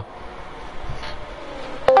safety car.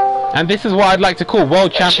 And this is what I'd like to call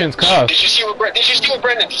World Champions curse. Did you see what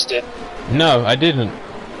Brendan just did? No, I didn't.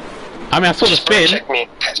 I mean, I saw the spin. Check me.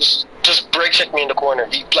 Just brake check me in the corner.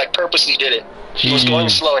 He purposely did it. He was going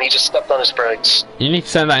slow and he just stepped on his brakes. You need to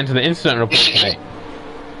send that into the incident report, mate.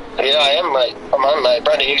 Yeah, I am, mate. I'm on, mate.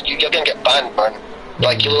 Brandon, you're gonna get banned, man.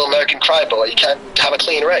 Like your little American cry boy. You can't have a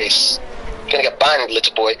clean race. You're gonna get banned,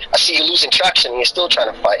 little boy. I see you losing traction and you're still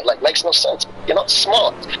trying to fight. Like, makes no sense. You're not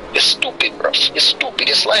smart. You're stupid, bro. You're stupid.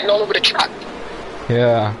 You're sliding all over the track.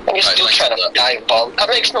 Yeah. And you're still trying to dive bomb. That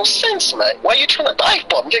makes no sense, mate. Why are you trying to dive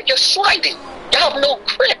bomb? You're sliding. You have no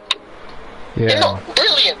grip. Yeah. You're not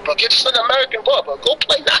brilliant, bro. You're just an American boy, bro. Go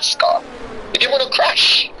play NASCAR. If you want to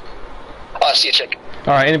crash. I'll see you, chick.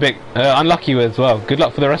 Alright, in a bit. Unlucky as well. Good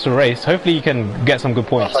luck for the rest of the race. Hopefully you can get some good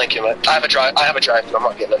points. Oh, thank you, mate. I have a drive, but I'm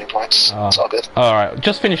not getting any points. It's all good. Alright,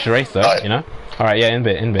 just finish the race though, you know? Alright, yeah, in a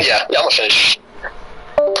bit. Yeah, I'm gonna finish.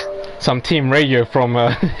 Some team radio from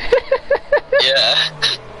Yeah.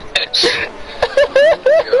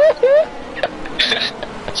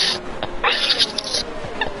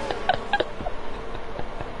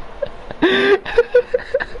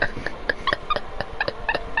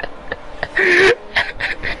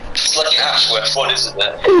 It's like an Ashworth one, isn't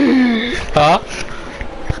it? Huh?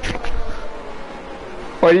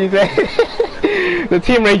 What do you say? The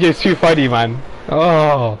team radio is too funny, man.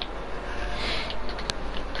 Oh.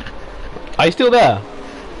 Are you still there?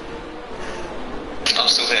 I'm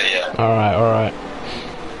still there, yeah. Alright.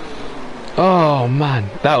 Oh man,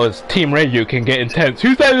 that was team radio can get intense.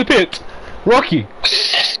 Who's there in the pit? Rocky.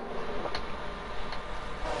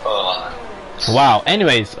 Oh. Wow.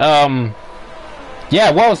 Anyways, yeah,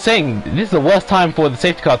 what I was saying, this is the worst time for the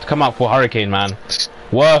safety car to come out for Hurricane, man.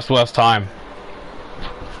 Worst time.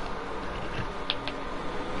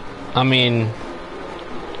 I mean,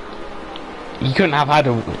 you couldn't have had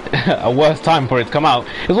a worse time for it to come out.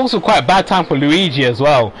 It was also quite a bad time for Luigi as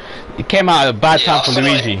well. It came out at a bad time for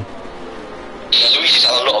Luigi. Luigi's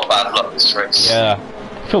had a lot of bad luck this race. Yeah,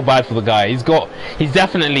 I feel bad for the guy. He's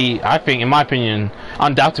definitely, I think, in my opinion,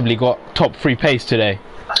 undoubtedly got top 3 pace today,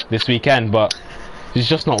 this weekend, but it's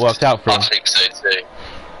just not worked out for him. I think so too.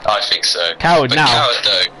 I think so. Coward but now. Coward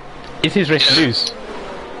though, It's his race to lose.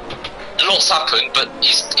 Lots happened, but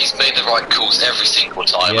he's made the right calls every single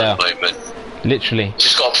time at the moment. Literally.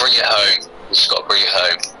 Just got to bring it home. Just got to bring it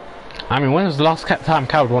home. I mean, when was the last time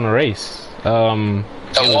Coward won a race? A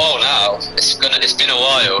while now. It's been a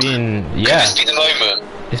while. It's been the moment.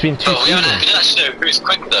 It's been 2 seasons. We don't actually know who's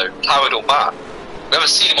quick though, Coward or Matt. We haven't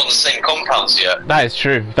seen them on the same compounds yet. That is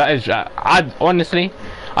true. That is. Honestly,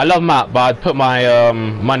 I love Matt, but I'd put my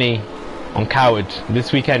money on Coward.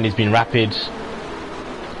 This weekend he's been rapid.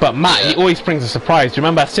 But Matt, he always brings a surprise. Do you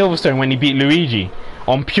remember at Silverstone when he beat Luigi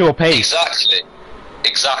on pure pace?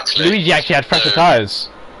 Exactly. Luigi actually had fresher tyres.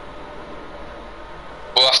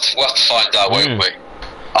 We'll have to find out, won't we?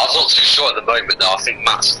 I'm not too sure at the moment though. I think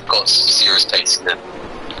Matt's got some serious pace in him.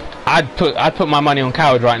 I'd put my money on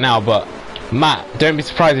Coward right now, but Matt, don't be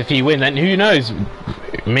surprised if he wins. And who knows?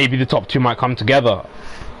 Maybe the top two might come together.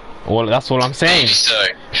 Well, that's all I'm saying. Maybe so.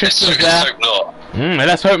 Tristan's let's hope not.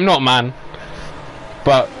 Let's hope not, man.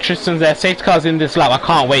 But Tristan's there. Safety car's in this lap. I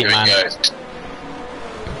can't wait, man.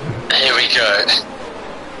 Here we go.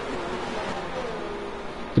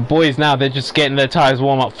 The boys now, they're just getting their tyres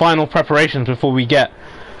warm up. Final preparations before we get.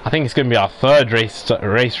 I think it's going to be our third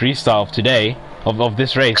race restart of today. Of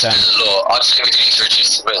this race. And I'm just going to need to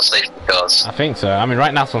reduce the amount of safety cars. I think so. I mean,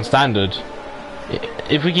 right now it's on standard.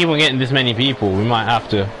 If we keep on getting this many people, we might have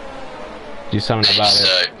to do something about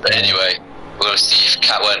it. But anyway, we're going to see if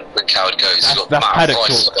when Coward goes. That's paddock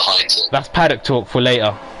talk. Behind him. That's paddock talk for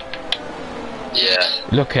later. Yeah.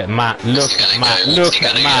 Look at Matt. Look at Matt. Look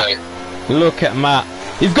at Matt. Look at Matt.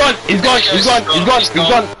 He's gone. He's gone. He's gone. He's gone. He's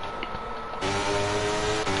gone.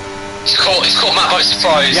 He's caught Matt by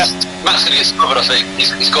surprise. Yep. Matt's going to get smothered, I think.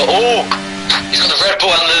 He's got the Red Bull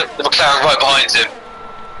and the McLaren right behind him.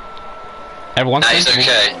 Everyone's sensible. He's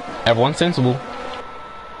okay. Everyone's sensible.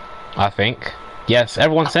 I think. Yes,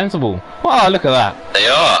 everyone's sensible. Wow, look at that. They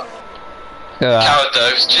are. Look at that. Coward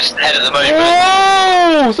though is just ahead at the moment.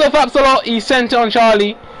 Oh! So Fapsalot, he sent it on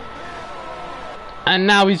Charlie. And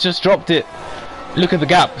now he's just dropped it. Look at the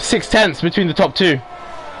gap. 6/10 between the top two.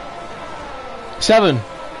 7.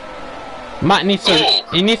 Matt needs to.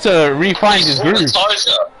 He needs to refine his groove.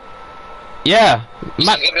 Yeah.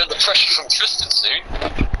 Matt gonna be under pressure from Tristan soon.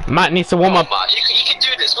 Matt needs to warm up. Matt, he can do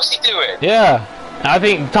this. What's he doing? Yeah. I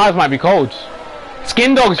think the tyres might be cold.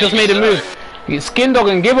 Skin Dog's just made a move. Skin Dog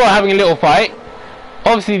and Gcor are having a little fight.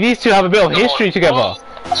 Obviously, these two have a bit of history together.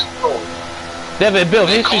 They have a bit of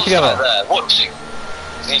history together. Watching.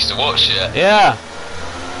 He needs to watch it. Yeah.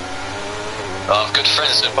 I'm good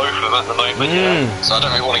friends with both of them at the moment, yeah. So I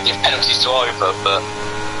don't really want to give penalties to either, but...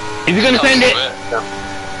 Is he going to send it?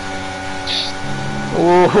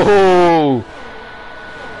 Oh!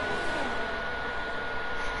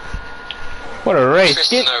 What a race.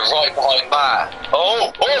 Tristan right behind Matt.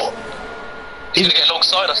 Oh! He's going to get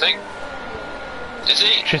alongside, I think. Is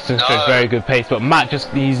he? Tristan showed very good pace, but Matt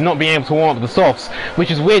he's not being able to warm up the softs,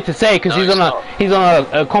 which is weird to say because he's on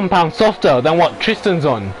a compound softer than what Tristan's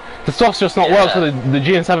on. The softs just not work for the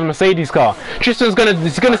GN7 Mercedes car. Tristan's gonna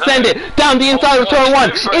send it down the inside of turn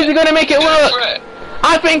 1. Is he gonna make it work?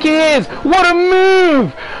 I think he is. What a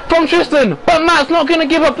move from Tristan! But Matt's not gonna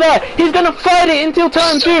give up there. He's gonna fight it until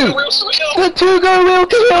turn 2. The two go wheel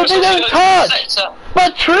to wheel. They don't touch.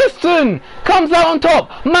 But Tristan comes out on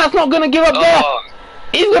top. Matt's not gonna give up there.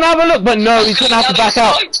 He's gonna have a look, but no, he's gonna have to back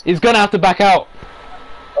out. He's gonna have to back out.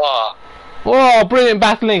 Oh, brilliant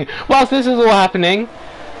battling. Whilst this is all happening,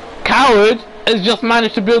 Coward has just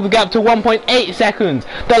managed to build the gap to 1.8 seconds.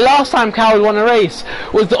 The last time Coward won a race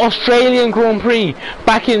was the Australian Grand Prix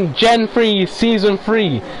back in Gen.3 Season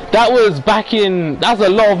 3. That was a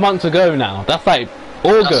lot of months ago now. That's like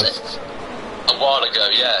August. A while ago,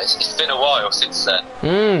 yeah. It's been a while since then.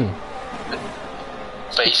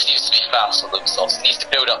 But he needs to be fast on themselves. He needs to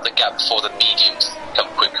build up the gap before the mediums come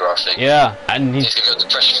quicker, I think. Yeah, and he's going to build the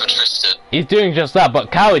pressure for Tristan. He's doing just that,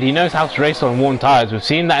 but Coward, he knows how to race on worn tyres. We've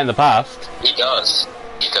seen that in the past. He does.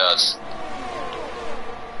 He does.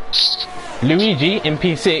 Luigi in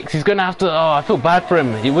P6, he's going to have to... Oh, I feel bad for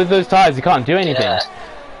him. With those tyres, he can't do anything. Yeah.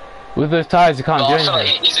 With those tyres, he can't do anything. Like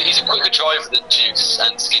he's a quicker driver than Juice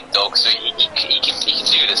and Skin Dog, so he can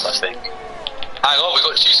do this, I think. Hang on, we've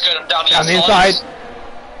got Juice going down the inside.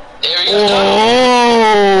 Here he goes.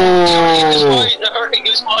 They're hurting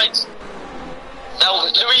his mind. Now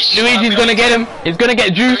Luigi's gonna get him. He's gonna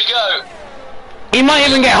get Juice. Here we go. He might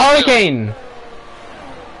even get Hurricane.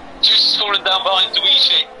 Juice is falling down behind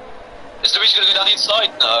Luigi. Is Luigi gonna go down the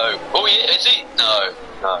inside? No. Oh, yeah, is he? No.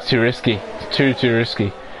 Too risky. Too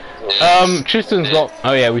risky. Tristan's got...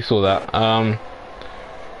 Oh yeah, we saw that.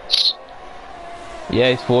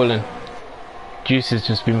 Yeah, he's fallen. Juice has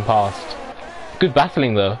just been passed. Good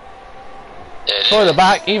battling though. further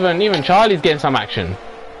back, even Charlie's getting some action.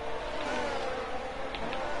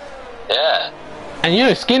 Yeah. And you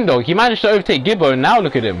know, Skin Dog, he managed to overtake Gibbo, and now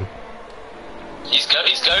look at him. He's going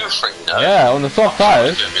for it, you know. Yeah, on the soft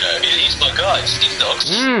tires. You know, he's my guy, Skin Dog.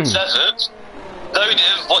 7th.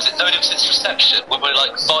 Known him since reception when we were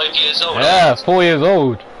like 5 years old. Yeah, 4 years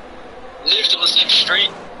old. Lived on the same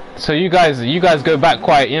street. So you guys go back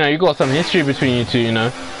quite, you know, you got some history between you two, you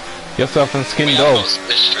know. Yourself and Skin Dog. Got some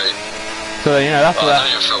history. So, you know, that's I've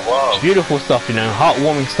known him for a while. beautiful stuff, you know,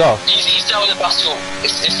 heartwarming stuff. He's down in the battle.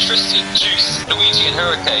 It's Tristan, Juice, Luigi and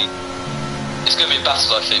Hurricane. It's going to be a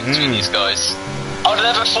battle, I think, between these guys. I would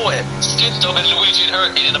have never thought it. Skin Dog and Luigi and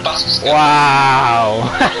Hurricane in a battle together. Wow!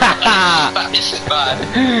 This is bad.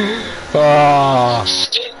 Oh.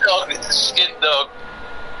 Skin Dog.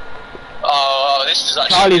 Oh, this is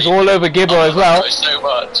actually... Charlie's all over Gibbo as well. So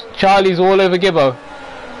much. Charlie's all over Gibbo.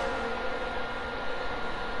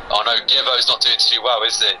 Oh no, Gibbo's not doing too well,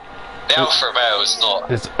 is he? The Alfa Romeo is not.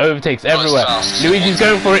 There's overtakes everywhere. Fast. Luigi's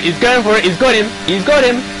going for it. He's going for it. He's got him. He's got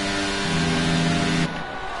him.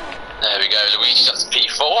 There we go. Luigi does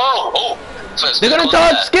P4. Oh! They're gonna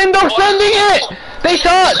touch. Skin Dog sending it. They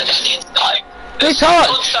touch. They touch.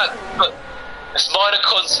 It's minor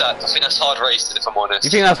contact. I think that's hard racing, if I'm honest.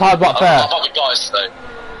 You think that's hard but fair? I might be biased though.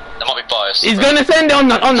 I might be biased. He's gonna send it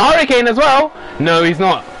on Hurricane as well. No, he's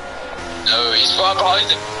not. No, he's right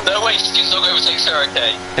behind him. No way, Skin Dog overtakes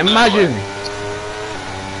Hurricane. Imagine.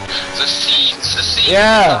 No, the scenes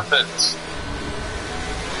Yeah. happens.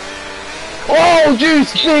 Oh,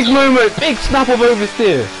 Juice! Big moment. Big snap of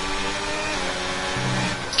oversteer.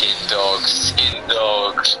 Skin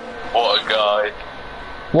Dog. What a guy.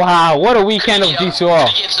 Wow, what a weekend of Gcor.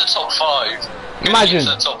 He gets to the top 5. Imagine.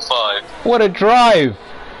 The top 5. What a drive.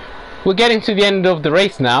 We're getting to the end of the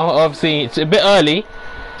race now. Obviously, it's a bit early,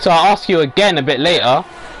 so I'll ask you again a bit later.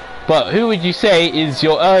 But who would you say is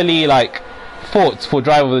your early, like, thoughts for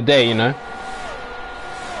driver of the day, you know?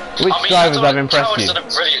 Which drivers have impressed you? Done a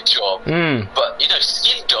brilliant job. But, you know,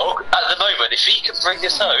 Skin Dog, at the moment, if he can bring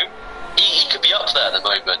this home, he could be up there at the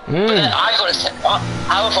moment. But then I gotta say,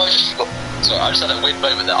 how have I just forgot? Sorry, I just had a weird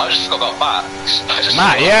moment there. I just forgot about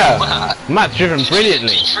Matt. Matt's driven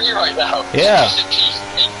brilliantly. He's P3 right now. Yeah. He's in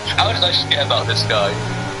P3. How did I forget about this guy?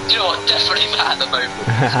 You know what? Definitely Matt at the moment.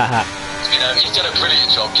 You know, he's done a brilliant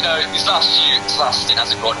job. You know, his last stint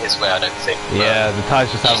hasn't gone his way, I don't think. Yeah, the tyres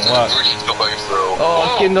just haven't worked. He's done a brilliant job overall.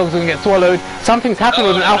 Oh, Skin Dog's gonna get swallowed. Something's happened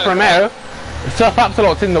with an Alfa Romeo. Surf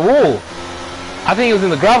Absolot's in the wall. I think it was in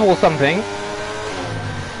the gravel or something.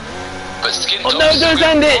 But Skin Oh no, don't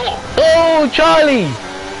send it! Oh, Charlie!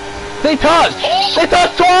 They touched! They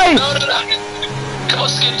touched twice! No. Come on,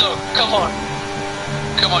 Skin Dog. Come on.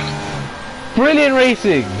 Brilliant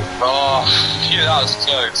racing! Oh, phew, that was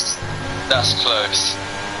close. That's close.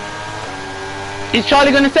 Is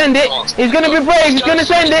Charlie gonna send it? He's gonna be brave, he's gonna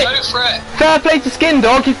send it! Go for it! Fair play to Skin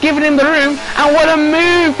Dog, he's giving him the room, and what a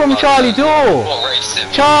move from Charlie Dorr! What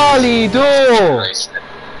racing? Charlie Dorr!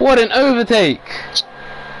 What an overtake!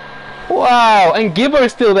 Wow, and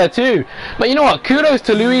Gibbo's still there too. But you know what? Kudos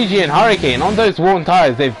to Luigi and Hurricane. On those worn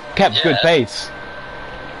tyres, they've kept good pace.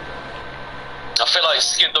 I feel like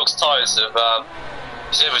Skin Dog's tyres have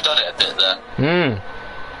he's overdone it a bit there.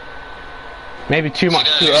 Maybe too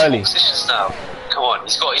early. Positions now. Come on,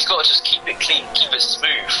 he's got to just keep it clean, keep it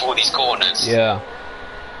smooth for all these corners. Yeah.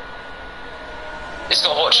 He's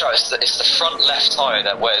got to watch out. It's the front left tyre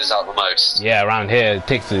that wears out the most. Yeah, around here it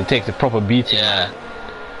takes a proper beating. Yeah. Man.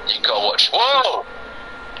 You gotta watch. Whoa!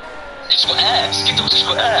 He just got air. Skin Dog just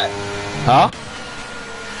got air. Huh?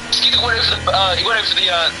 Skin Dog went over the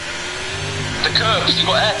curves.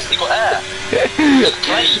 He got air.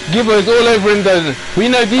 Gibbo's all over him though. We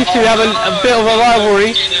know these two have a bit of a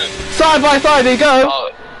rivalry. Side by side they go.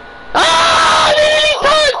 Ah!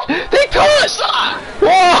 They touched!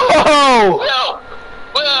 Whoa! Well.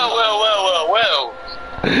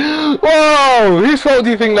 Whoa! Whose fault do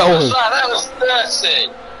you think that was? That was dirty.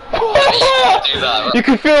 You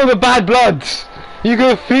can feel the bad blood. You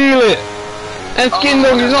can feel it. And Skin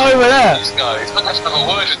Dog is not over there. These guys. I'm going to have a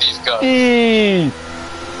word with these guys. You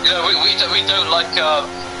know, we don't like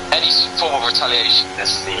any form of retaliation in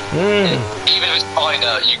this league. Even if it's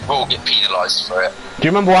minor, you will get penalised for it. Do you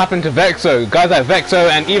remember what happened to Vexo? Guys like Vexo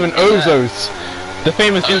and even Ozos. The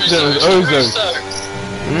famous incident with Ozos.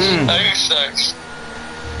 Ozos.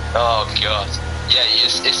 Oh god. Yeah,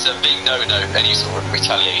 it's a big no-no, any sort of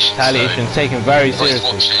retaliation. Retaliation's taken very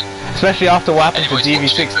seriously. Especially after what happened to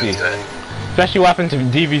DV60. Especially what happened to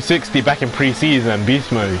DV60 back in pre-season,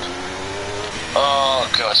 Beast Mode. Oh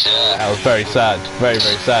gosh, yeah. That was very sad. Very,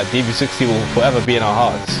 very sad. DV60 will forever be in our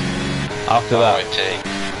hearts. After that.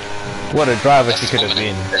 What a driver she could have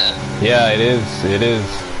been. Yeah, it is. It is.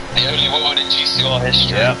 The only woman in GCR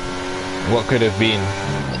history. Yep. What could have been.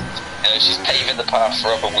 She's paving the path for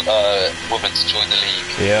other women to join the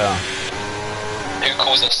league. Yeah. Who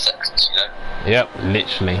calls us sexist, you know? Yep,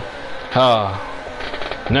 literally.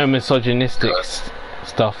 Ah, no misogynistic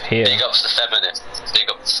stuff here. Big ups to feminists.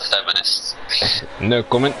 Big ups to feminists. No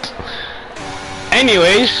comment.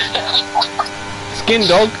 Anyways, Skin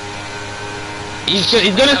Dog. He's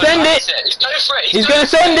gonna send it. He's going for it. He's gonna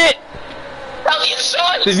send it. Down the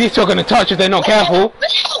inside. These two are gonna touch if they're not careful.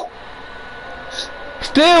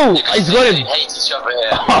 Still, he's got him. They hate each other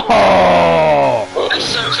here. Oh! They're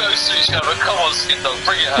so close to each other. Come on, Skin Dog,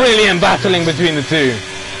 bring it home. Brilliant battling between the two.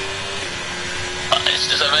 It's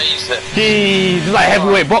just amazing. Jeez, it's like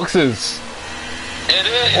heavyweight boxers. It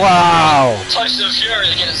is. Wow. Tyson Fury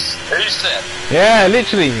against Usyk. Yeah,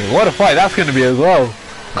 literally. What a fight that's gonna be as well.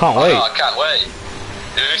 Can't wait. I can't wait.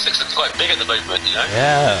 Usyk's quite big at the moment, you know.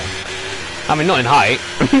 Yeah. I mean, not in height.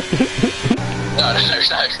 No.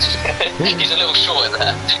 He's a little short in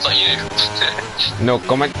there. It's like you. No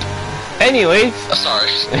comment. Anyways. Sorry.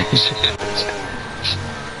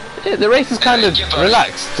 Yeah, the race is kind of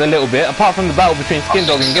relaxed a little bit, apart from the battle between Skin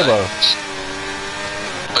Dog and Gibbo.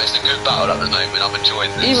 But it's a good battle at the moment. I'm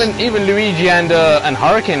enjoying this. Even Luigi and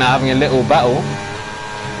Hurricane are having a little battle.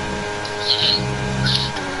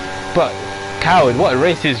 But Coward, what a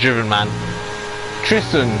race he's driven, man.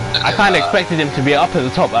 Tristan, I kind of expected him to be up at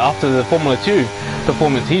the top after the Formula 2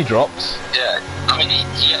 performance he dropped. Yeah, I mean,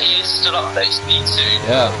 he is still up there, he's P2.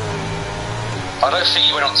 Yeah. I don't think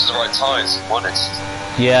he went on to the right tyres, if I'm honest.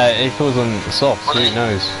 Yeah, if it was on soft, who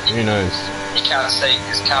knows? Who knows? You can't say,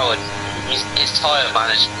 because Coward, his tyre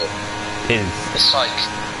management it's like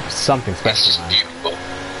something special. It's just beautiful.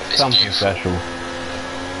 It's something beautiful. Special.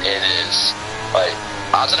 It is. Like,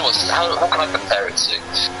 I don't know how can I compare it to?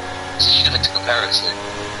 There's nothing to compare it to.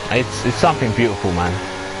 It's something beautiful, man.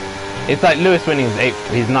 It's like Lewis winning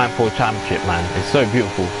his 9th World Championship, man. It's so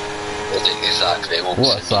beautiful. Exactly.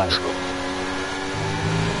 What a sight.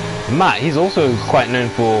 Matt, he's also quite known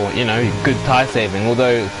for, you know, good tyre saving,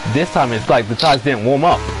 although this time it's like the tyres didn't warm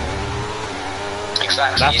up.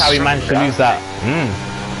 Exactly. That's how he managed to lose that.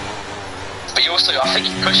 But he also, I think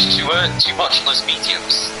he pushed too much on those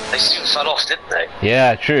mediums. They soon fell off, didn't they?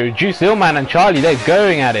 Yeah, true. Juice Illman and Charlie, they're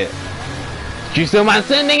going at it. Juice Illman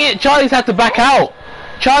sending it. Charlie's had to back out.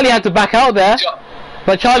 Charlie had to back out there.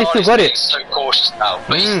 But Charlie's still got it. He's so cautious now,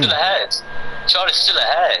 but he's still ahead. Charlie's still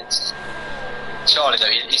ahead. Charlie, though,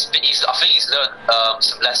 I think he's learned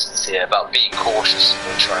some lessons here about being cautious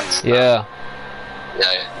on tracks. Yeah. You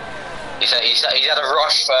know, he's had a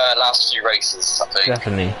rough last few races, I think.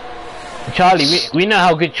 Definitely. Charlie, we know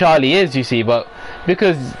how good Charlie is, you see, but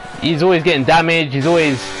because he's always getting damaged, he's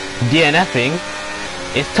always DNFing,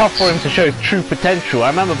 it's tough for him to show true potential. I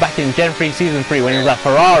remember back in Gen.3 Season 3 when he was at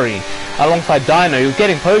Ferrari alongside Dino, he was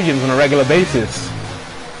getting podiums on a regular basis.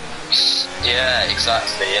 Yeah,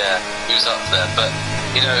 exactly, yeah. He was up there, but,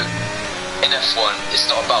 you know, in F1, it's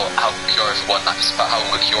not about how good you are for 1 lap, it's about how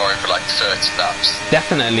good you are for like 30 laps.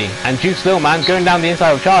 Definitely. And Juice Lillman going down the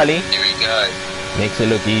inside of Charlie. Here we go. Makes it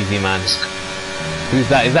look easy, man. Who's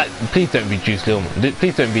that? Is that? Please don't be Juice Lillman.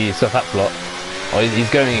 Please don't be Surf Hapslot. Oh, he's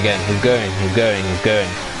going again. He's going.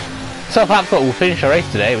 Surf Hapslot will finish a race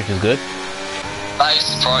today, which is good. That is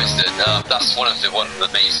surprising. That's one of the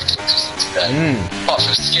amazing things today. Apart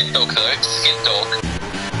from Skin Dog, though. Skin Dog.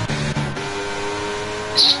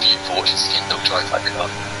 It's just beautiful watching Skin Dog drive that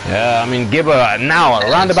car. Yeah, I mean, Gibbo now,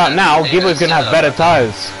 around about now, Gibbo's going to have better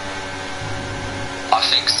tyres. I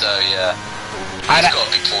think so, yeah. He's got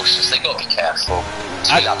to be cautious, they've got to be careful.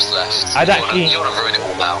 2 laps left. You want to ruin it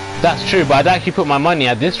all now. That's true, but I'd actually put my money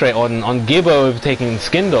at this rate on Gibbo overtaking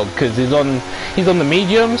Skin Dog, because he's on the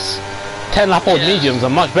mediums. 10 lap old mediums are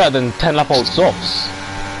much better than 10 lap old softs.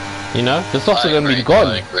 You know, the softs are going to be gone.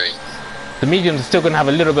 I agree. The mediums are still going to have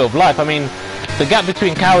a little bit of life. I mean, the gap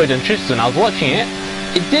between Coward and Tristan, I was watching it.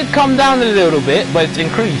 It did come down a little bit, but it's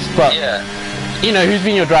increased. But you know, who's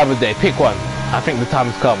been your driver today? Pick one. I think the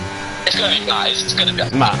time's come. It's going to be Matt. It's going to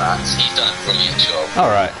be Matt. He's done a brilliant job. All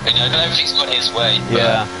right. You know, everything's gone his way.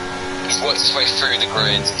 Yeah. He's worked his way through the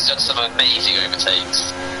grid. He's done some amazing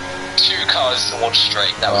overtakes. 2 cars in 1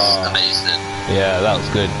 straight. That was amazing. Yeah, that was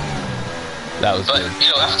good. That was good. But you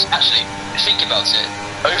know, actually, think about it.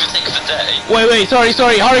 Overtake of the day. Wait,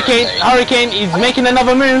 sorry. Hurricane is making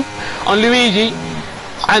another move on Luigi,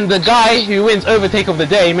 and the guy who wins overtake of the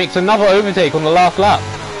day makes another overtake on the last lap.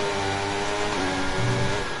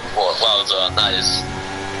 Well done. That is.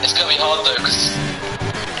 It's gonna be hard though, because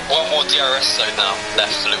 1 more DRS zone now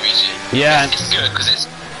left for Luigi. Yeah. It's good because it's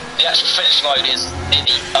the actual finish line is in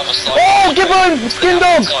the other side. Oh, Gibbon! Skin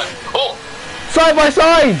dog! Oh! Side by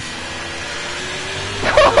side!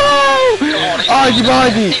 Oh,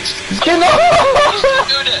 Gibbon! Skin dog!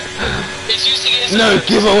 He's using his No,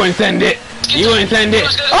 Gibbo won't send it. He won't send it.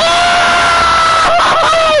 Oh!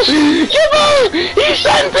 Gibbo! He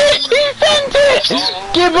sent it! He sent it!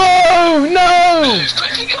 Gibbo! No!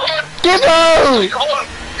 Gibbo! Come on!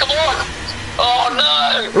 Come on! Oh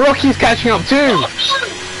no! Rocky's catching up too.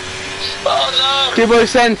 Oh no! Gibbo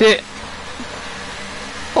sent it.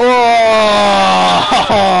 Oh!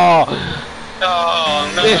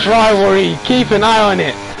 Oh no! This rivalry, keep an eye on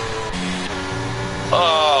it.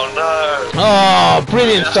 Oh no! Oh,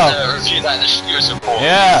 brilliant stuff. Review that in the studio report.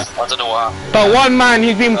 Yeah. I don't know what. But one man,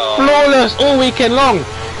 he's been flawless all weekend long.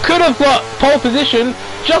 Could have got pole position,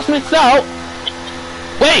 just missed out.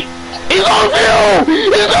 Wait! He's on fuel!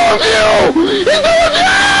 He's on fuel! He's on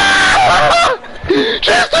fuel!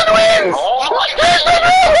 Tristan wins! Tristan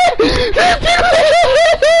wins! Tristan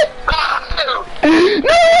wins!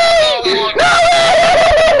 No way! No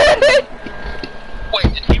way! Wait,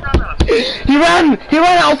 did he run out? He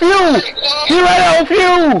ran out of fuel! He ran out of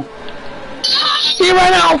fuel! He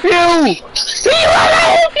ran out of fuel! He ran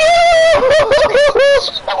out of fuel!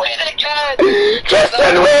 Win again!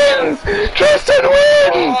 Tristan wins! Tristan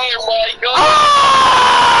wins! Oh my god! Ah!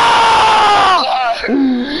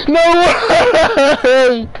 No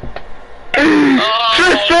way!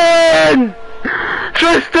 Tristan!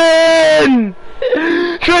 Tristan!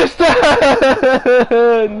 Tristan!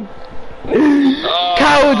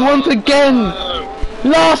 Coward once again!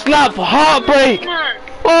 Last lap, heartbreak!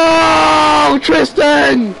 Oh,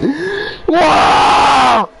 Tristan!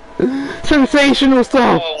 Wow! Sensational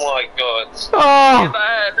stuff! Oh my god! Oh!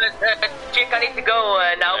 Chick, I need to go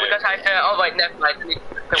now because I oh wait, never mind.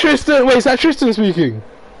 Tristan, wait, is that Tristan speaking?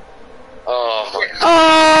 Oh my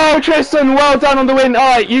god! Oh, Tristan, well done on the win.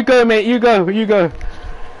 Alright, you go, mate, you go, you go.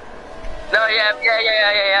 No,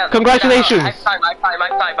 yeah. Congratulations. I'm fine.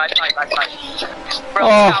 Bro,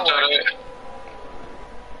 Oh. coward.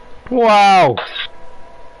 Wow.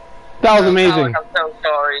 That was amazing. Coward, I'm so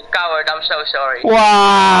sorry. Coward, I'm so sorry.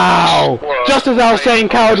 Wow. Just as I was saying,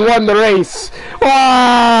 Coward won the race.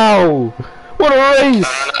 Wow. What a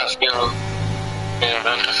race.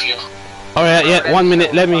 Alright, yeah, 1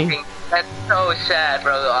 minute, let me. That's so sad,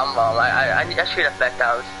 bro. I should have backed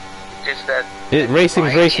out. Just that. Racing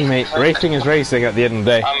is racing, mate. Racing is racing at the end of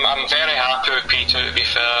the day. I'm very happy with Peter, to be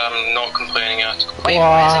fair. I'm not complaining at all. Wait,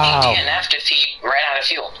 why isn't he DNF'd if he ran out of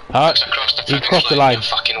fuel? He crossed the line.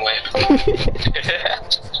 Fucking whip.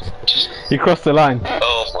 He crossed the line.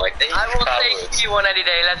 Oh my god! I will take P1 any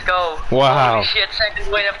day. Let's go. Wow. Holy shit, second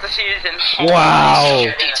win of the season. Wow.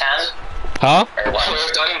 P10? Huh? Well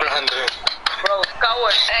done, Brandon. Bro,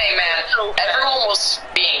 coward. Hey man, everyone was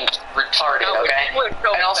being retarded, okay?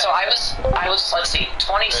 And also, I was let's see,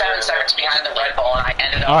 27 seconds behind the Red Bull, and I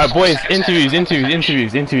ended up. Alright, boys, 4 seconds interviews.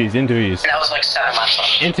 ahead. And that was like 7 months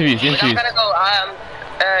left. Interviews. I'm gonna go.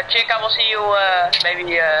 Chick, I will see you maybe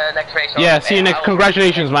next race. Yeah, see you next.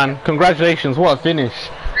 Congratulations, man. Congratulations. What a finish.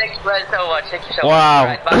 Thanks, man, so much. Thank you so Wow.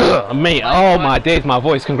 much. Right, Mate, oh my days, my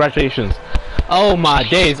voice. Congratulations. Oh my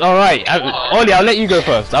days. Alright. Ollie, I'll let you go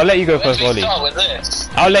first. Ollie. Start with this.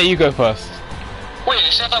 I'll let you go first. Wait,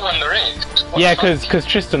 you said I won the race. Yeah, because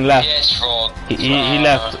Tristan left. Yeah, it's wrong. He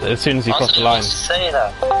left as soon as he crossed the line. Say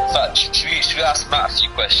that. But should we ask Matt a few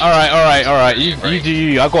questions? Alright. You do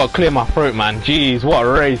you. I gotta clear my throat, man. Jeez, what a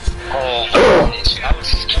race. Oh,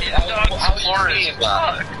 how boring is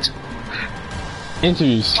that?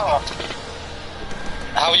 Interviews. How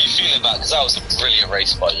are you feeling about? Because that was a brilliant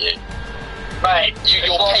race by you. Right,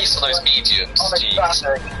 Your pace on those mediums. Jeez.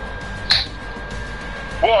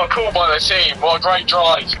 what a call by the team, what a great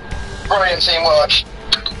drive. Brilliant teamwork.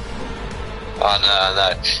 I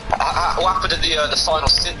know. What happened at the final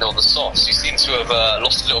stint on the softs? You seem to have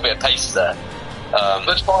lost a little bit of pace there.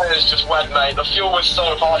 The tyres just went, mate. The fuel was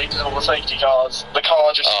so high because of all the safety cars. The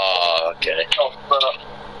car just... Oh, okay. But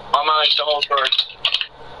I managed to hold through.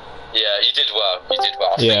 Yeah, you did well. I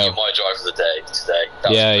think you're my driver of the day today.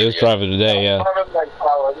 Yeah, he was driver of the day, yeah.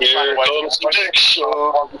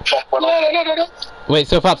 Wait,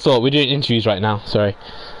 so Fapsor, we're doing interviews right now, sorry.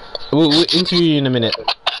 We'll interview you in a minute.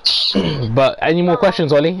 But any more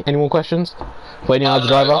questions, Ollie? Any more questions for any other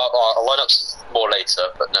driver? I'll line up more later,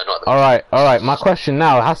 but no, not. Alright. My question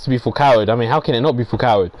now has to be for Coward. I mean, how can it not be for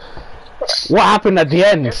Coward? What happened at the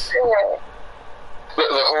end? The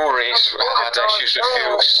whole race had issues with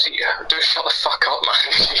fuel. Don't shut the fuck up, man.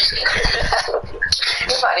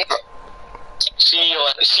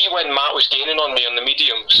 See when Matt was gaining on me on the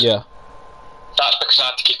mediums? Yeah. That's because I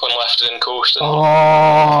had to keep on left and coasting.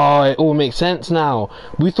 Oh, it all makes sense now.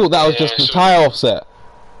 We thought that was just the tyre offset.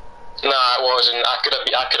 Nah, it wasn't. I could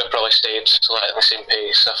have probably stayed like at the same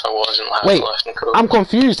pace if I wasn't left and coasting. I'm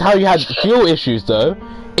confused how you had fuel issues though.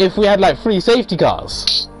 If we had like 3 safety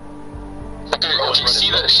cars. See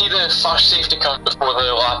the first safety car before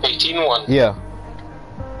the lap 18 one? Yeah.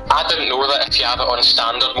 I didn't know that if you have it on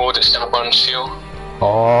standard mode, it still burns fuel.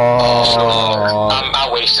 Oh. So I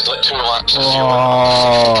wasted like 2 laps of fuel.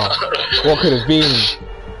 What could have been?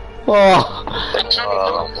 Oh.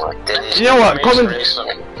 You know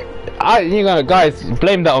what? Guys,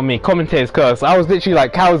 blame that on me. Commentators curse. I was literally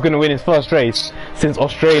like, Cal was going to win his first race since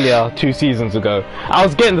Australia 2 seasons ago. I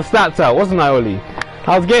was getting the stats out, wasn't I, Oli?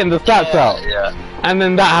 I was getting the stats out. Yeah. And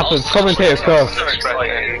then that happens. Commentators curse.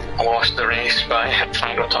 I lost the race by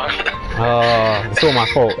final time. Oh, it's all my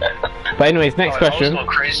fault. But anyways, next question. I was going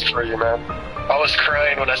crazy for you, man. I was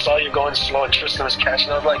crying when I saw you going slow and Tristan was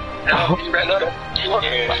catching. I was like, no, he ran out of.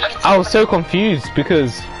 I was so confused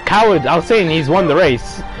because Coward, I was saying he's won the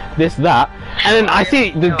race, this, that, and then I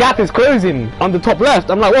see the gap is closing on the top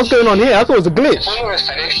left. I'm like, what's going on here? I thought it was a glitch. When was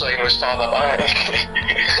finish line was farther back.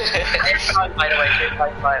 By the way,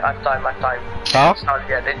 I've time. Huh? Started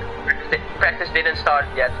yet. Practice didn't start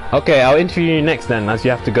yet. Okay, I'll interview you next then, as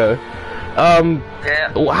you have to go.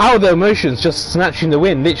 Yeah. How are the emotions just snatching the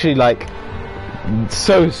win? Literally, like,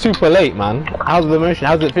 so super late, man. How's the emotion?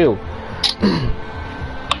 How does it feel?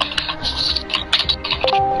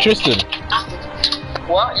 Tristan.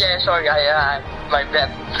 What? Yeah, sorry, my bad.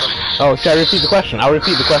 Oh, should I repeat the question? I'll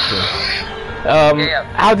repeat the question. Yeah.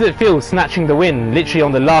 How did it feel snatching the win, literally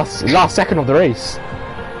on the last second of the race?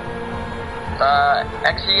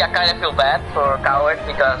 Actually, I kind of feel bad for Coward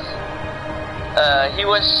because he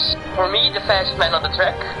was, for me, the fastest man on the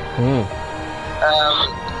track.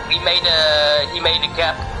 He made a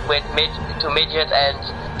gap with midget, and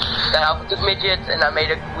then I took midget, and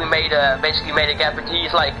basically made a gap, but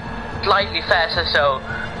he's like slightly faster. So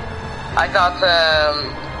I thought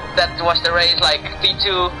that was the race, like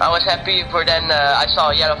P2. I was happy, but then I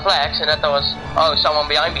saw yellow flags, and I thought someone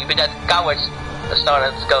behind me. But then Coward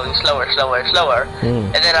started going slower,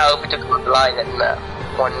 and then I overtook the line and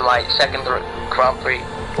won my second Grand Prix.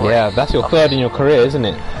 Yeah, that's your third in your career, isn't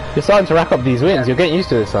it? You're starting to rack up these wins. You're getting used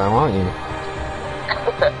to this time, aren't you?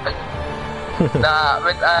 Nah,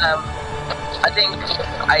 but I think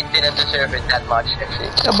I didn't deserve it that much, actually.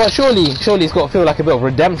 Yeah, but surely it's got to feel like a bit of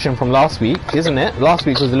redemption from last week, isn't it? Last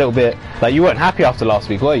week was a little bit like you weren't happy after last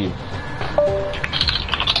week, were you?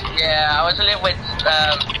 Yeah, I was a little bit.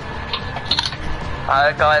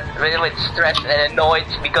 I got a little bit stressed and annoyed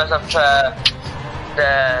because of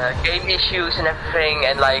the game issues and everything,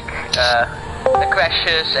 and like the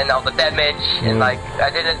crashes and all the damage, and like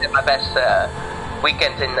I didn't do my best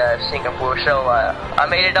weekend in Singapore, so I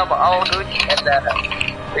made it up all good, and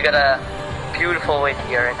we got a beautiful win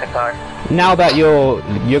here in Qatar. Now that you're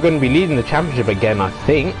going to be leading the championship again, I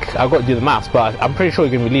think I've got to do the maths, but I'm pretty sure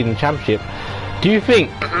you're going to be leading the championship. Do you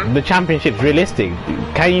think the championship's realistic?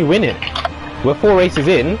 Can you win it? We're 4 races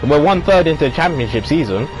in. We're 1/3 into the championship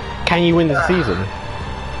season. Can you win the season?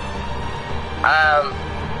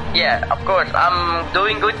 Yeah, of course. I'm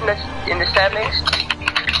doing good in the standings,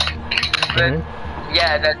 but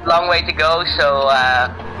yeah, that's a long way to go. So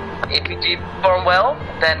if we perform well,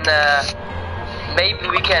 then maybe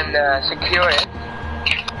we can secure it.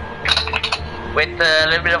 With a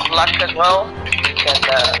little bit of luck as well, we can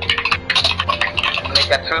make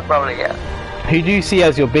that through probably. Yeah. Who do you see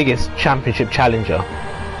as your biggest championship challenger?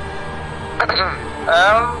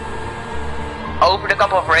 Over the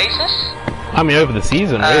couple of races. I mean, over the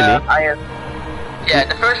season, really. Yeah,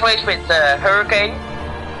 the first race with Hurricane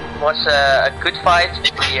was a good fight.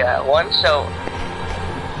 We won, so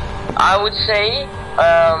I would say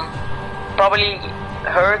probably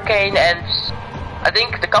Hurricane, and I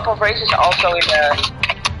think the couple of races also in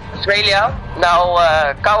Australia.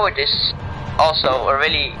 Now Coward is also a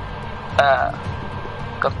really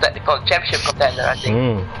championship contender, I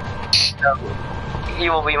think. So he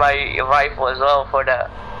will be my rival as well for the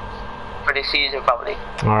season probably.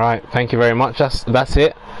 All right, thank you very much. That's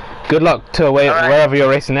it. Good luck to wherever you're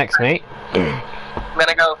racing next, mate. I'm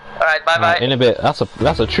gonna go. All right, bye. In a bit. That's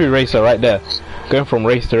a true racer right there, going from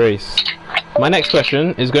race to race. My next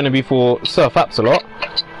question is going to be for Surf Absolot.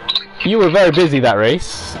 You were very busy that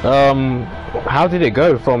race. How did it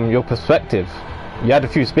go from your perspective? You had a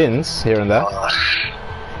few spins here and there.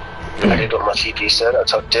 I did what my CP said. I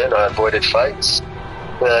tucked in. I avoided fights.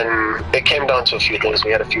 Then it came down to a few things.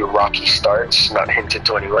 We had a few rocky starts, not hinted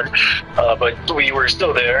to anyone, but we were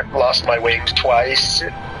still there. Lost my wings twice.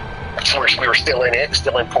 We were still in it,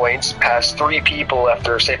 still in points. Passed 3 people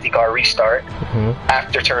after safety car restart.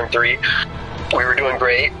 After turn 3, we were doing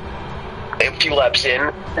great. A few laps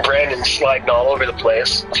in, Brandon's sliding all over the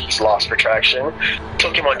place. He's lost for traction.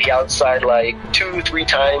 Took him on the outside like 2-3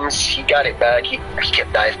 times. He got it back. He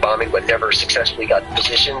kept dive bombing, but never successfully got in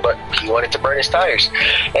position. But he wanted to burn his tires.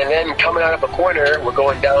 And then coming out of a corner, we're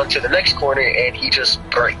going down to the next corner, and he just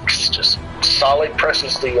brakes. Just solid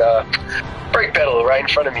presses the brake pedal right in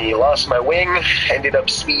front of me. Lost my wing. Ended up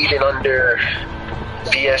speeding under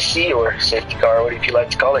VSC or safety car, whatever you like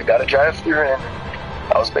to call it. Got a drive through, and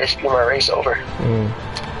that was basically my race over.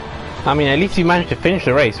 I mean, at least you managed to finish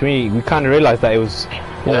the race. We kind of realized that it was,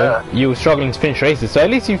 you know, you were struggling to finish races. So at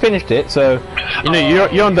least you finished it. So you know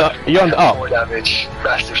you're on the up. Floor damage,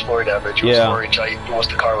 massive floor damage. It was 4 inch. Most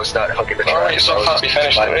the car was not hugging the track. Alright, so happy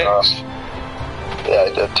finished it. Yeah, I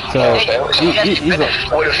did.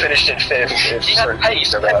 So would have finished in 5th if certain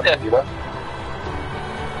things never happened, you know.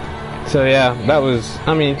 So yeah, that was.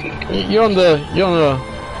 I mean, you're on a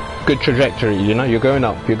good trajectory. You know, you're going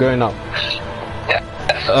up.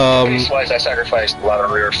 Pace-wise, I sacrificed a lot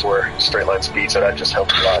of rear for straight line speed, so that just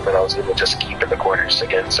helped a lot, and I was able to just keep in the corners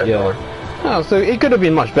again. So so it could have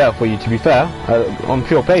been much better for you, to be fair, on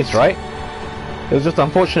pure pace, right? It was just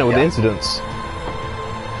unfortunate with the incidents.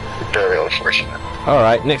 Very unfortunate.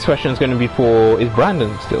 Alright, next question is going to be for... Is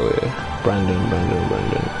Brandon still here? Brandon.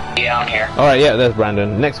 Yeah, I'm here. Alright, yeah, there's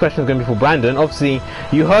Brandon. Next question is going to be for Brandon. Obviously,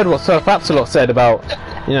 you heard what Surf Absolot said about,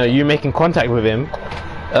 you know, you making contact with him.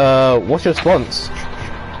 What's your response?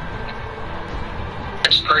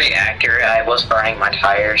 It's pretty accurate. I was burning my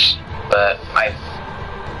tires, but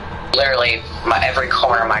every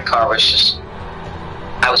corner of my car was just...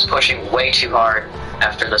 I was pushing way too hard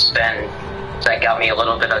after the spin. That got me a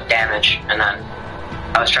little bit of damage, and then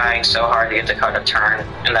I was trying so hard to get the car to turn,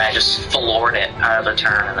 and then I just floored it out of the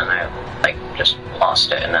turn, and then I just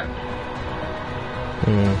lost it, and then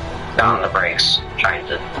got on the brakes, trying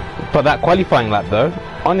to... But that qualifying lap though,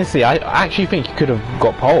 honestly, I actually think you could have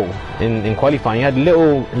got pole in qualifying.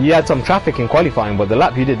 You had some traffic in qualifying, but the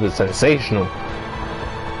lap you did was sensational.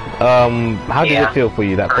 How did it feel for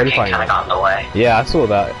you, that qualifying kind of got in the way. Yeah, I saw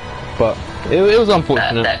that, but it was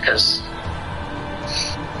unfortunate.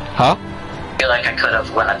 Huh? I feel like I could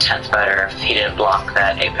have won a 10th better if he didn't block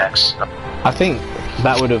that apex. I think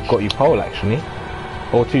that would have got you pole actually,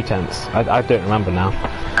 or 2/10. I don't remember now.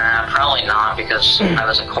 Probably not, because I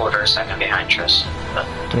was a quarter second behind Tris. But...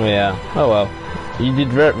 Yeah. Oh well. You did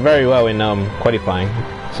very well in qualifying,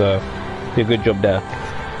 so did a good job there.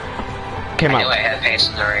 I had pace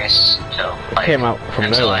in the race until came out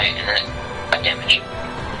from nowhere. I damage.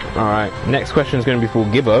 All right. Next question is going to be for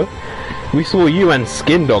Gibbo. We saw you and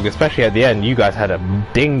Skin Dog, especially at the end. You guys had a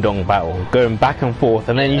ding-dong battle, going back and forth,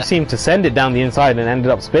 and then you seemed to send it down the inside and ended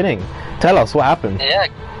up spinning. Tell us what happened. Yeah.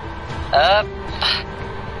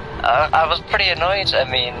 I was pretty annoyed. I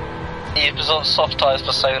mean, he was on soft tyres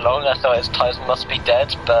for so long, I thought his tyres must be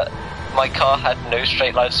dead, but my car had no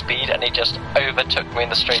straight line speed, and he just overtook me in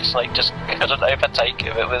the straights, and I just couldn't overtake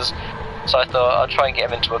him. So I thought I'll try and get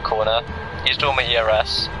him into a corner. Used all my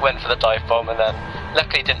ERS, went for the dive bomb, and then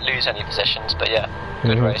luckily didn't lose any positions, but yeah,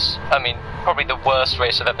 good race. I mean, probably the worst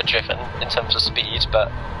race I've ever driven in terms of speed, but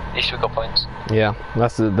at least we got points. Yeah,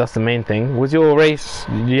 that's the main thing. Was your race,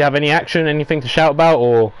 did you have any action, anything to shout about,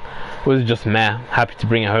 or was it just meh, happy to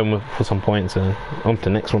bring it home for some points and on to the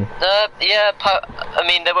next one? Yeah, I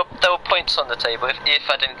mean, there were points on the table. If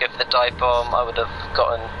I didn't go for the dive bomb, I would have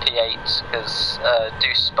gotten P8, because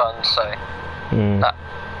Deuce spun, so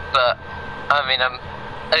but I mean,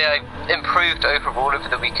 I improved overall over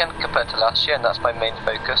the weekend compared to last year, and that's my main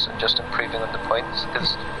focus, and just improving on the points,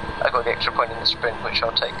 because I got the extra point in the sprint, which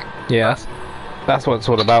I'll take. Yeah, that's what it's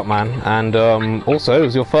all about, man. And also, it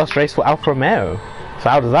was your first race for Alfa Romeo, so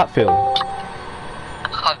how does that feel?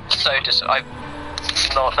 I'm so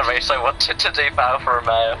not the race I wanted to do for Alfa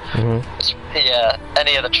Romeo. Yeah,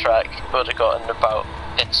 any other track would have gotten about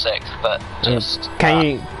in 6th, but just...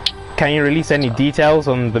 Can you release any details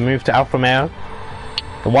on the move to Alfa Romeo?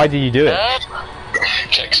 Why did you do it?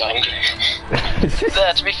 Chick's angry.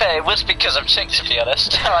 To be fair, it was because of Chick, to be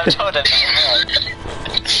honest. I told him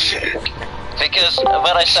because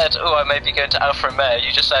when I said, oh, I may be going to Alfa Romeo,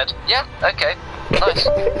 you just said, yeah, okay, nice.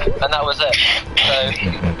 And that was it. So,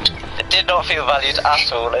 it did not feel valued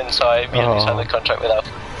at all, and so I immediately signed the contract with Alfa.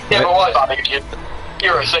 Yeah, but what about it?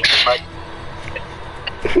 You're a singer, mate.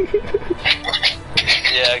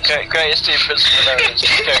 Yeah, greatest team principal there is.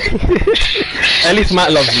 At least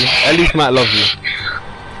Matt loves you.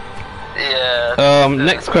 Yeah.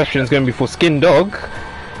 Next question is going to be for Skin Dog.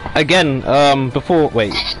 Again, before...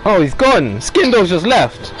 Wait. Oh, he's gone! Skin Dog's just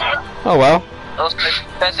left! Oh well. Also,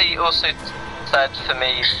 Bezzy also said for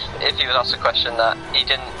me, if he was asked a question, that he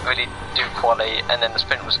didn't really do quali, and then the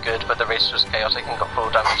sprint was good, but the race was chaotic and got full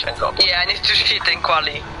damage and got. Yeah, and it's too shit in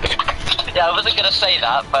quali. Yeah, I wasn't gonna say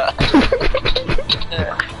that, but.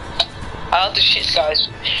 Yeah. I like the shit, guys.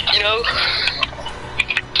 You know.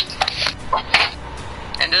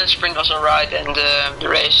 And the sprint was alright, and the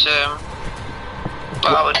race.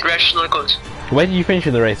 Well, the race was not good. Where did you finish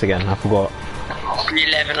in the race again? I forgot.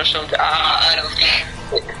 11 or something. I don't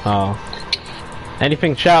think. Oh.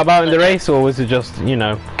 Anything to shout about in the race, or was it just, you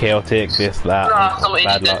know, chaotic, this, that, No, some bad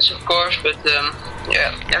luck? incidents, of course, but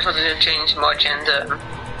yeah, there's not going to change much, and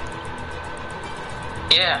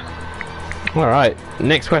yeah. Alright,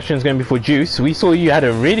 next question is going to be for Juice. We saw you had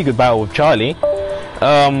a really good battle with Charlie.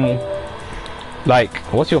 Like,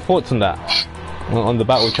 what's your thoughts on that? On the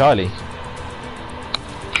battle with Charlie?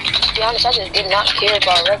 To be honest, I just did not care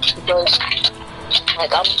about Rex because,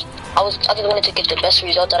 like, I just wanted to get the best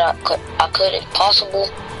result that I could if possible,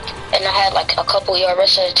 and I had like a couple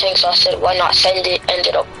ERS in the tank, so I said, why not send it?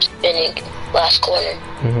 Ended up spinning last corner.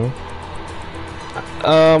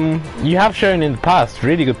 You have shown in the past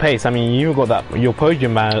really good pace. I mean, you got that your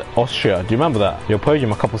podium at Austria. Do you remember that? Your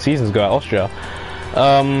podium a couple seasons ago at Austria.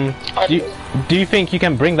 Do you think you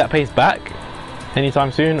can bring that pace back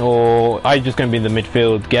anytime soon, or are you just going to be in the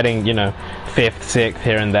midfield, getting, you know, 5th, 6th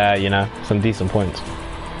here and there, you know, some decent points?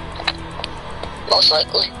 Most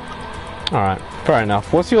likely. Alright, fair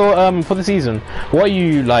enough. What's your for the season? What are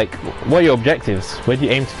you like? What are your objectives? Where do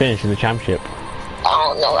you aim to finish in the championship? I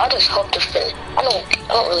don't know. I just hope to finish. I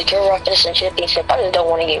don't really care where I finish in the championship. I just don't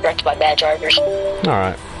want to get wrecked by bad drivers.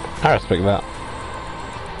 Alright, I respect that.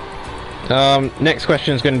 Next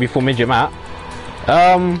question is going to be for Midget Matt.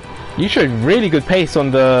 You showed really good pace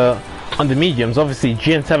on the mediums. Obviously,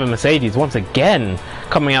 GN.3 Mercedes once again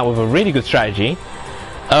coming out with a really good strategy.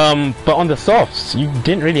 But on the softs, you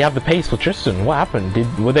didn't really have the pace for Tristan. What happened?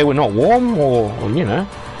 Were they not warm, or you know,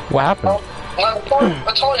 what happened? Well,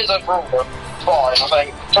 the tyres overall were fine. I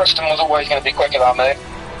think Tristan was always going to be quicker than me.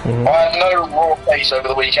 I had no raw pace over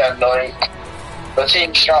the weekend. I think the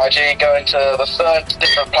team strategy going to the third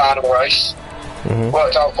different plan of the race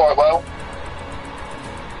worked out quite well.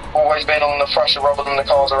 Always been on the fresher rubber than the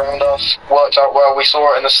cars around us. Worked out well. We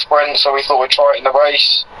saw it in the sprint, so we thought we'd try it in the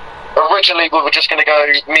race. Originally, we were just going to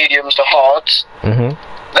go mediums to hards. Then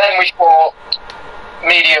we thought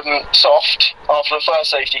medium soft after the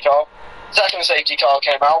first safety car. Second safety car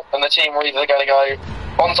came out, and the team were either going to go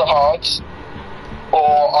onto hards,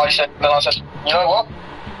 or I said, you know what?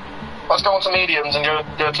 Let's go onto mediums and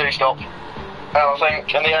do a two-stop. And I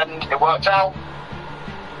think in the end it worked out.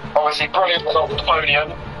 Obviously, brilliant result with the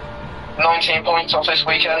podium. 19 points off this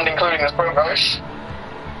weekend, including the sprint race.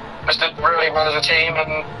 Just did really well as a team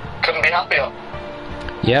and couldn't be happier.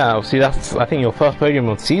 Yeah, obviously that's, I think, your first podium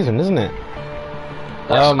of the season, isn't it?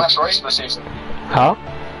 That's the best race of the season. Huh?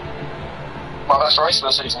 My best race of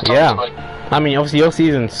the season. Yeah. I mean, obviously your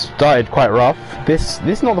season started quite rough. This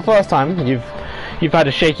is not the first time you've had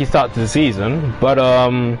a shaky start to the season, but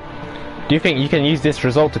do you think you can use this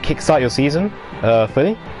result to kickstart your season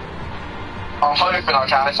fully? I'm hoping I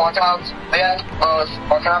can. If I can have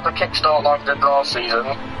if I can have the kickstart like I did last season,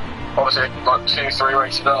 obviously like 2-3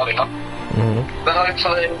 races earlier, then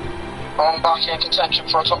hopefully I'm back in contention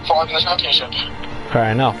for a top 5 in the championship.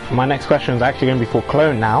 Fair enough. My next question is actually going to be for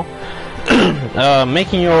Clone now.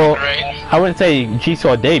 Making your, I wouldn't say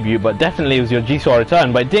Gcor debut, but definitely it was your Gcor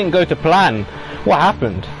return, but it didn't go to plan. What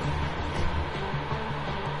happened?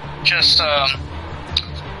 Just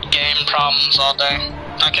game problems all day.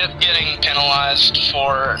 I kept getting penalized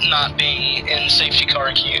for not being in safety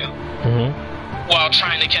car queue while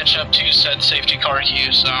trying to catch up to said safety car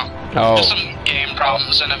queue, so just some game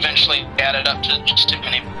problems, and eventually added up to just too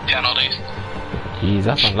many penalties. Jeez,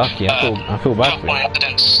 that's unlucky. I feel bad for you.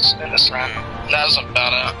 Incidents in this run. That was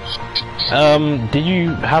about it. Did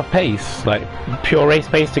you have pace, like pure race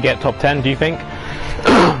pace, to get top 10? Do you think?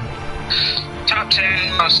 Top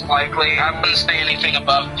 10 most likely. I wouldn't say anything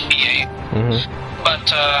above P8. But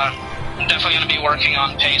definitely going to be working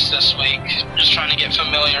on pace this week. Just trying to get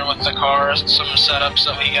familiar with the cars, some setups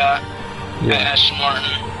that we got at Aston Martin.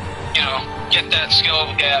 You know, get that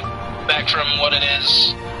skill gap back from what it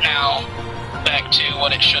is now back to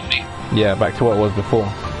what it should be. Yeah, back to what it was before.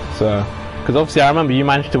 So, because obviously I remember you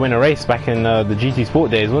managed to win a race back in the GT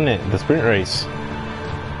Sport days, wasn't it? The sprint race.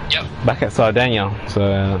 Yep. Back at Sardinia.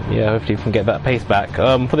 So yeah, hopefully you can get that pace back.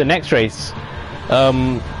 For the next race, are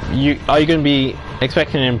you going to be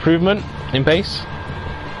expecting an improvement in pace?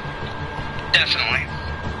 Definitely.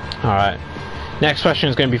 Alright. Next question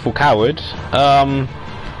is going to be for Coward.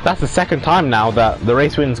 that's the second time now that the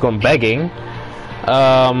race win's gone begging.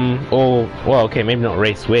 Or well, okay, maybe not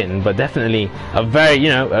race win, but definitely a very,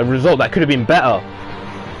 a result that could have been better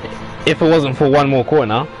if it wasn't for one more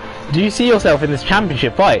corner. Do you see yourself in this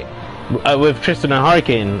championship fight with Tristan and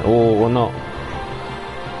Hurricane, or not?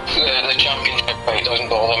 The championship fight doesn't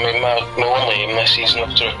bother me. My only aim this season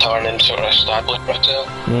was to return and sort of establish myself.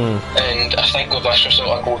 And I think with this result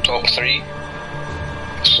I go top 3.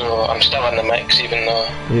 So I'm still in the mix, even though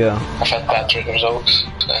I've had better results.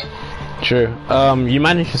 So. True. You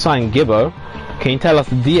managed to sign Gibbo. Can you tell us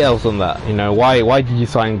the details on that? Why did you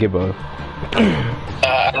sign Gibbo?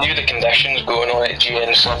 I knew the conditions going on at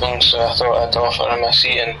GN.3, so I thought I'd offer him a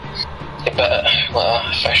seat and a bit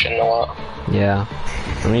of fish in the lot. Yeah.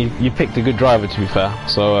 I mean, you picked a good driver, to be fair.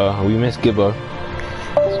 So we missed Gibbo.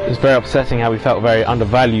 It's very upsetting how we felt very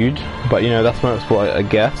undervalued, but that's motorsport, I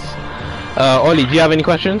guess. Ollie, do you have any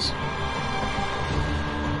questions?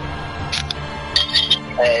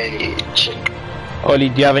 Hey, Ollie,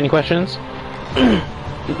 do you have any questions?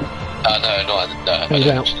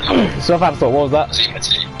 No. So what was that?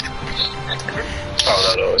 Oh,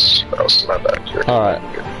 that was my bad. Alright,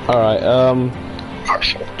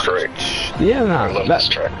 Correct. yeah,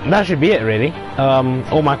 that should be it, really.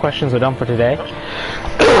 All my questions are done for today.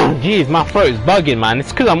 Jeez, my throat's bugging, man.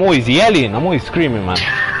 It's because I'm always yelling, I'm always screaming, man.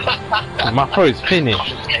 My throat's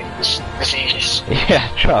finished. Yeah,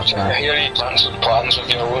 trust, man. Here you plans with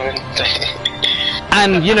your woman.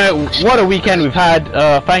 And what a weekend we've had.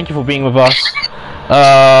 Thank you for being with us.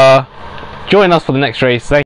 Join us for the next race. Thank